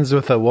mean, it ends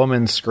with a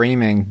woman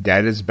screaming,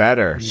 "Dead is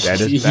better.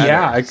 Dead is better."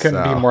 Yeah, I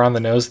couldn't be more on the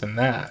nose than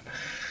that.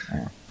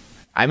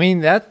 I mean,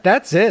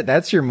 that's it.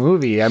 That's your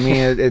movie. I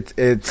mean, it's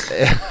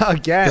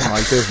again,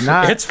 like, there's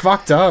not. It's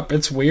fucked up.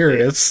 It's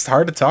weird. It's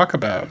hard to talk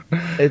about.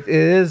 It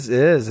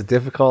is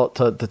difficult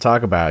to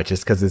talk about,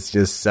 just because it's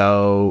just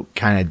so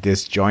kind of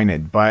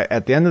disjointed. But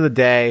at the end of the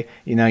day,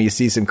 you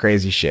see some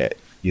crazy shit.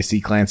 You see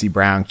Clancy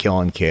Brown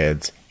killing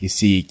kids. You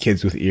see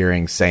kids with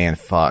earrings saying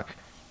 "fuck."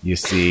 You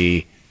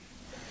see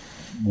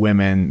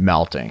women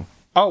melting.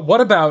 Oh, what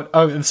about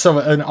so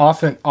an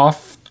often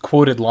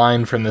oft-quoted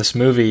line from this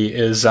movie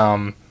is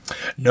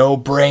 "No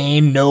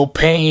brain, no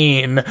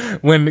pain,"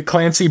 when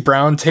Clancy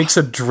Brown takes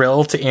a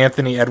drill to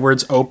Anthony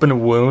Edwards'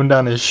 open wound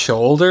on his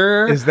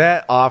shoulder. Is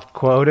that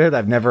oft-quoted?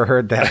 I've never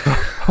heard that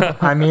before.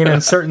 I mean,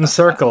 in certain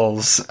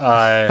circles,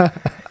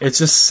 it's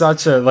just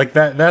such a, like,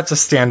 that's a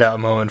standout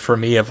moment for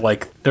me, of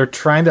like, they're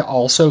trying to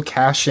also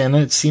cash in,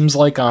 it seems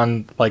like,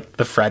 on like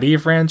the Freddy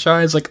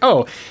franchise. Like,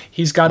 oh,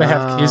 he's got to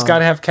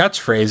have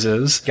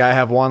catchphrases. Gotta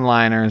have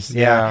one-liners.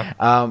 Yeah.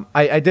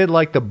 I did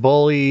like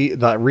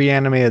the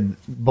reanimated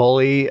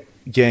bully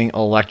getting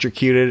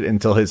electrocuted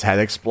until his head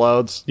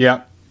explodes.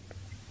 Yeah.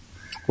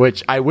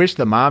 Which I wish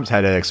the mom's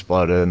head had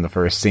exploded in the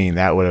first scene.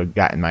 That would have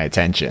gotten my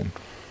attention.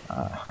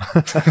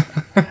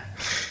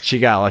 She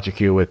got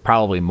electrocuted with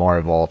probably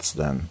more volts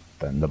than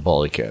the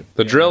bully kid.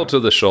 The drill to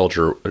the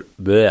shoulder.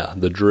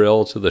 The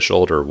drill to the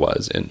shoulder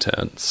was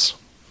intense.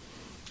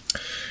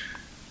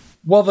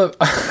 Well,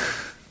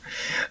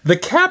 the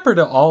capper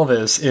to all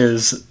this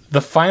is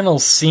the final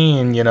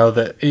scene.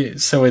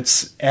 So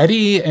it's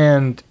Eddie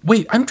and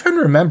I'm trying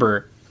to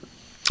remember.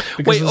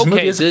 Because this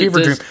movie is a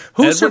fever dream.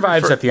 Who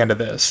survives at the end of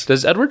this?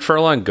 Does Edward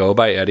Furlong go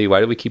by Eddie? Why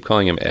do we keep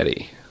calling him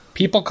Eddie?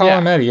 People call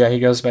him Eddie. Yeah, he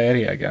goes by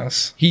Eddie, I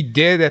guess. He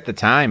did at the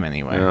time,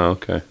 anyway. Oh,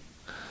 okay.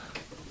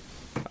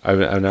 I've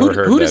never heard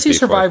that. Who does he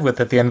survive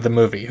with at the end of the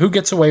movie? Who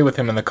gets away with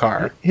him in the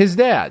car? His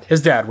dad.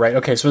 His dad, right?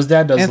 Okay, so his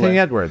dad does Anthony live.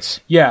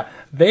 Edwards. Yeah,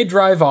 they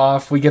drive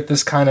off. We get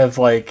this kind of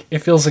like, it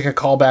feels like a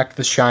callback to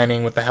The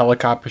Shining with the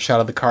helicopter shot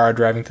of the car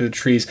driving through the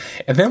trees,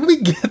 and then we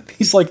get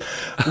these like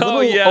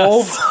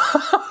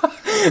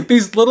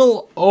these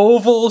little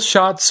oval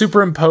shots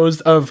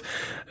superimposed of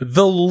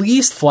the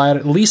least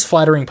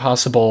flattering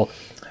possible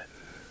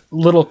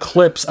little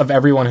clips of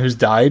everyone who's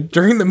died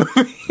during the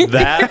movie.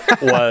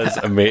 That was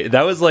amazing.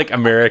 That was like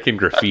American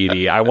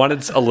Graffiti. I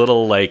wanted a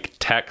little like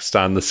text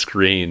on the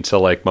screen to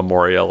like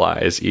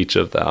memorialize each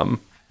of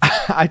them.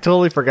 I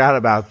totally forgot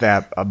about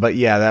that, but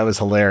yeah, that was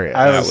hilarious.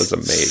 That was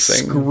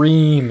amazing.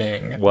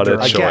 Screaming. What a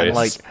choice. Again,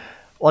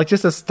 like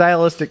just a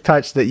stylistic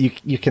touch that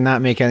you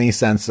cannot make any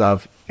sense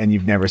of, and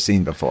you've never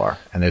seen before.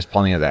 And there's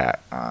plenty of that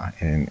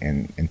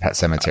in Pet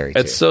Sematary.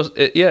 It's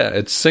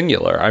it's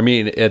singular. I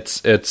mean,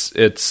 it's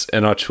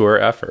an auteur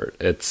effort.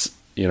 It's,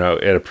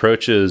 it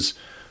approaches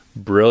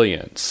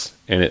brilliance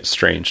in its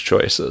strange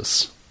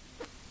choices.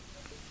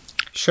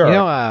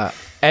 Sure.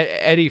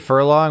 Eddie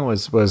Furlong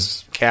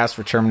was cast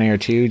for Terminator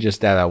 2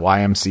 just at a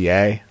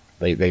YMCA.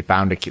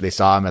 They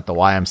saw him at the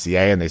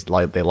YMCA, and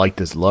they liked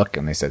his look,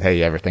 and they said, "Hey,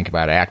 you ever think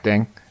about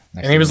acting?"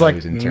 And he was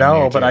like,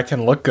 "No, but I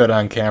can look good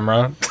on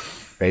camera."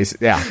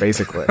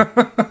 Basically.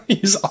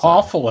 He's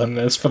awful in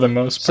this for the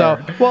most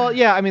part. So, well,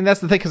 yeah, I mean,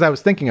 that's the thing, because I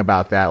was thinking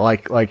about that.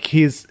 Like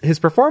his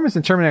performance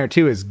in Terminator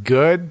 2 is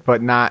good,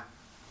 but not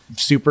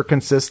super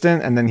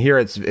consistent, and then here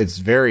it's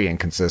very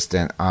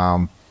inconsistent.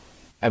 I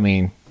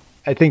mean,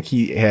 I think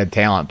he had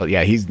talent, but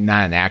yeah, he's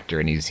not an actor,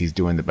 and he's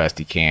doing the best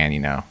he can,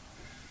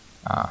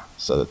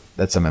 So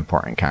that's some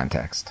important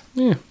context.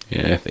 Yeah,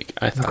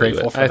 I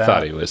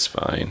thought he was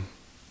fine.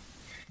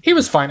 He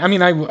was fine. I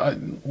mean,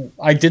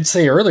 I did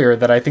say earlier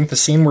that I think the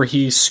scene where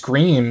he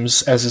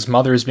screams as his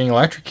mother is being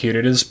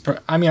electrocuted is,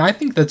 I mean, I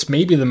think that's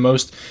maybe the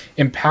most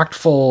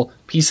impactful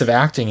piece of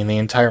acting in the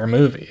entire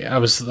movie. I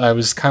was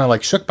kind of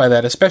like shook by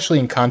that, especially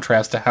in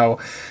contrast to how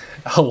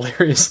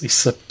hilariously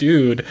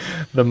subdued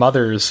the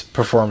mother's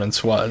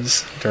performance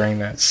was during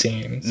that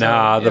scene.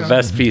 So, the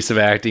best piece of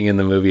acting in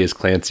the movie is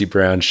Clancy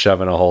Brown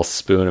shoving a whole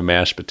spoon of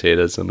mashed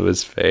potatoes into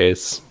his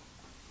face.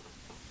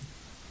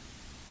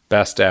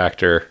 Best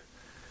actor.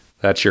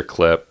 That's your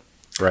clip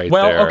right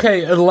there. Well,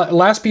 okay,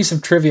 last piece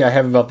of trivia I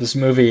have about this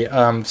movie.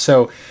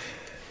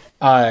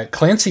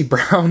 Clancy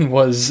Brown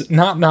was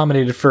not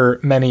nominated for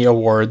many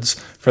awards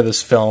for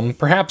this film,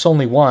 perhaps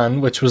only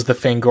one, which was the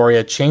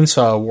Fangoria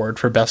Chainsaw Award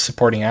for Best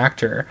Supporting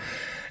Actor,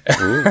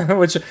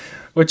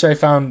 which I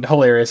found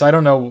hilarious. I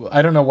don't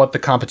know what the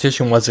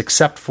competition was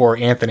except for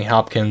Anthony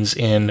Hopkins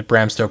in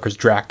Bram Stoker's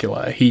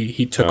Dracula.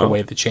 He took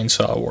away the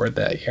Chainsaw Award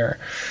that year.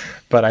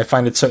 But I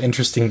find it so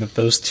interesting that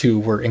those two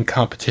were in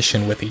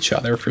competition with each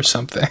other for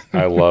something.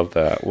 I love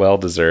that.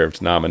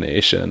 Well-deserved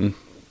nomination.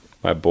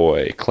 My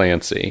boy,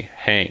 Clancy.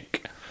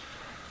 Hank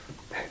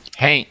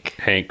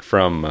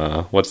from,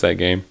 what's that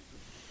game?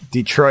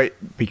 Detroit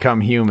Become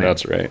Human.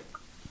 That's right.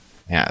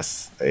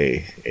 Yes,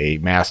 a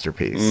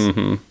masterpiece.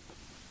 Mm-hmm.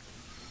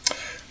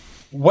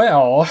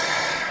 Well,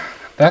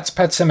 that's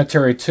Pet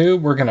Sematary 2.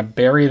 We're going to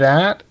bury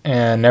that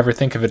and never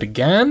think of it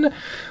again.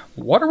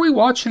 What are we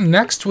watching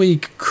next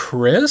week,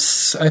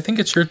 Chris? I think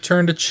it's your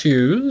turn to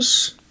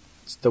choose.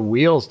 It's the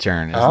wheel's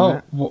turn, isn't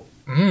it? Well,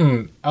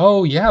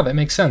 oh, yeah, that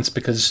makes sense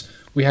because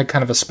we had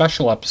kind of a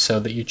special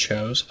episode that you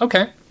chose.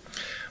 Okay.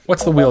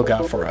 What's the wheel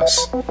got for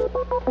us?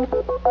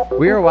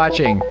 We are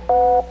watching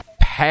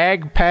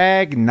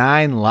Pag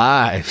 9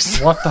 Lives.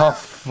 What the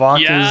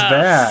fuck is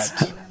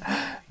that?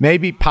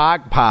 Maybe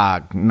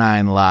Pog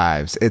 9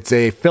 Lives. It's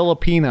a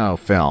Filipino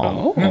film.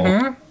 Oh.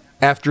 Mm-hmm.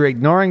 After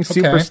ignoring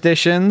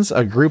superstitions,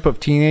 a group of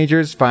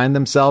teenagers find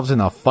themselves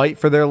in a fight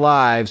for their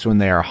lives when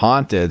they are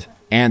haunted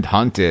and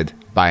hunted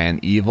by an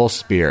evil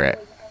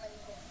spirit.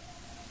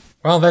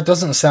 Well, that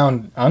doesn't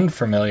sound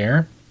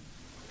unfamiliar.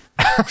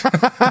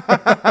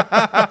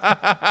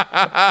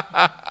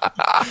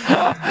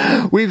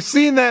 We've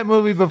seen that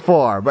movie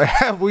before, but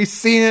have we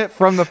seen it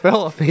from the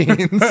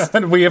Philippines?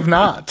 We have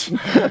not.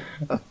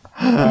 All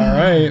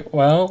right.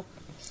 Well.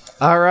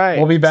 All right.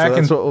 We'll be back. So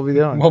that's what we'll be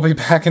doing. We'll be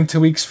back in 2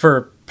 weeks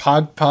for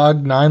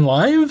Pog 9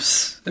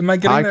 Lives. Am I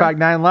getting Pog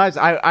 9 Lives?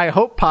 I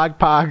hope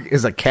Pog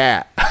is a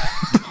cat.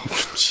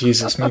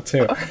 Jesus, me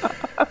too.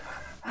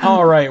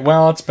 All right.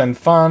 Well, it's been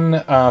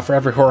fun. For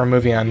every horror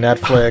movie on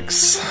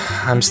Netflix,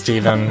 I'm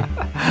Steven.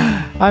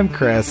 I'm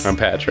Chris. I'm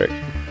Patrick.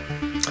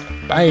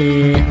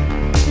 Bye.